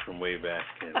chemist from way back.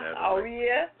 And Oh,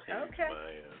 yeah? Okay.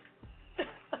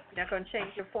 Not going to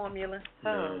change your formula?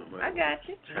 No, I got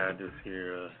you. I just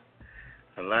hear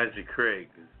Elijah Craig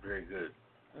is very good.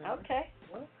 Okay.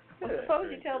 Well, suppose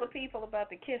you tell the people about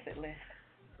the Kiss It list.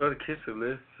 Well, the Kiss It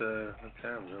list, what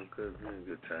time? Real good, really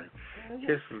good time.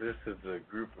 Kiss It list is a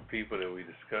group of people that we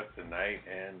discussed tonight,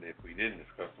 and if we didn't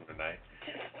discuss them tonight,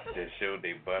 that showed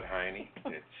they butt hiney,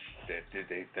 that did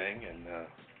their thing,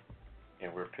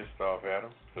 and we're pissed off at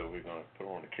them, so we're going to put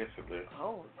them on the Kiss It list.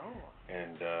 Oh, Lord.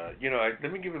 And,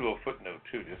 let me give you a little footnote,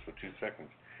 too, just for 2 seconds.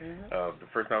 The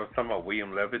first time I was talking about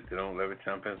William Levitt, that owned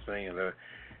Levittown, Pennsylvania.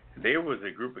 There was a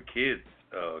group of kids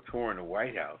touring the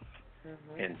White House,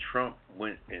 and Trump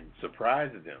went and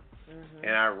surprised them.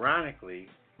 And ironically,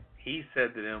 he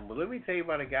said to them, well, let me tell you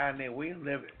about a guy named William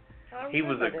Levitt. He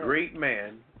was a great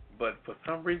man, but for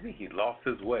some reason he lost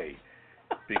his way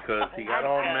because he got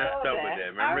all messed up with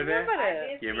that. Remember that?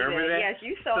 You remember that? Yes,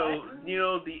 you saw it.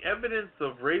 So, the evidence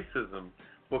of racism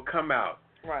will come out.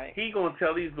 Right. He going to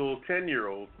tell these little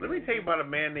 10-year-olds, let me tell you about a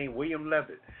man named William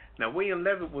Levitt. Now, William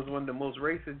Levitt was one of the most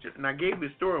racist, and I gave you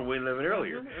a story on William Levitt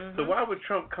earlier. So why would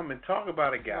Trump come and talk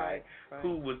about a guy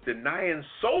who was denying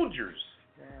soldiers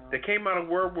that came out of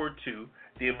World War II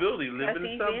the ability to live in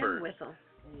the suburbs? With them.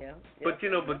 Yeah. But,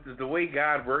 but the way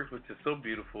God works, which is so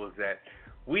beautiful, is that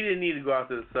we didn't need to go out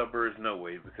to the suburbs no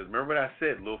way, because remember what I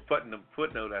said, a little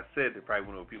footnote I said that probably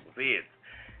went over people's heads,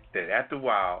 that after a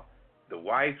while, the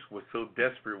wives were so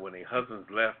desperate when their husbands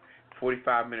left,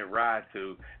 45-minute ride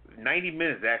to 90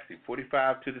 minutes actually,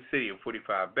 45 to the city and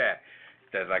 45 back.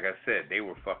 That, like I said, they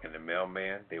were fucking the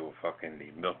mailman, they were fucking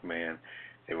the milkman,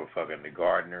 they were fucking the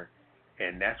gardener,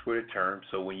 and that's where the term.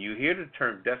 So when you hear the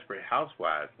term "desperate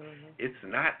housewives," it's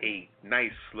not a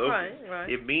nice slogan. Right.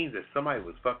 It means that somebody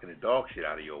was fucking the dog shit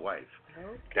out of your wife.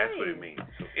 Okay. That's what it means.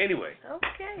 So anyway.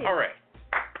 Okay. All right.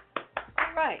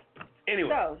 All right. Anyway.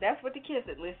 So that's what the Kiss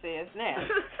It list says now.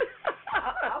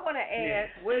 I want to add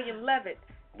William Levitt.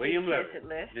 William Kiss Levitt. It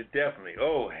list. Definitely.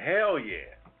 Oh, hell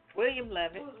yeah. William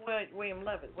Levitt. Who's William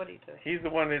Levitt? What did he do? He's the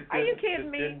one that Are you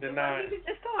kidding me? didn't deny. He was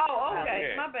just talking about.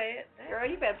 Okay. Yeah. My bad. Girl,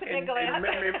 you better put that And glass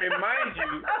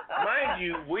mind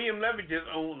you, William Levitt just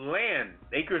owned land,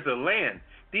 acres of land.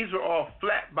 These were all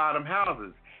flat bottom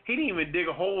houses. He didn't even dig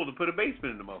a hole to put a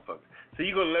basement in the motherfucker. So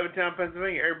you go to Levittown,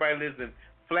 Pennsylvania, everybody lives in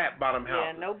flat bottom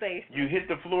houses. Yeah, no basement. You hit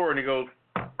the floor and it goes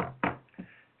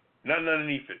nothing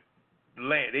underneath it.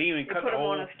 Land. They even cut put the them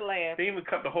hole. on a slab. They even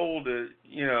cut the hole to,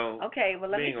 Okay, well,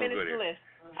 let me finish the list.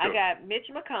 I Sure. got Mitch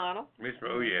McConnell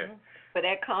Oh yeah. for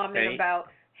that comment And he- about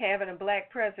having a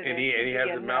black president. And he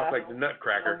has a mouth like the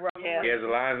Nutcracker. Yeah. He has the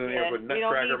lines in there with we don't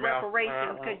Nutcracker need mouth.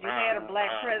 reparations because you had a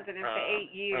black president for 8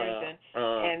 years,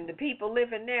 and the people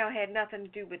living now had nothing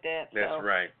to do with that. That's so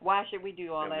right. Why should we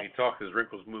do all And that? when he talks, his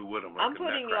wrinkles move with him like I'm a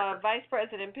putting Nutcracker. Vice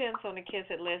President Pence on the Kiss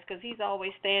It list because he's always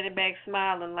standing back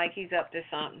smiling like he's up to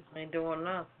something. Ain't doing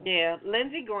nothing. Yeah,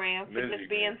 Lindsey Graham for Lindsey just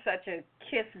being such a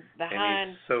kiss And behind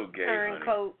he's so gay, honey.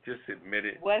 turncoat, Just admit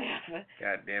it. whatever.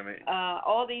 God damn it.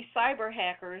 All these cyber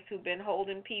hackers who've been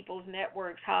holding people's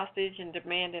networks hostage and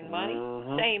demanding money.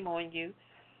 Shame on you.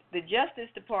 The Justice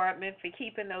Department for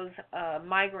keeping those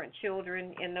migrant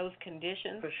children in those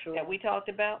conditions For sure. that we talked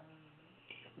about.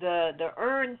 The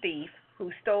urn thief who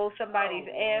stole somebody's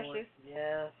ashes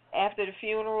Yes. after the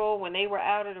funeral when they were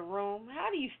out of the room. How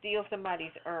do you steal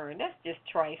somebody's urn? That's just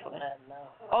trifling.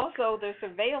 Also, the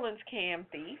surveillance cam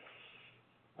thief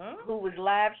who was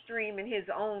live streaming his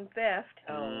own theft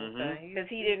Oh, okay. because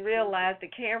he didn't realize the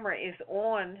camera is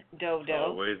on Dodo.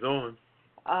 Always on.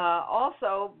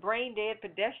 Also, brain dead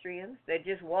pedestrians that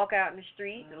just walk out in the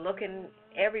street looking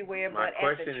everywhere but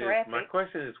at the traffic. My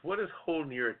question is, what is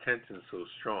holding your attention so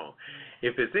strong?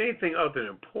 If it's anything other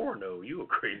than porno, you a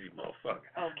crazy motherfucker.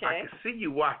 Okay. I can see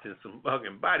you watching some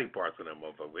fucking body parts of that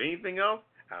motherfucker. Anything else?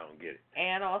 I don't get it.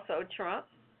 And also Trump.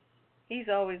 He's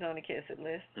always on the kiss it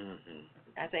list. Mm-hmm.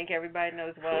 I think everybody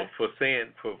knows why. For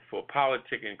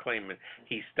politicking, claiming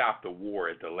he stopped the war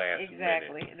at the last minute.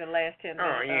 Exactly, the last 10 minutes.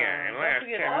 Oh, yeah, the last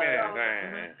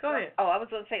 10 minutes. Go ahead. Oh, I was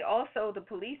going to say also the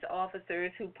police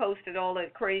officers who posted all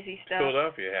that crazy stuff.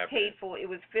 Philadelphia happened. Hateful. It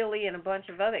was Philly and a bunch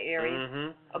of other areas.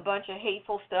 Mm-hmm. A bunch of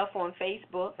hateful stuff on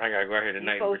Facebook. I got to go out here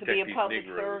tonight You're and supposed to be protect a public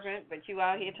these Negroes. servant, but you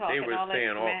out here talking they were all that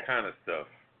saying all smack. kind of stuff.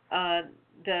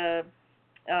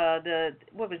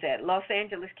 What was that? Los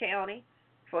Angeles County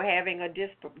for having a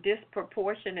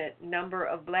disproportionate number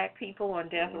of black people on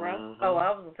death row. Mm-hmm. Oh, I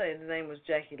was going to say his name was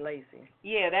Jackie Lacey.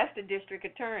 Yeah, that's the district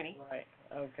attorney. Right.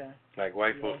 Okay. Like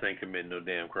white folks ain't committing no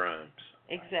damn crimes.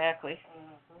 Exactly.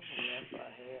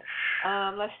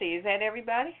 Let's see. Is that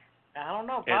everybody? I don't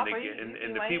know. And Papa,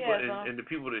 the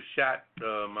people that shot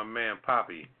my man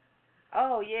Poppy.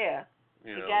 Oh yeah.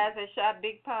 You the know, guys that shot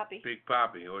Big Poppy. Big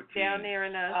Poppy Ortiz. Down there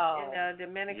in the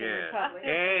Dominican Republic.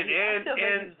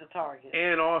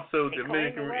 And also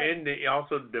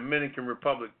Dominican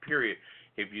Republic. Period.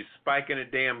 If you spike in the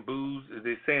damn booze,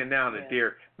 they're saying now that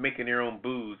they're making their own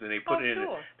booze, and they put it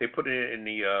in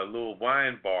the little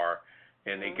wine bar,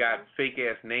 and they got fake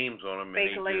ass names on them,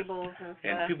 fake labels and stuff.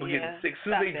 And people getting sick. As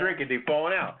soon as they drink it, they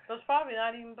falling out. So it's probably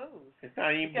not even booze. It's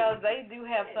not even because booze. they do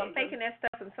have something. Taking that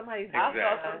stuff in somebody's. I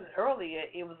saw something earlier.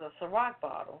 It was a Ciroc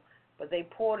bottle, but they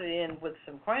poured it in with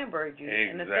some cranberry juice,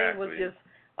 and the thing was just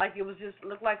like it was just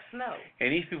looked like snow.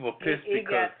 And these people pissed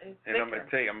because. And I'm gonna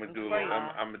tell you, I'm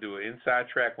gonna do an inside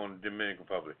track on the Dominican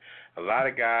Republic. A lot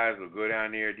of guys will go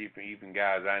down there, even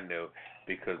guys I know,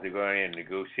 because they go down there and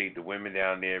negotiate the women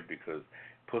down there because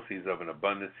pussy's of an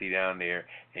abundance down there,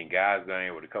 and guys go down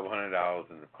there with $200,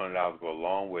 and the $100 go a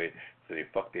long way, so they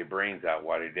fuck their brains out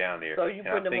while they're down there. So you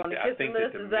put them on the kissing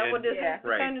list? Is that what this is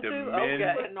pertaining to? The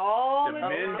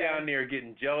men down there are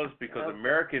getting jealous because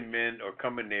American men are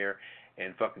coming there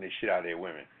and fucking the shit out of their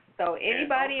women. So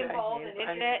anybody involved in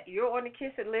internet, you're on the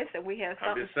kiss it list, and we have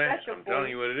something special I'm telling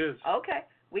you what it is. Okay,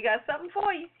 we got something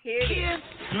for you. Here it is.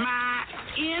 Kiss my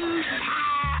entire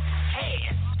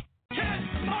ass. Kiss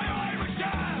my Irish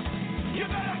ass. You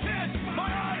better kiss my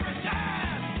Irish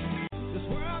ass. This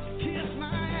world can kiss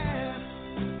my ass.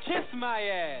 Kiss my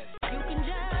ass. You can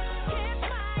just kiss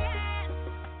my ass.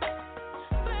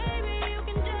 Baby, you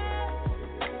can just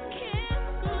kiss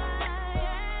my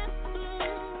ass.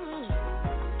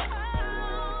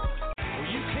 Oh,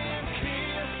 you can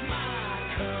kiss my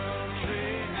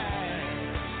country ass.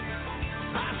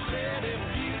 I said if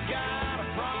you got a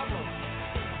problem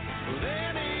with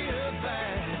any of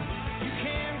that, you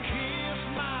can kiss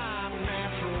my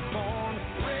natural born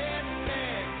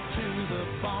redneck to the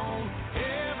bone,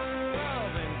 ever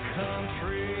loving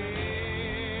country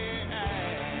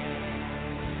ass.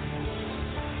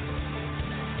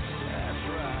 That's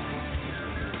right.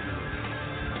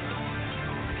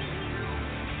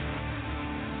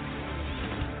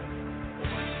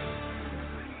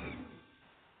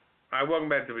 All right, welcome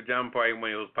back to the Pajama Party.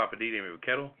 One of those Papa D, with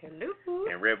Kettle Hello.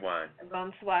 and Red Wine.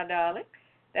 Bonsoir, darling.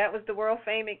 That was the world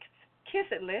famous Kiss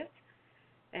It list,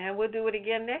 and we'll do it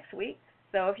again next week.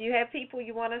 So if you have people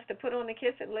you want us to put on the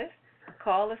Kiss It list,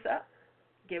 call us up,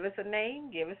 give us a name,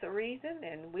 give us a reason,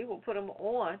 and we will put them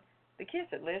on the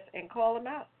Kiss It list and call them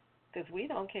out, because we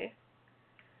don't care.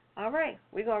 All right,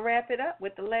 we're going to wrap it up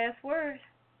with the last word.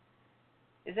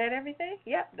 Is that everything?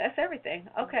 Yep, that's everything.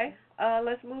 Okay,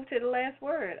 let's move to the last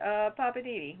word. Papa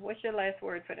Didi, what's your last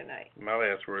word for tonight? My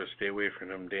last word is stay away from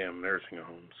them damn nursing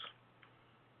homes.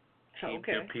 Keep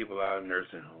them people out of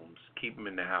nursing homes. Keep them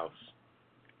in the house.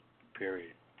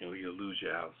 Period. You'll lose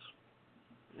your house.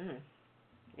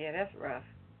 Yeah, that's rough.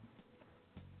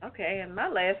 Okay, and my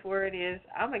last word is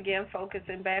I'm again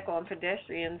focusing back on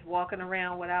pedestrians walking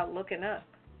around without looking up.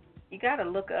 You got to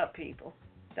look up, people.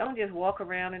 Don't just walk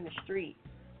around in the street.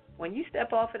 When you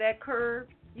step off of that curb,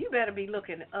 you better be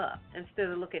looking up instead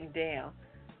of looking down.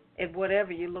 If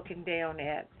whatever you're looking down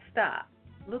at, stop,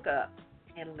 look up,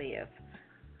 and live.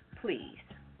 Please.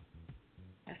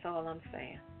 That's all I'm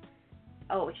saying.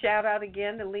 Oh, shout out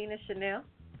again to Lena Chanel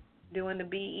doing the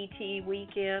BET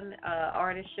Weekend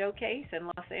Artist Showcase in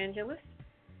Los Angeles.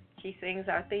 She sings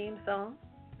our theme song,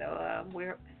 so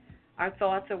our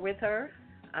thoughts are with her.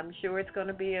 I'm sure it's going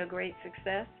to be a great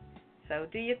success. So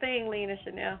do your thing, Lena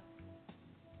Chanel.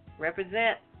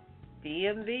 Represent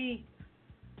DMV.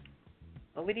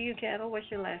 Over to you, Kettle. What's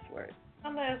your last word?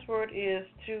 My last word is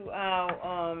to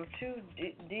our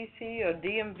DC or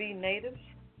DMV natives.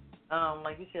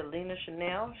 Like you said, Lena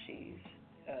Chanel, she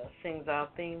sings our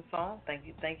theme song. Thank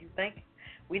you.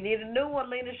 We need a new one,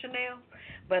 Lena Chanel.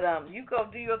 But you go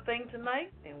do your thing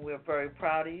tonight, and we're very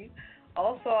proud of you.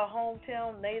 Also, our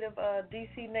hometown native,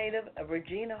 DC native,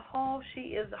 Regina Hall, she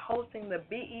is hosting the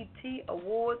BET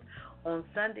Awards on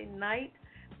Sunday night,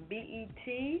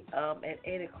 BET, at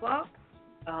 8 o'clock.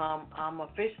 I'm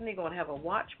officially going to have a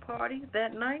watch party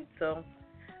that night, so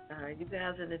you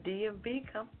guys in the DMV,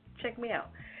 come check me out.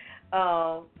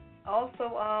 Also,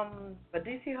 a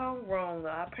DC Homegrown,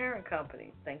 our parent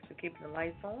company, thanks for keeping the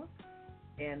lights on,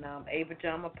 and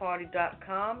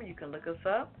apajamaparty.com, you can look us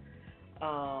up,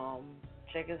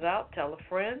 check us out, tell a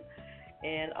friend,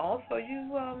 and also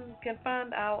you can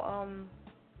find our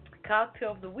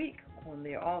cocktail of the week on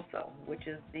there also, which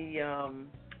is the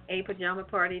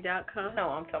apajamaparty.com. No,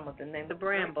 I'm talking about the name. The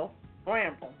Bramble.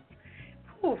 Bramble.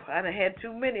 Whew, I done had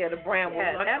too many of the Brambles.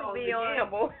 Yeah, that'll be on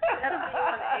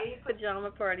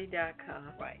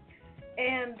apajamaparty.com. Right.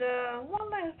 And one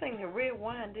last thing that Red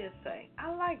Wine did say.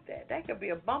 I like that. That could be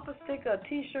a bumper sticker, a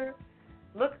T-shirt.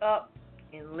 Look up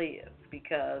and live.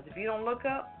 Because if you don't look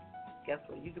up, guess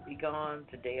what? You could be gone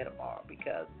today or tomorrow.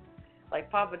 Because like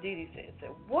Papa Didi said,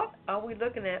 what are we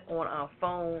looking at on our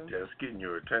phone? Just getting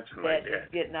your attention like that. Is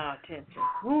getting our attention.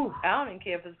 Whew. I don't even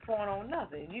care if it's porn or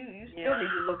nothing. You still need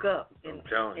to look up and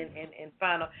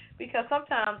find out. Because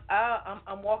sometimes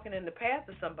I'm walking in the path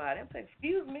of somebody. I'm saying,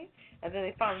 excuse me, and then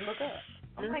they finally look up.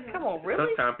 I'm like, come on, really?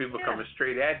 Sometimes people coming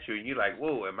straight at you, and you're like,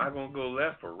 whoa, am I going to go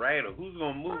left or right, or who's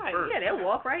going to move first? Yeah, they'll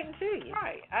walk right into you.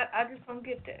 Right. I just don't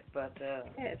get that. But yeah,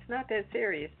 it's not that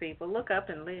serious, people. Look up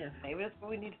and live. Maybe that's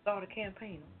what we need to start a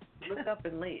campaign. Look up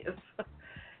and live.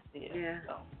 Yeah.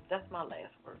 So that's my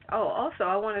last word. Oh, also,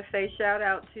 I want to say shout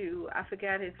out to, I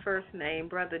forgot his first name,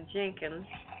 Brother Jenkins,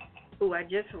 who I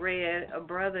just read. A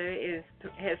brother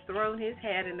has thrown his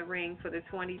hat in the ring for the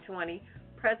 2020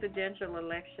 presidential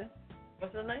election.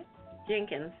 What's his name?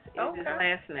 Jenkins is his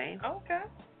last name. Okay.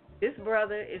 This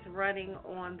brother is running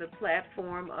on the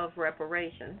platform of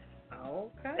reparations.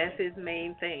 Okay. That's his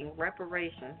main thing,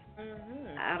 reparations.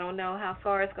 Mm-hmm. I don't know how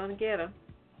far it's going to get him,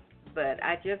 but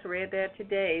I just read that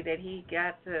today that he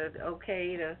got the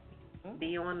okay to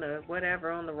be on the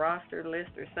whatever, on the roster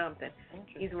list or something.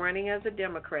 He's running as a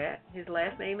Democrat. His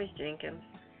last name is Jenkins.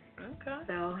 Okay.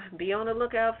 So be on the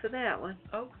lookout for that one.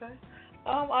 Okay.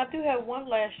 I do have one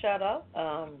last shout out.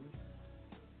 I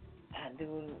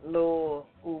do a little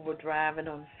Uber driving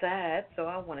on the side, so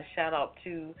I want to shout out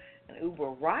to an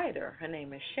Uber rider. Her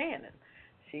name is Shannon.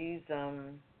 She's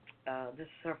this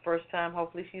is her first time.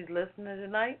 Hopefully she's listening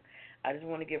tonight. I just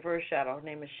want to give her a shout out. Her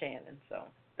name is Shannon. So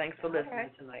thanks for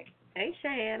listening tonight. Hey,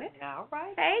 Shannon. All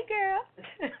right. Hey, girl.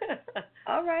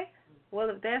 All right. Well,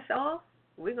 if that's all,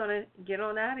 we're going to get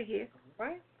on out of here. All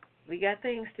right. We got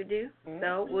things to do,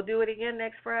 so we'll do it again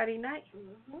next Friday night.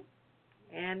 Mm-hmm.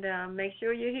 And make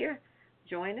sure you're here.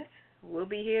 Join us. We'll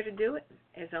be here to do it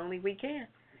as only we can.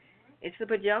 It's the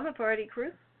Pajama Party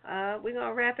crew. We're going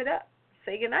to wrap it up.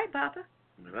 Say good night, Papa.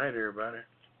 Good night, everybody.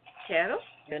 Cattle.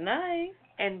 Good night.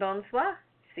 And bonsoir.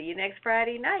 See you next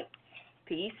Friday night.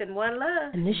 Peace and one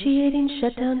love. Initiating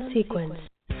shutdown sequence.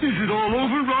 Is it all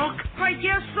over, Rock? I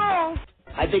guess so.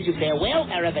 I bid you farewell,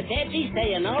 arrivederci,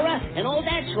 sayonara, and all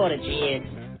that sort of jazz.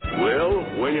 Well,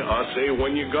 I say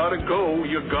when you gotta go,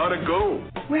 you gotta go.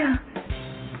 Well,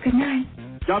 good night.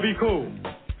 Yabiko.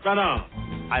 Sana.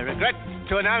 I regret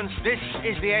to announce this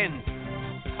is the end.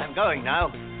 I'm going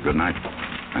now. Good night,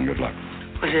 and good luck.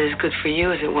 Was it as good for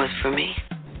you as it was for me?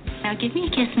 Now give me a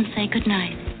kiss and say good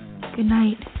night. Good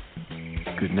night.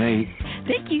 Good night.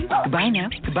 Thank you. Goodbye now.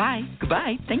 Goodbye.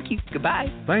 Goodbye. Thank you. Goodbye.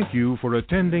 Thank you for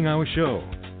attending our show,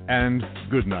 and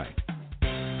good night.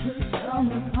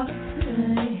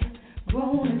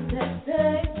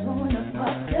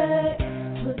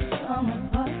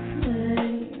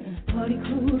 Party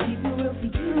crew, keep it real for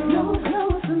you. No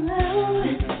clothes allowed.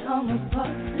 This summer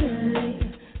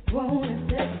party, grown and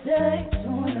sexy,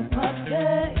 join the party.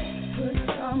 Good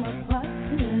summer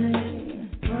party.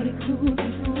 Party crew,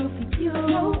 keep it real for you.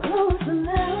 No clothes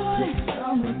allowed. This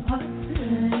summer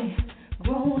party,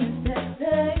 grown and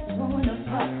sexy, join the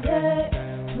party.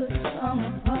 Good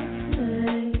summer party.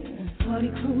 Party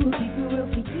crew, keep it real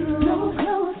for you. No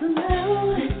clothes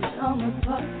allowed. This summer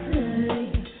party.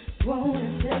 Grown and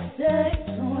sexy,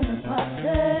 join the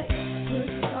party.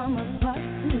 Good summer party.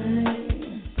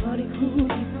 Party crew,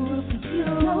 keep it real for you.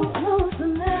 No clothes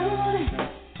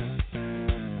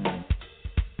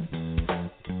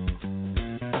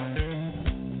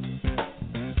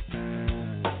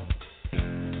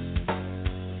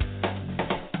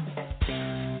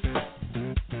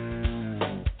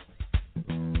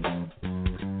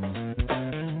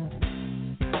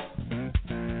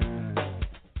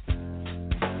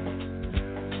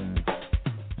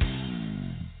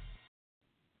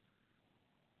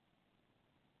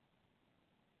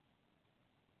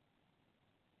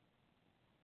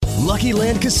Lucky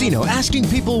Land Casino, asking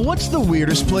people, what's the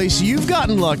weirdest place you've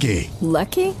gotten lucky?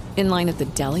 Lucky? In line at the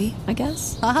deli, I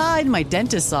guess? Aha, in my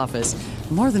dentist's office.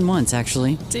 More than once,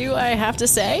 actually. Do I have to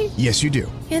say? Yes, you do.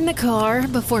 In the car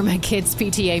before my kids'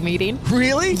 PTA meeting.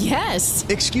 Really? Yes.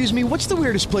 Excuse me, what's the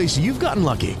weirdest place you've gotten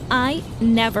lucky? I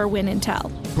never win and tell.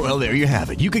 Well, there you have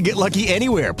it. You can get lucky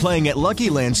anywhere, playing at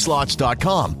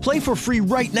LuckyLandSlots.com. Play for free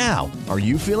right now. Are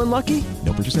you feeling lucky?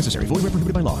 No purchase necessary. Void where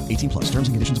prohibited by law. 18+. Terms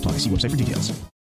and conditions apply. See website for details.